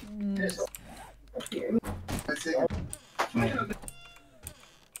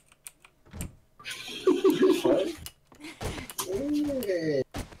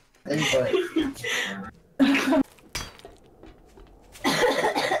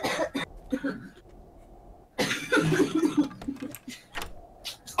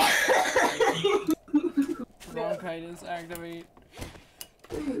 Bronchitis activate.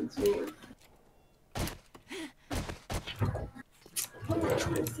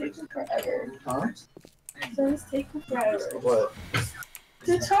 It's taking forever. Huh? So it's taking forever. What?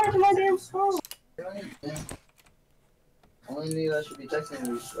 To charge my damn phone. Only nigga that should be texting me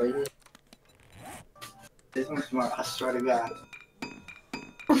right here. This one's smart, I swear to God.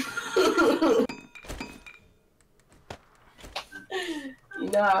 You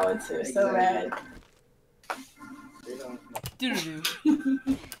know I want to so bad. Doo-doo-doo.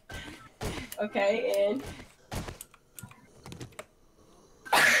 Okay, and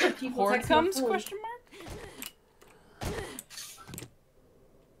people Horde text my comes? phone. Question mark.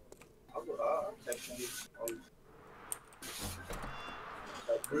 I'll text you.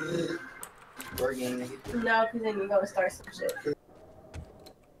 Working. No, because then you're gonna start some shit.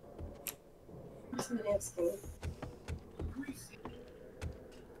 Some damn school.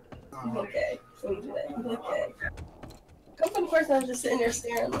 Okay, let me do that. Okay. Come from the person I was just sitting there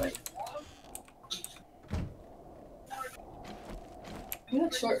staring like. You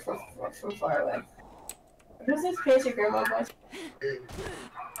look short from far away. Who's this fancy grandma boy?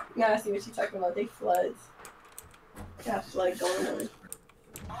 Now I see what she's talking about. They floods. Got flood going on.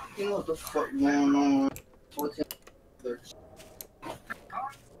 You know what the fuck going on? 14.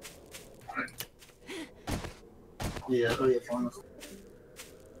 Yeah, oh yeah, fine.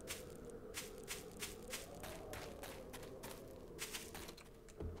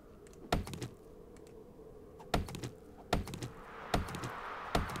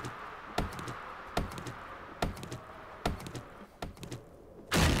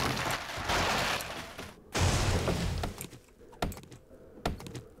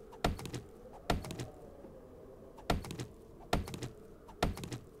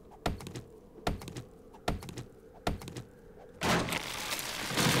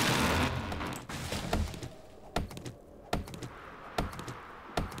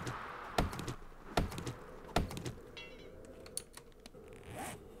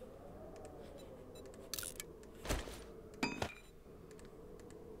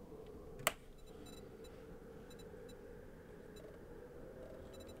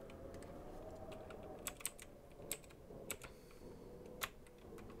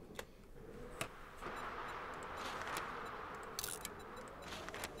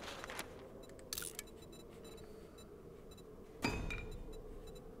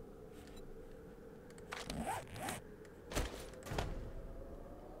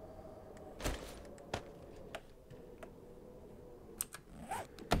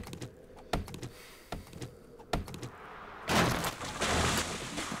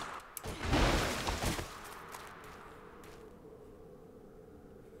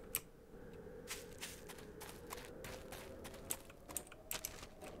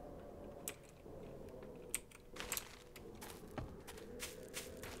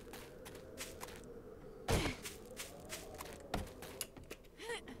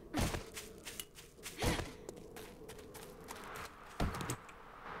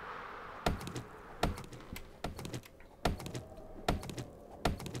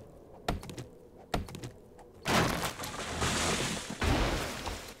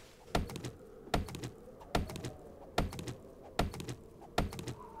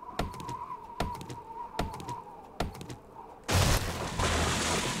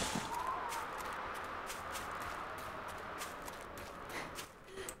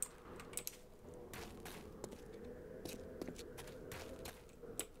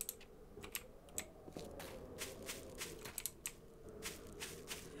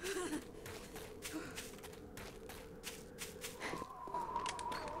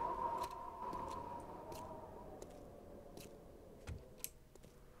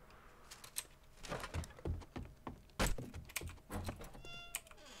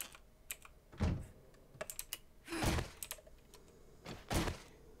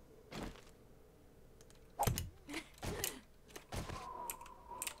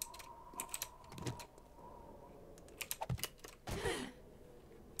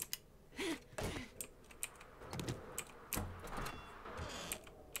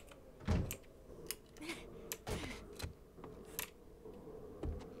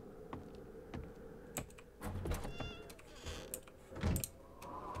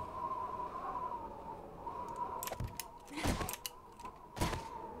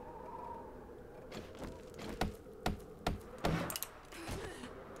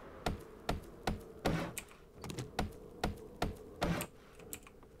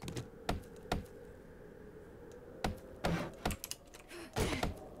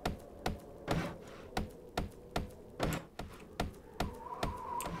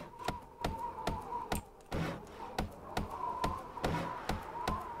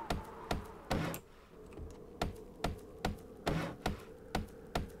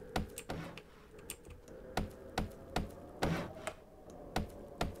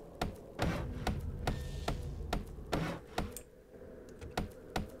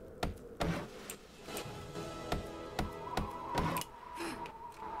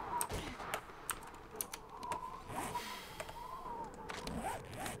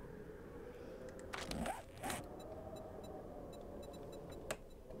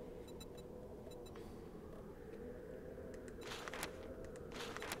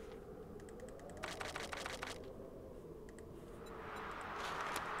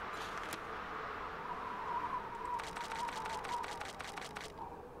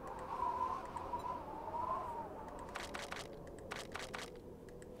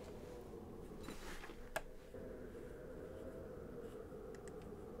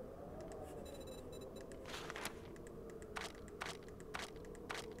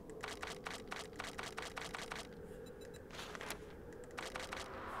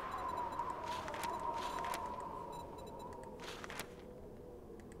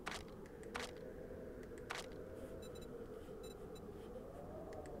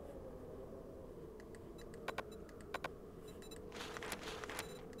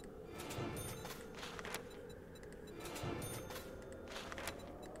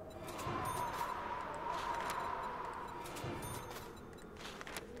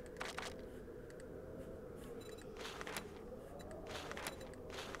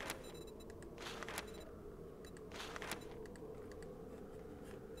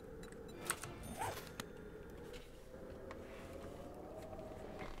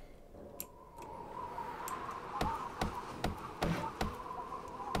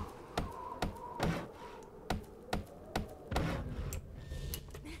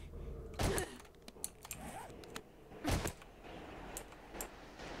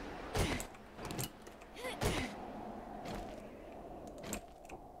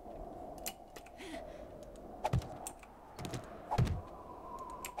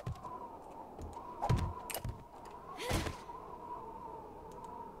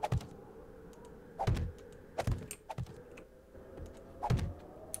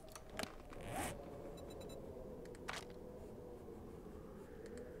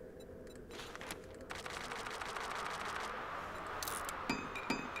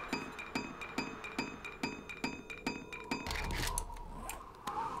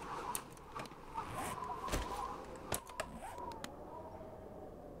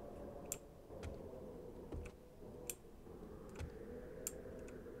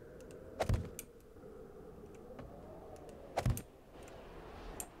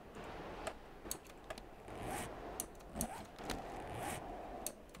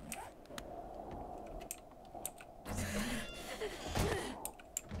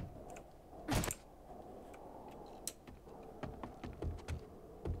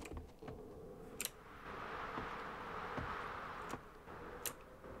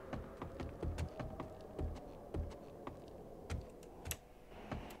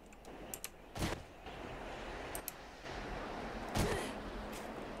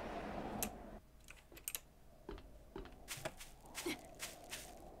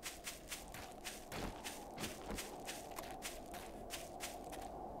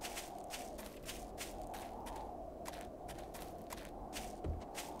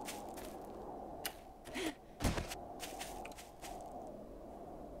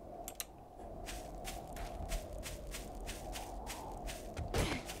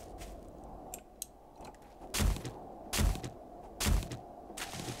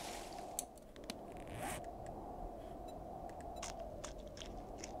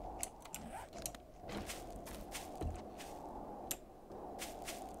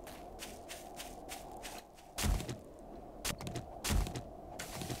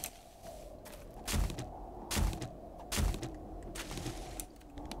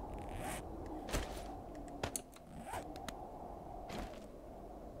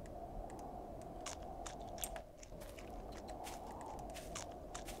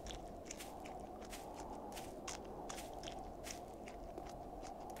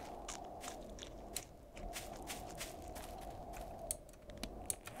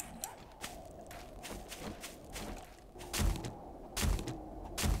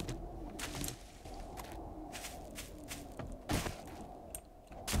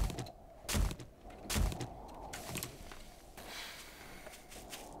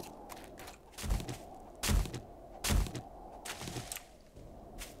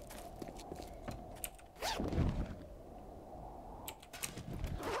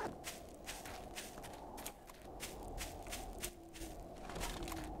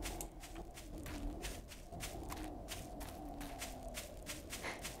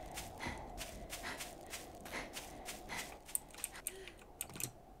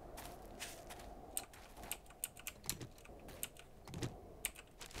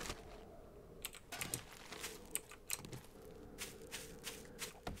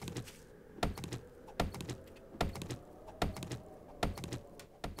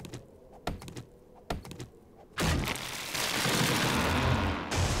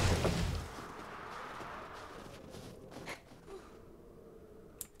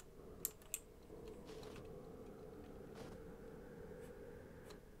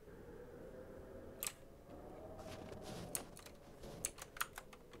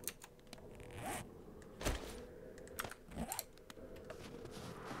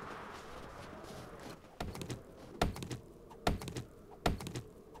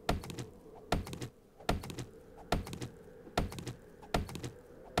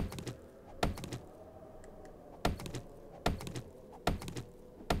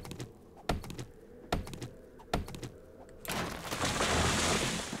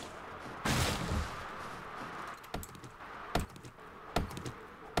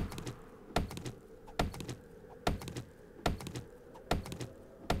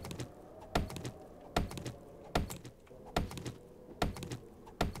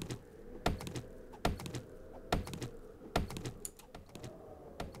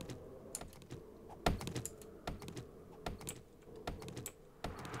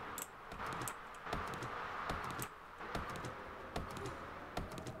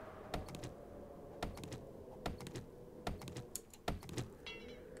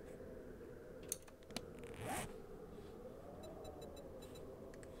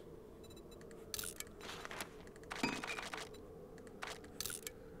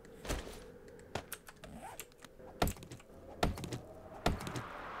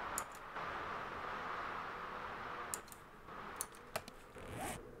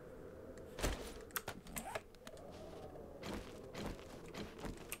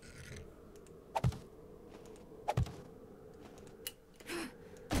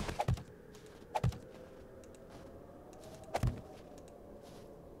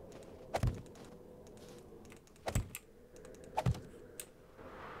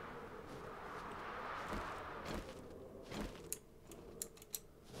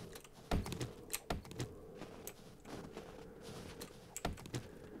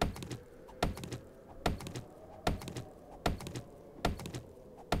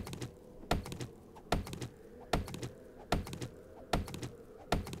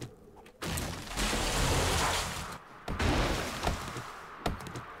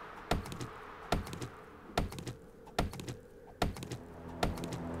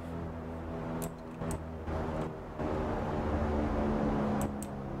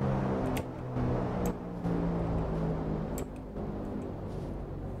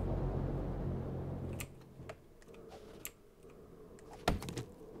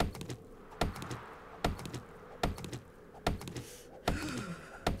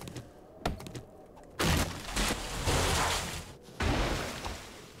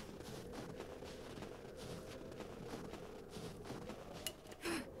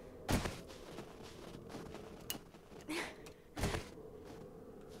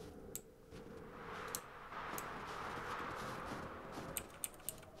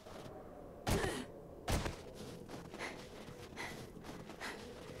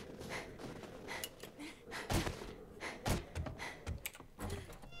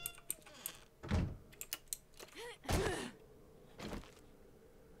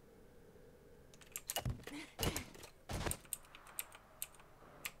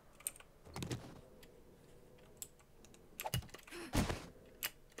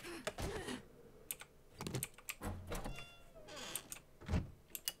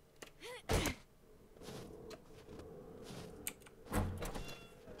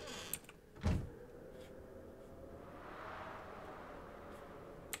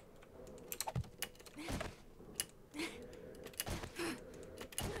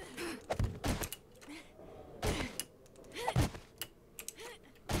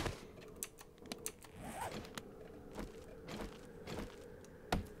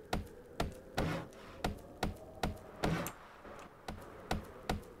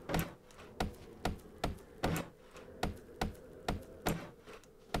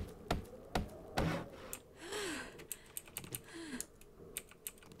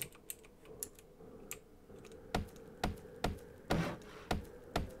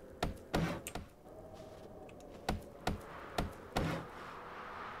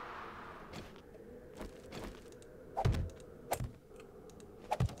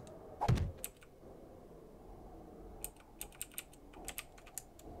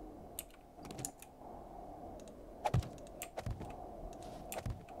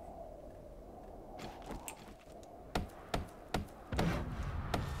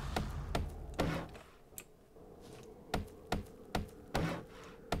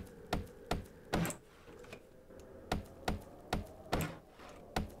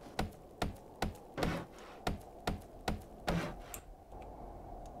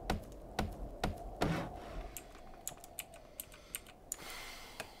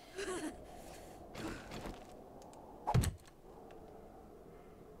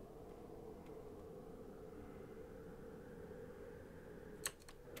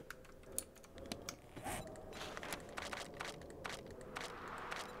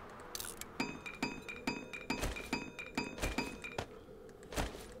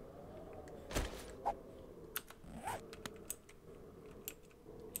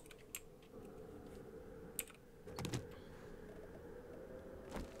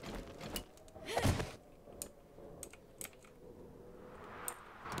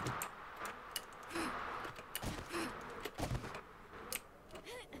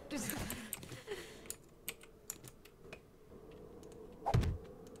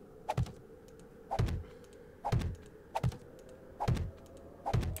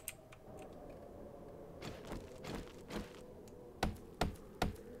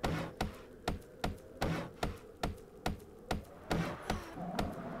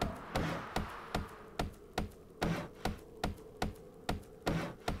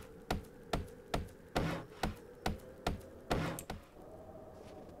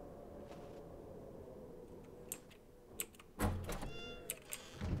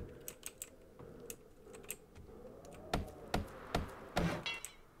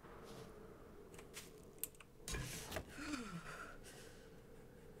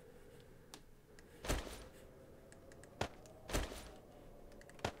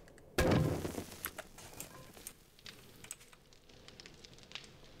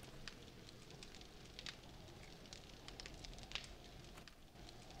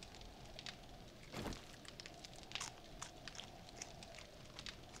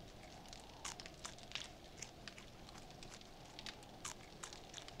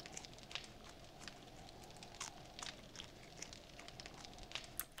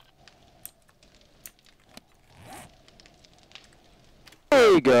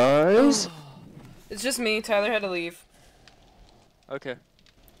 Hey guys. It's just me. Tyler had to leave. Okay.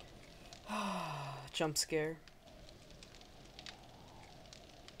 Jump scare.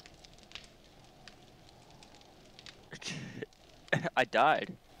 I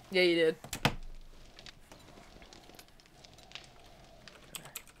died. Yeah, you did.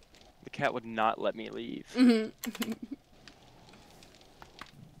 The cat would not let me leave. Sue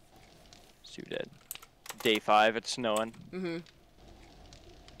dead. Day 5, it's snowing.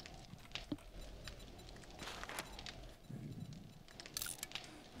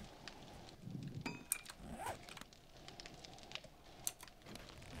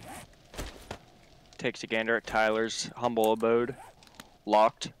 Takes a gander at Tyler's humble abode.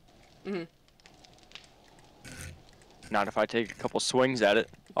 Locked. Not if I take a couple swings at it.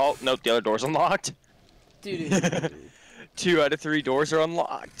 Oh, nope, the other door's unlocked. Dude. 2 out of 3 doors are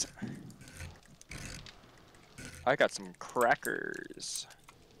unlocked. I got some crackers.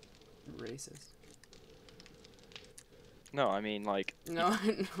 Racist. No, I mean like No, I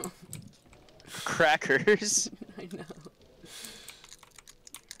know. crackers. I know.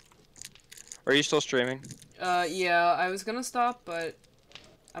 Are you still streaming? Yeah, I was gonna stop, but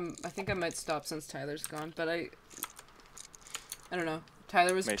I think I might stop since Tyler's gone, but I don't know.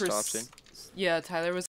 Tyler was May stop soon. Yeah, Tyler was